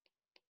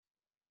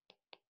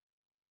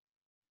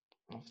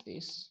of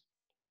this,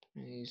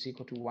 and it is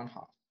equal to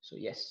 1/2. So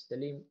yes, the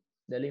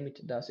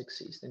limit does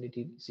exist, and it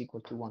is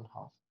equal to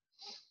 1/2.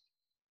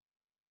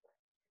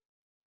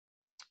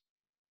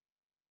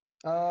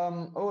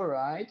 All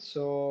right,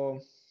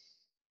 so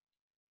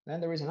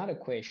then there is another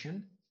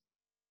question,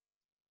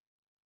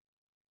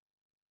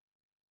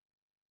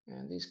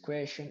 and this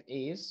question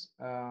is,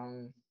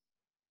 can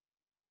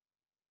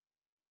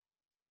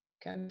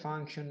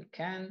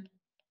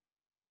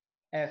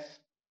f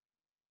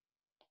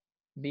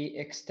be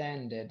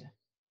extended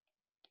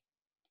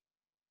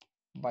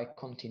by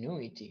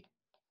continuity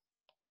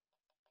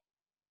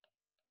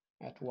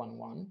at 1,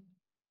 1,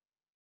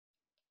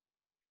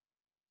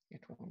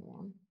 at 1,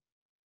 1?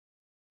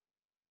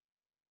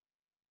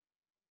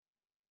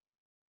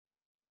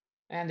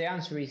 And the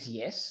answer is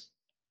yes.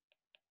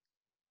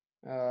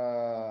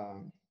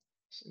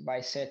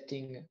 By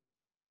setting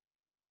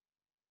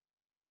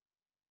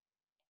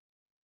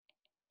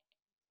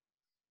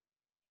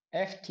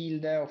f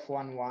tilde of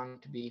 1, 1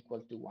 to be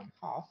equal to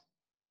 1/2,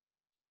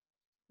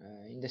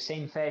 in the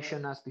same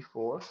fashion as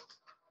before.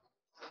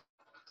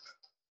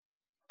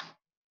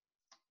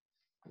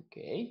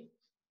 Okay.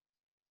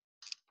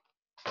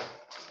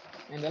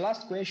 And the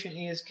last question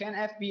is, can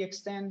f be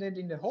extended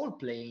in the whole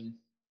plane?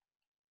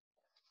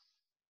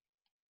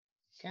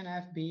 Can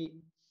f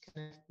be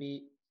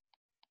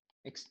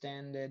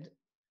extended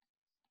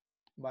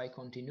by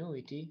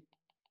continuity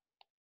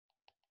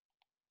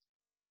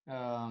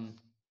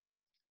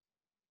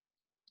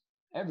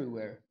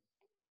everywhere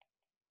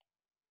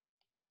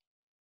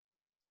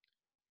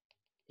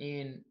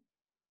in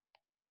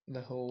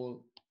the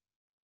whole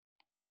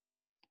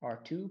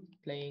R2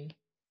 plane?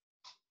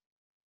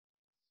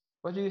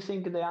 What do you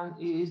think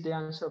is the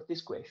answer of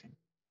this question?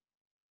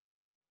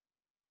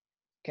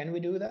 Can we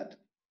do that?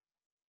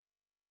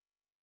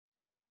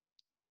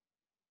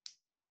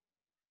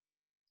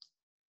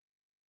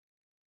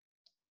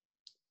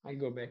 I'll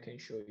go back and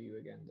show you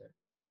again there.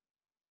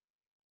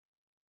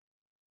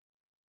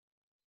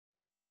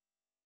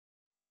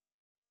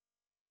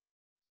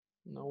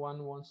 No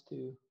one wants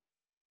to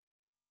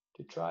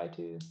try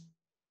to.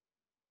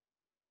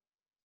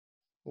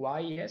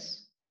 Why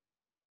yes?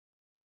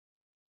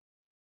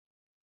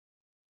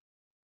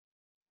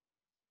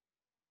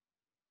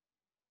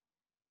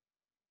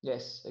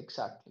 Yes,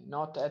 exactly.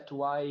 Not at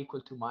y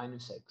equal to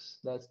minus x.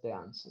 That's the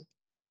answer.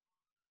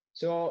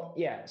 So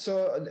yeah,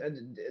 so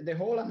the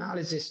whole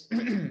analysis,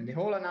 the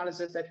whole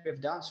analysis that we've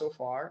done so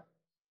far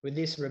with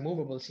this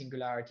removable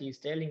singularity is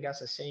telling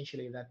us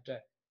essentially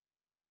that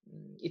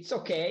it's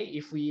okay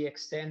if we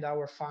extend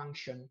our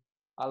function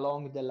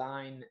along the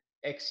line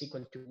x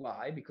equal to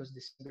y because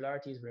the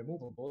singularity is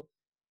removable.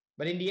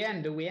 But in the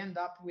end, we end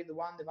up with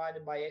 1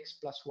 divided by x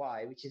plus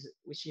y, which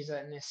is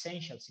an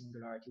essential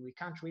singularity. We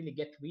can't really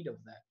get rid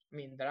of that. I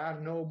mean, there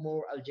are no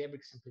more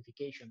algebraic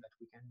simplification that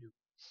we can do.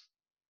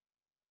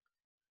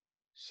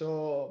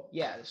 So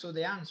yeah, so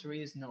the answer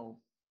is no.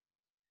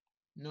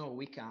 No,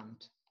 we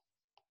can't.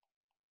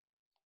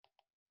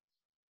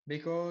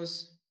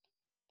 Because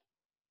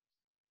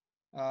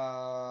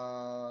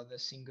the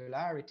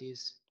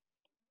singularities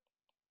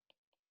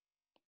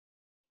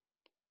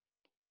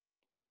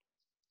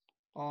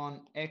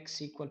on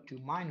x equal to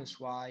minus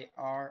y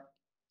are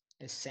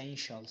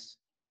essentials.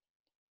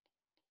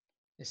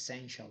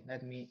 Essential.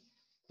 Let me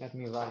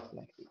write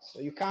like this.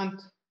 So you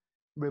can't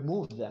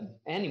remove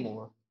them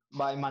anymore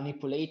by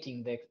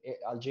manipulating the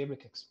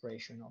algebraic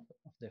expression of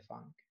the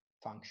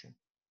function.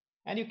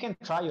 And you can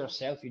try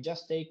yourself. You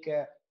just take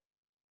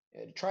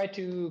try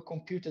to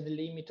compute the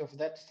limit of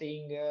that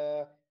thing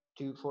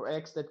for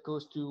x that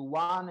goes to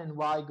 1 and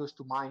y goes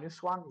to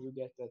minus 1. You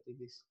get that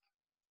it is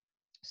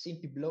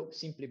simply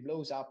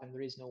blows up, and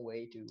there is no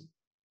way to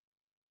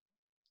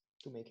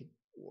make it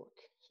work.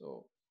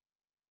 So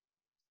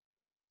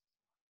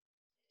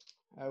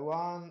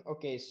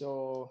Okay,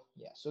 so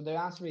yeah, so the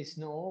answer is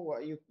no.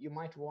 What you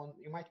might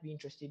be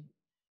interested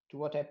to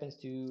what happens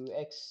to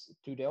x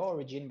to the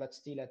origin, but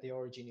still at the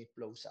origin it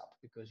blows up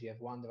because you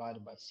have 1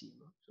 divided by 0.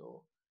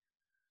 So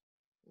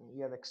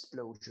you have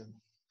explosion.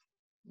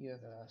 You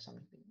have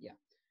something, yeah.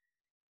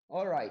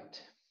 All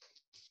right.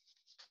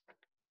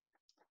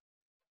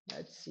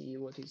 Let's see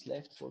what is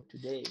left for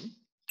today.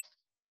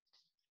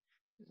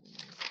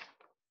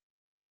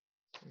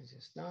 This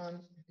is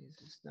done.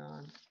 This is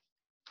done.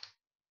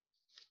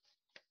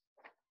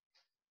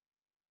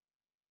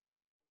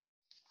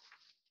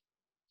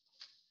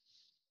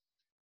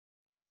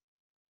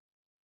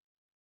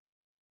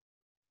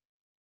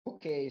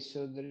 Okay,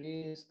 so there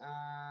is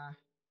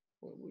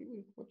what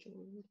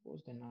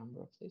was the number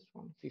of this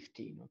one?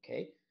 15.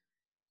 Okay.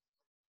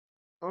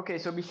 Okay,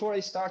 so before I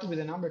start with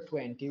the number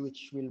 20,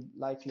 which will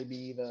likely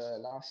be the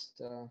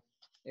last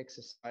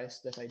exercise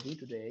that I do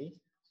today,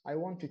 I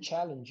want to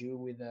challenge you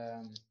with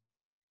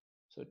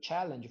so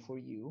challenge for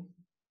you.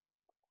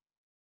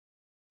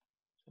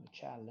 So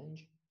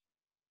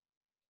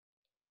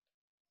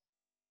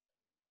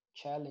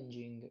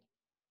challenging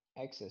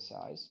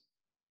exercise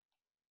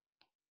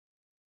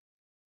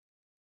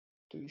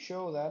to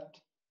show that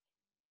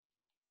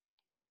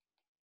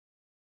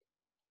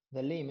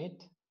the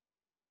limit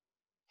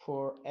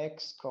for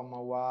x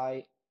comma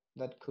y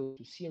that goes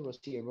to 0,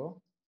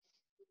 0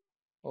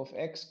 of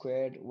x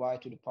squared y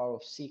to the power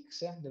of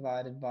 6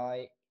 divided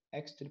by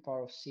x to the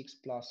power of 6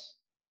 plus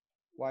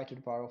y to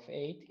the power of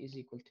 8 is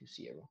equal to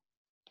 0.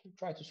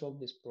 Try to solve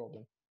this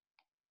problem.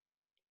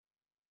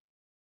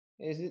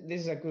 This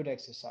is a good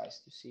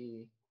exercise to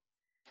see,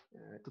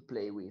 to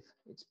play with.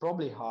 It's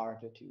probably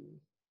harder to,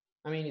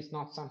 I mean, it's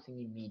not something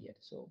immediate,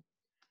 so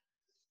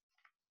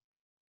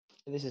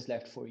this is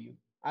left for you.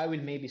 I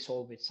will maybe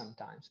solve it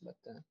sometimes, but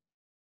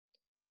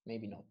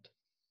maybe not.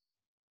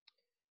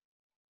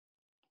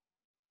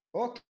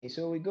 Okay,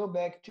 so we go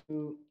back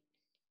to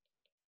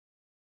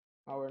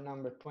our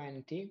number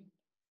 20.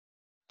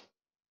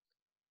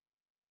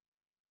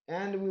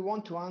 And we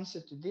want to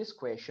answer to this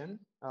question.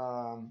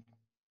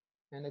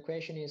 And the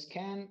question is,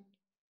 can